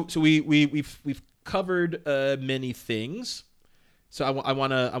we've covered many things. So I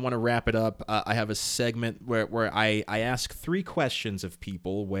want to wrap it up. I have a segment where I ask 3 questions of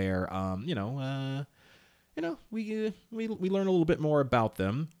people where we learn a little bit more about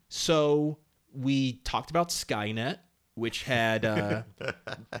them. So we talked about Skynet, which had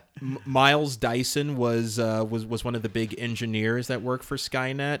Miles Dyson was one of the big engineers that worked for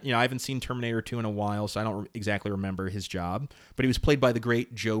Skynet. I haven't seen Terminator 2 in a while, so I don't exactly remember his job. But he was played by the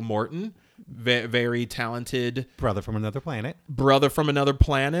great Joe Morton, very talented brother from another planet.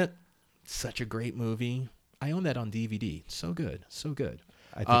 Such a great movie. I own that on DVD. So good.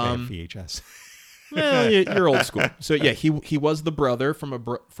 I think I have VHS. Well, you're old school. So yeah, he was the brother from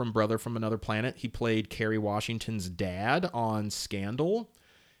Brother from Another Planet. He played Kerry Washington's dad on Scandal.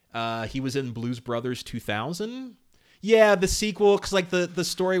 He was in Blues Brothers 2000. Yeah, the sequel, because like the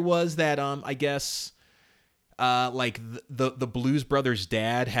story was that I guess like the Blues Brothers'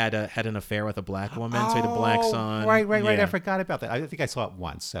 dad had an affair with a black woman, so he had a black son. Right. Yeah. I forgot about that. I think I saw it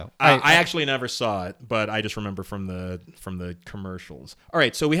once. So I actually never saw it, but I just remember from the commercials. All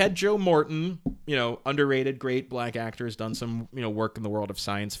right, so we had Joe Morton, underrated, great black actor, has done some work in the world of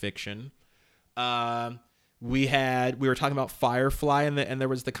science fiction. We were talking about Firefly, and there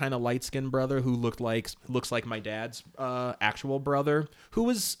was the kind of light skinned brother who looks like my dad's actual brother. Who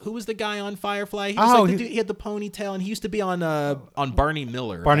was the guy on Firefly? He was he had the ponytail, and he used to be on Barney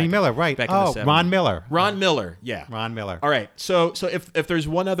Miller. Barney Miller, right? Back in the 70s. Ron Miller. Ron Miller, yeah. Ron Miller. All right, so if there's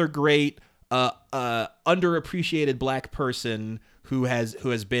one other great underappreciated black person who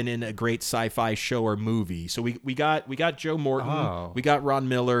has been in a great sci-fi show or movie. So we got Joe Morton, we got Ron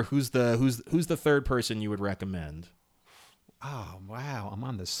Miller. Who's the third person you would recommend? Oh wow, I'm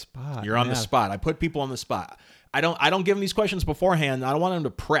on the spot. You're on the spot. I put people on the spot. I don't give them these questions beforehand. I don't want them to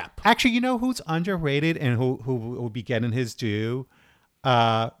prep. Actually, you know who's underrated and who will be getting his due?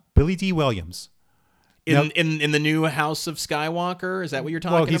 Billy D. Williams. In the new House of Skywalker? Is that what you're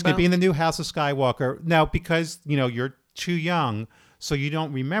talking about? Well, he's going to be in the new House of Skywalker. Now, because, you're too young, so you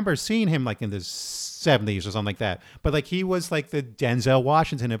don't remember seeing him like in the 70s or something like that. But like he was like the Denzel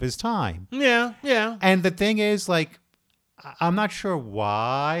Washington of his time. Yeah, yeah. And the thing is, like, I'm not sure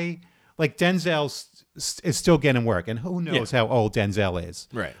why. Like Denzel is still getting work, and who knows how old Denzel is.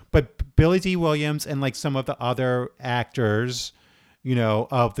 Right. But Billy D. Williams and like some of the other actors,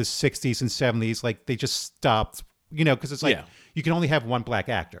 of the 60s and 70s, like they just stopped, because it's like you can only have one black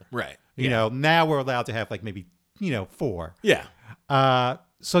actor. Right. Now we're allowed to have like maybe, 4. Yeah.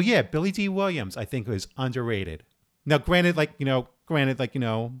 So yeah, Billy D. Williams, I think, was underrated. Now, granted, Lando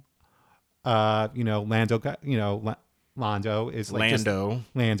is like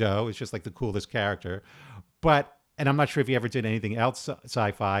Lando is just like the coolest character, and I'm not sure if he ever did anything else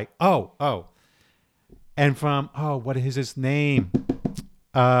sci-fi. And from what is his name?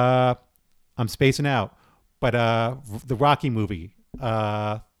 I'm spacing out, but the Rocky movie,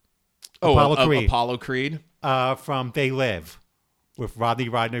 Apollo Creed, from They Live, with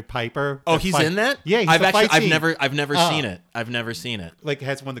Rodney Piper. Oh, he's in that? Yeah, I've never seen it. I've never seen it. Like, it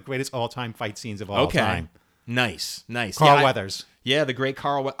has one of the greatest all-time fight scenes of all time. Nice. Carl Weathers. Yeah, the great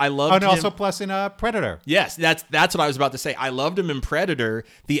Carl. I loved him. And also plus in Predator. Yes, that's what I was about to say. I loved him in Predator.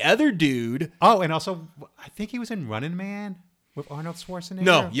 The other dude. Oh, and also I think he was in Running Man with Arnold Schwarzenegger.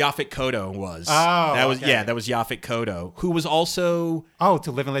 No, Yaphet Kotto was. That was Yaphet Kotto, who was also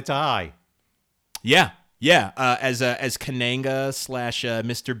To Live and Let Die. Yeah. As Kananga /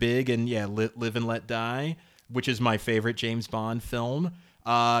 Mr. Big and Live and Let Die, which is my favorite James Bond film.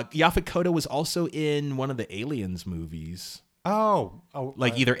 Yaphet Kotto was also in one of the Aliens movies.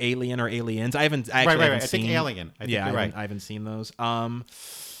 Either Alien or Aliens. I haven't seen. I think Alien. I haven't seen those.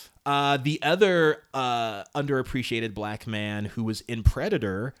 The other underappreciated black man who was in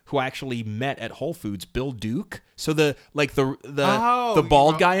Predator, who I actually met at Whole Foods, Bill Duke. So the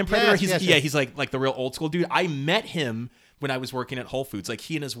bald guy in Predator. He's like the real old school dude. I met him when I was working at Whole Foods. Like,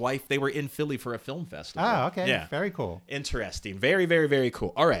 he and his wife, they were in Philly for a film festival. Oh, okay. Yeah. Very cool. Interesting. Very, very, very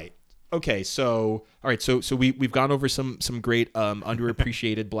cool. All right. Okay, so we've gone over some great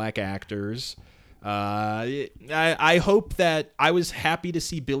underappreciated black actors. I hope that I was happy to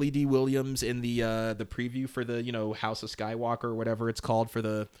see Billy D. Williams in the preview for the House of Skywalker or whatever it's called for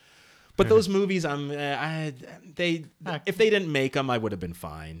the. But those movies, if they didn't make them, I would have been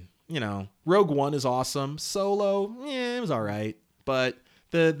fine. Rogue One is awesome. Solo, it was all right. But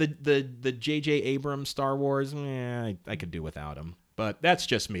the J.J. Abrams Star Wars, I could do without him. But that's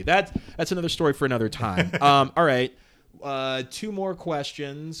just me. That's another story for another time. All right, 2 more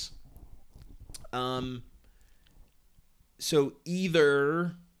questions. So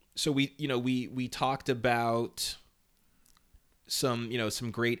we talked about some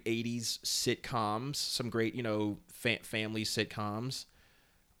great 80s sitcoms, some great family sitcoms.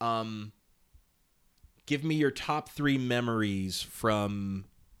 Give me your top 3 memories from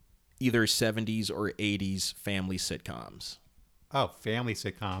either 70s or 80s family sitcoms. Oh, family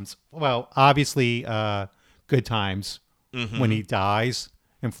sitcoms. Well, obviously, Good Times, when he dies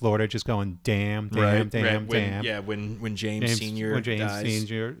in Florida, just going damn. When James Senior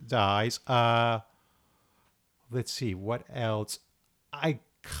dies. Let's see, what else? I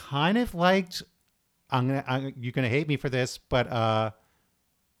kind of liked. You're gonna hate me for this, but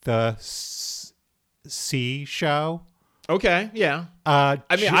the C show. Okay, yeah. I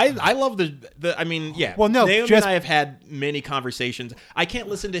love the. Well, no, Naomi and I have had many conversations. I can't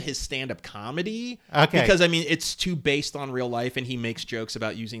listen to his stand-up comedy because it's too based on real life, and he makes jokes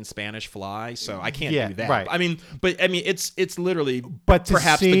about using Spanish fly, so I can't do that. Right. It's literally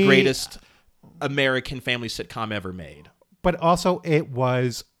perhaps the greatest. American family sitcom ever made. But also it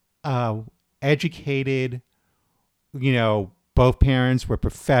was educated, both parents were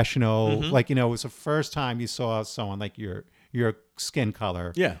professional. Mm-hmm. Like, it was the first time you saw someone like your skin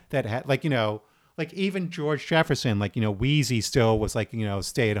color. Yeah. That had like, like even George Jefferson, like, Wheezy still was like,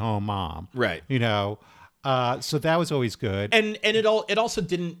 stay at home mom. Right. So that was always good. And it also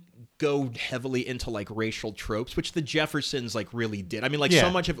didn't go heavily into like racial tropes, which the Jeffersons like really did. I mean, like so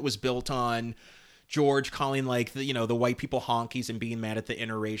much of it was built on George calling like the white people honkies and being mad at the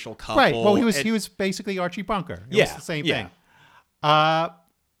interracial couple. Right. Well, he was basically Archie Bunker. It was the same thing. All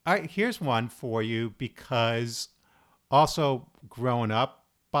right, here's one for you, because also growing up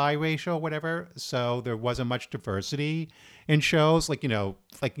biracial, whatever, so there wasn't much diversity in shows. Like,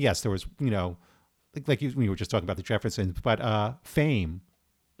 like, yes, there was, like we were just talking about the Jeffersons, but Fame.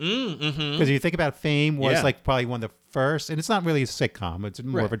 Mm-hmm. Because you think about Fame was like probably one of the first, and it's not really a sitcom, it's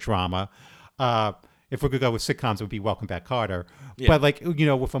more of a drama. If we could go with sitcoms, it would be Welcome Back, Kotter. Yeah. But like, with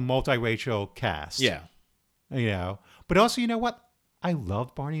a multiracial cast. Yeah. But also, you know what? I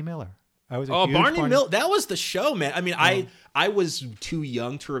loved Barney Miller. I was Barney Miller. That was the show, man. I mean, I was too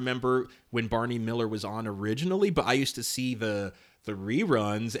young to remember when Barney Miller was on originally, but I used to see the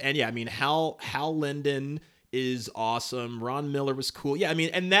reruns. And yeah, I mean, Hal Linden is awesome. Ron Miller was cool. Yeah, I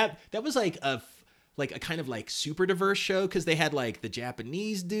mean, and that was like a kind of like super diverse show, because they had like the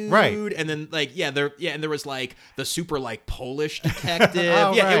Japanese dude, right? And then like and there was like the super like Polish detective.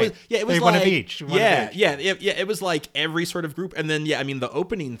 It was like one of each. It was like every sort of group. And then I mean, the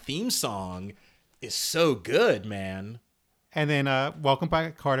opening theme song is so good, man. And then Welcome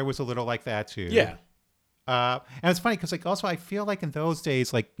Back, Kotter was a little like that too. Yeah. And it's funny because like also I feel like in those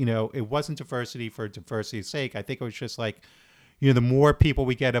days, like, it wasn't diversity for diversity's sake. I think it was just like, the more people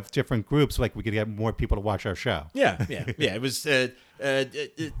we get of different groups, like we could get more people to watch our show. Yeah. It was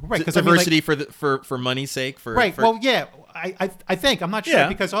right, diversity for money's sake. Right. Well, yeah, I think, I'm not sure,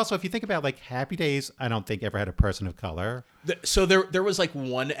 because also if you think about like Happy Days, I don't think ever had a person of color. So there was like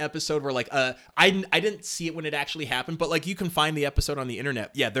one episode where like I didn't see it when it actually happened, but like you can find the episode on the internet.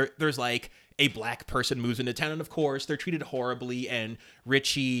 Yeah, there's like a black person moves into town, and of course they're treated horribly, and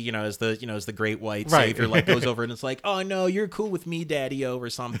Richie, as the great white savior, like goes over and it's like, oh no, you're cool with me, Daddy-O,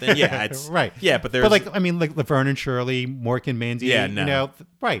 or something. Yeah, it's right. Yeah, but like, I mean, like Laverne and Shirley, Mork and Mindy,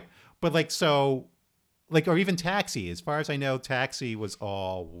 right. But like, so like, or even Taxi, as far as I know, Taxi was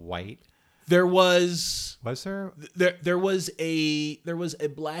all white. There was there was a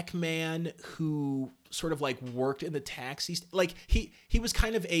black man who sort of like worked in the taxi like he was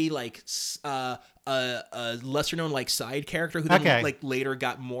kind of a like a lesser known like side character who then like later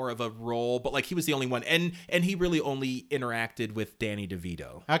got more of a role, but like he was the only one, and he really only interacted with Danny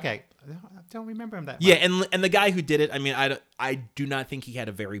DeVito. I don't remember him that much. Yeah, and the guy who did it, I mean, I do not think he had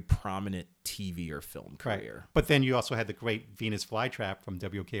a very prominent TV or film career. Right. But then you also had the great Venus Flytrap from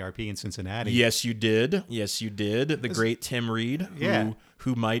WKRP in Cincinnati. Yes, you did. The great Tim Reed,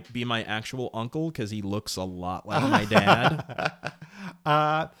 who might be my actual uncle because he looks a lot like my dad.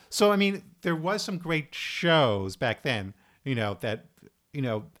 So I mean, there was some great shows back then. That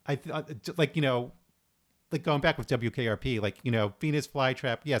I like like going back with WKRP, like Venus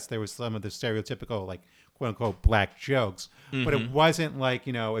Flytrap. Yes, there was some of the stereotypical like quote unquote black jokes, but it wasn't like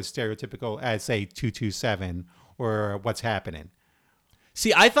as stereotypical as say 227 or What's Happening.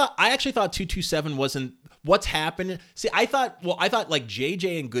 See, I actually thought 227 wasn't What's Happening. See, I thought like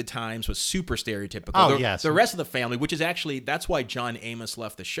JJ and Good Times was super stereotypical. Oh, yes. The rest of the family, which is actually, that's why John Amos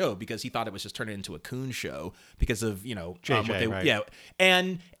left the show, because he thought it was just turning into a coon show because of, JJ, right. Yeah.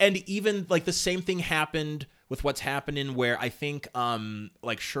 And even like the same thing happened with What's Happening, where I think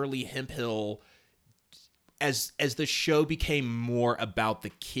like Shirley Hemphill, as the show became more about the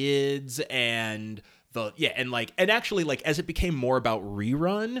kids and actually like as it became more about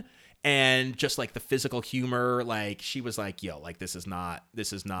rerun and just like the physical humor, like she was like, yo, like this is not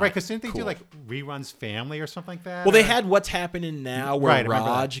right, because didn't they do like Reruns Family or something like that? Well, they had What's Happening Now, where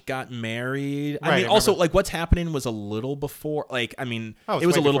Raj got married. I mean, also like What's Happening was a little before, like, I mean, it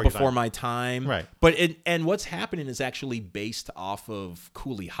was a little before my time, right? But and What's Happening is actually based off of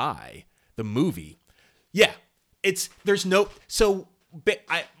Cooley High, the movie. Yeah, I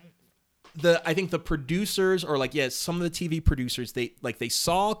think the producers, or like, some of the TV producers, they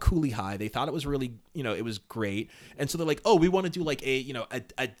saw Cooley High, they thought it was really, it was great, and so they're like, oh, we want to do like a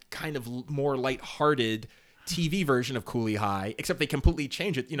kind of more lighthearted TV version of Cooley High, except they completely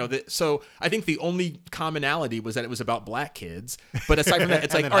changed it. So I think the only commonality was that it was about black kids. But aside from that,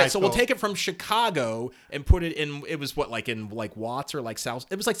 it's like, all right, so we'll take it from Chicago and put it in. It was in Watts or South.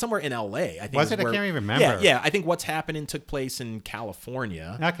 It was somewhere in L.A. I think. Was it? I can't even remember. Yeah. I think What's Happening took place in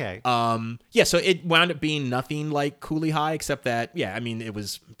California. Okay. Yeah. So it wound up being nothing like Cooley High, except that it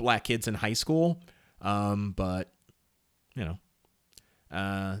was black kids in high school. But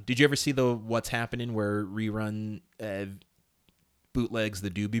did you ever see the What's Happening where rerun bootlegs the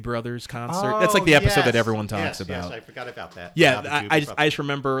Doobie Brothers concert? That's the episode that everyone talks about. Yes, I forgot about that. Yeah, I just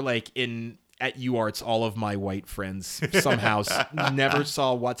remember at UArts, all of my white friends somehow never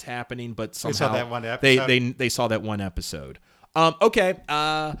saw What's Happening, but somehow saw that one episode? They saw that one episode. Okay.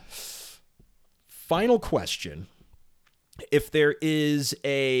 Final question. If there is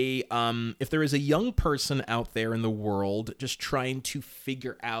a young person out there in the world just trying to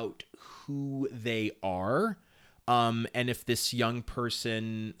figure out who they are, and if this young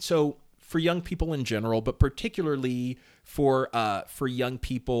person, so for young people in general, but particularly for young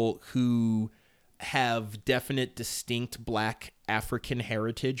people who have definite, distinct Black African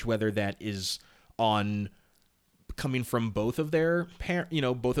heritage, whether that is coming from both of their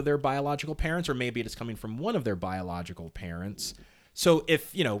biological parents, or maybe it is coming from one of their biological parents. So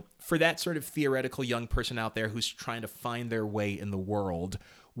if, for that sort of theoretical young person out there who's trying to find their way in the world,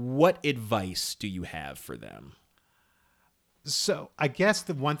 what advice do you have for them? So I guess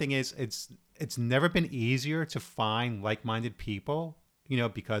the one thing is it's never been easier to find like-minded people,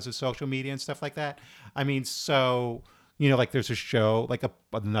 because of social media and stuff like that. I mean, so, there's a show,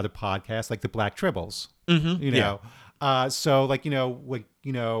 another podcast, like the Black Tribbles, so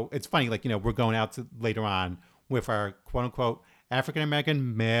it's funny, we're going out later on with our quote unquote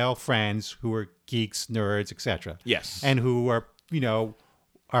African-American male friends who are geeks, nerds, etc. Yes. And who are,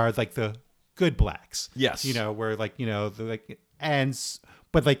 are like the good blacks. Yes. Where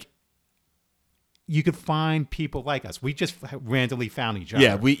but you could find people like us. We just randomly found each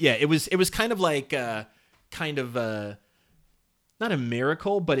other. It was kind of like not a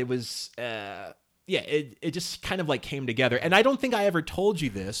miracle, but it was it just kind of came together. And I don't think I ever told you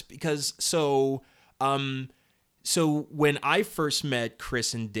this because so when I first met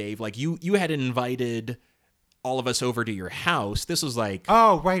Chris and Dave, you had invited all of us over to your house. This was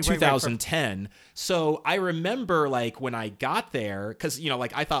 2010. Right. So I remember when I got there, because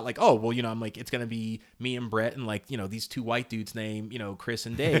I thought it's gonna be me and Brett and these two white dudes named Chris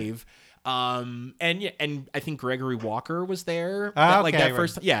and Dave. And I think Gregory Walker was there.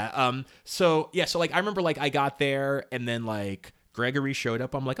 First. Yeah. So I remember I got there and then Gregory showed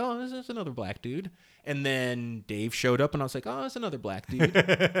up. I'm like, oh, this is another black dude. And then Dave showed up and I was like, oh, it's another black dude.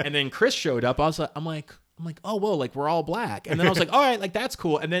 And then Chris showed up. I'm like, oh, whoa, we're all black. And then I was like, all right, that's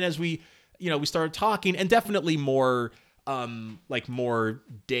cool. And then as we started talking, and definitely more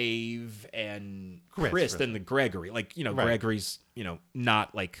Dave and Chris than the Gregory. Right. Gregory's,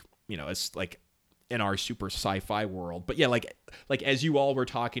 not it's in our super sci-fi world. But yeah, as you all were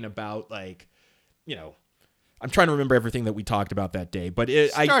talking about, I'm trying to remember everything that we talked about that day, but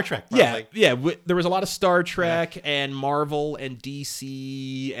Star Trek. Probably. There was a lot of Star Trek and Marvel and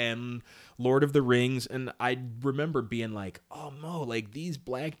DC and Lord of the Rings, and I remember being like, "Oh no, these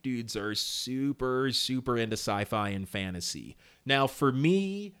black dudes are super, super into sci-fi and fantasy." Now, for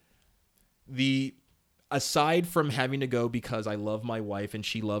me, aside from having to go because I love my wife and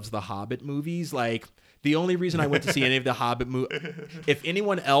she loves the Hobbit movies, the only reason I went to see any of the Hobbit movies, if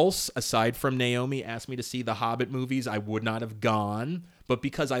anyone else aside from Naomi asked me to see the Hobbit movies, I would not have gone. But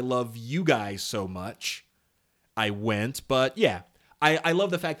because I love you guys so much, I went. But yeah, I love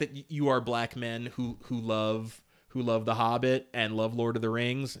the fact that you are black men who love the Hobbit and love Lord of the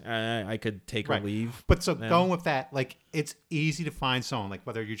Rings. I could take or leave. But going with that, it's easy to find someone,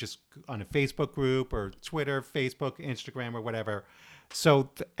 whether you're just on a Facebook group or Twitter, Facebook, Instagram, or whatever. So,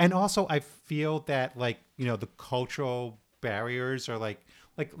 and also I feel that the cultural barriers are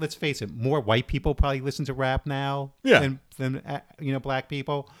let's face it, more white people probably listen to rap now than black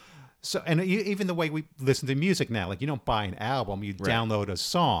people. So, and even the way we listen to music now, you don't buy an album, you download a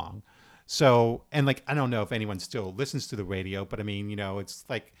song. So, and I don't know if anyone still listens to the radio, but I mean, it's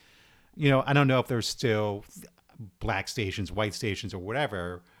I don't know if there's still black stations, white stations, or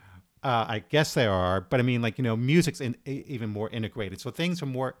whatever. I guess there are, but I mean, music's even more integrated. So things are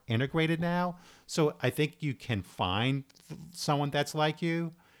more integrated now. So I think you can find someone that's like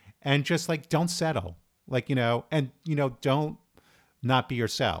you, and just don't settle, and don't not be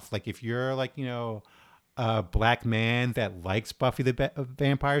yourself. If you're a black man that likes Buffy the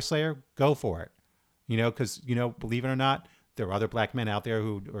Vampire Slayer, go for it. Because believe it or not, there are other black men out there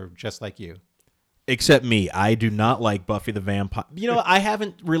who are just like you. Except me. I do not like Buffy the Vampire. I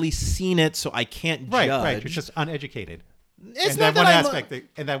haven't really seen it, so I can't judge. Right. You're just uneducated. It's in not that that one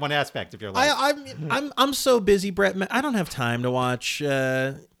aspect. In that one aspect of your life. I'm so busy, Brett. I don't have time to watch.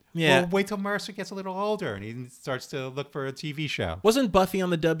 Yeah. Well, wait till Mercer gets a little older and he starts to look for a TV show. Wasn't Buffy on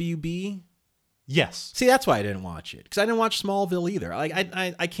the WB? Yes. See, that's why I didn't watch it, because I didn't watch Smallville either. Like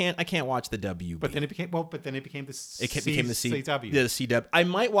I can't watch the WB. But then it became the CW. The CW. I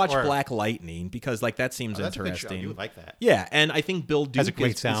might watch Black Lightning because that seems interesting. That's a good show. You would like that. Yeah, and I think Bill Duke has a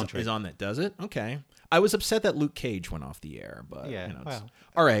great soundtrack. Is on that. Does it? Okay. I was upset that Luke Cage went off the air, but yeah,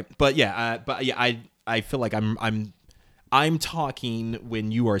 all right. But I feel like I'm talking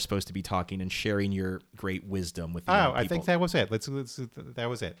when you are supposed to be talking and sharing your great wisdom with. I think that was it. That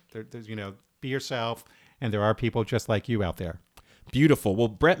was it. There's be yourself, and there are people just like you out there. Beautiful. Well,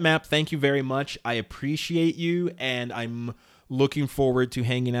 Brett Mapp, thank you very much. I appreciate you, and I'm looking forward to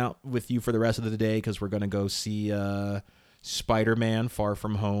hanging out with you for the rest of the day because we're going to go see Spider-Man Far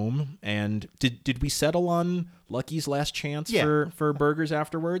From Home. And did we settle on Lucky's Last Chance for burgers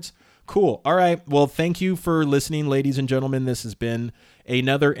afterwards? Cool. All right. Well, thank you for listening, ladies and gentlemen. This has been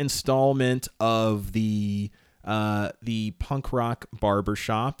another installment of the Punk Rock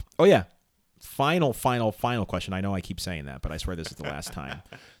Barbershop. Oh, yeah. Final question. I know I keep saying that, but I swear this is the last time.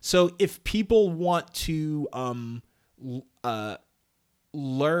 So if people want to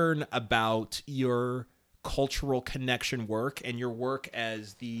learn about your cultural connection work and your work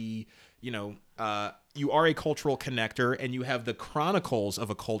as you are a cultural connector and you have the Chronicles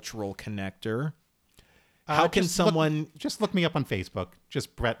of a Cultural Connector, how can someone... Just look me up on Facebook.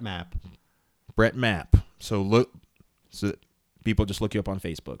 Just Brett Mapp. Brett Mapp. So people just look you up on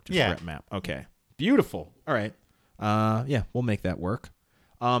Facebook. Just Brett Mapp. Okay. Beautiful. All right. We'll make that work.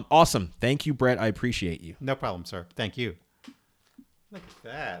 Awesome. Thank you, Brett. I appreciate you. No problem, sir. Thank you. Look at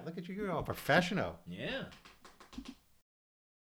that. Look at you. You're all professional. Yeah.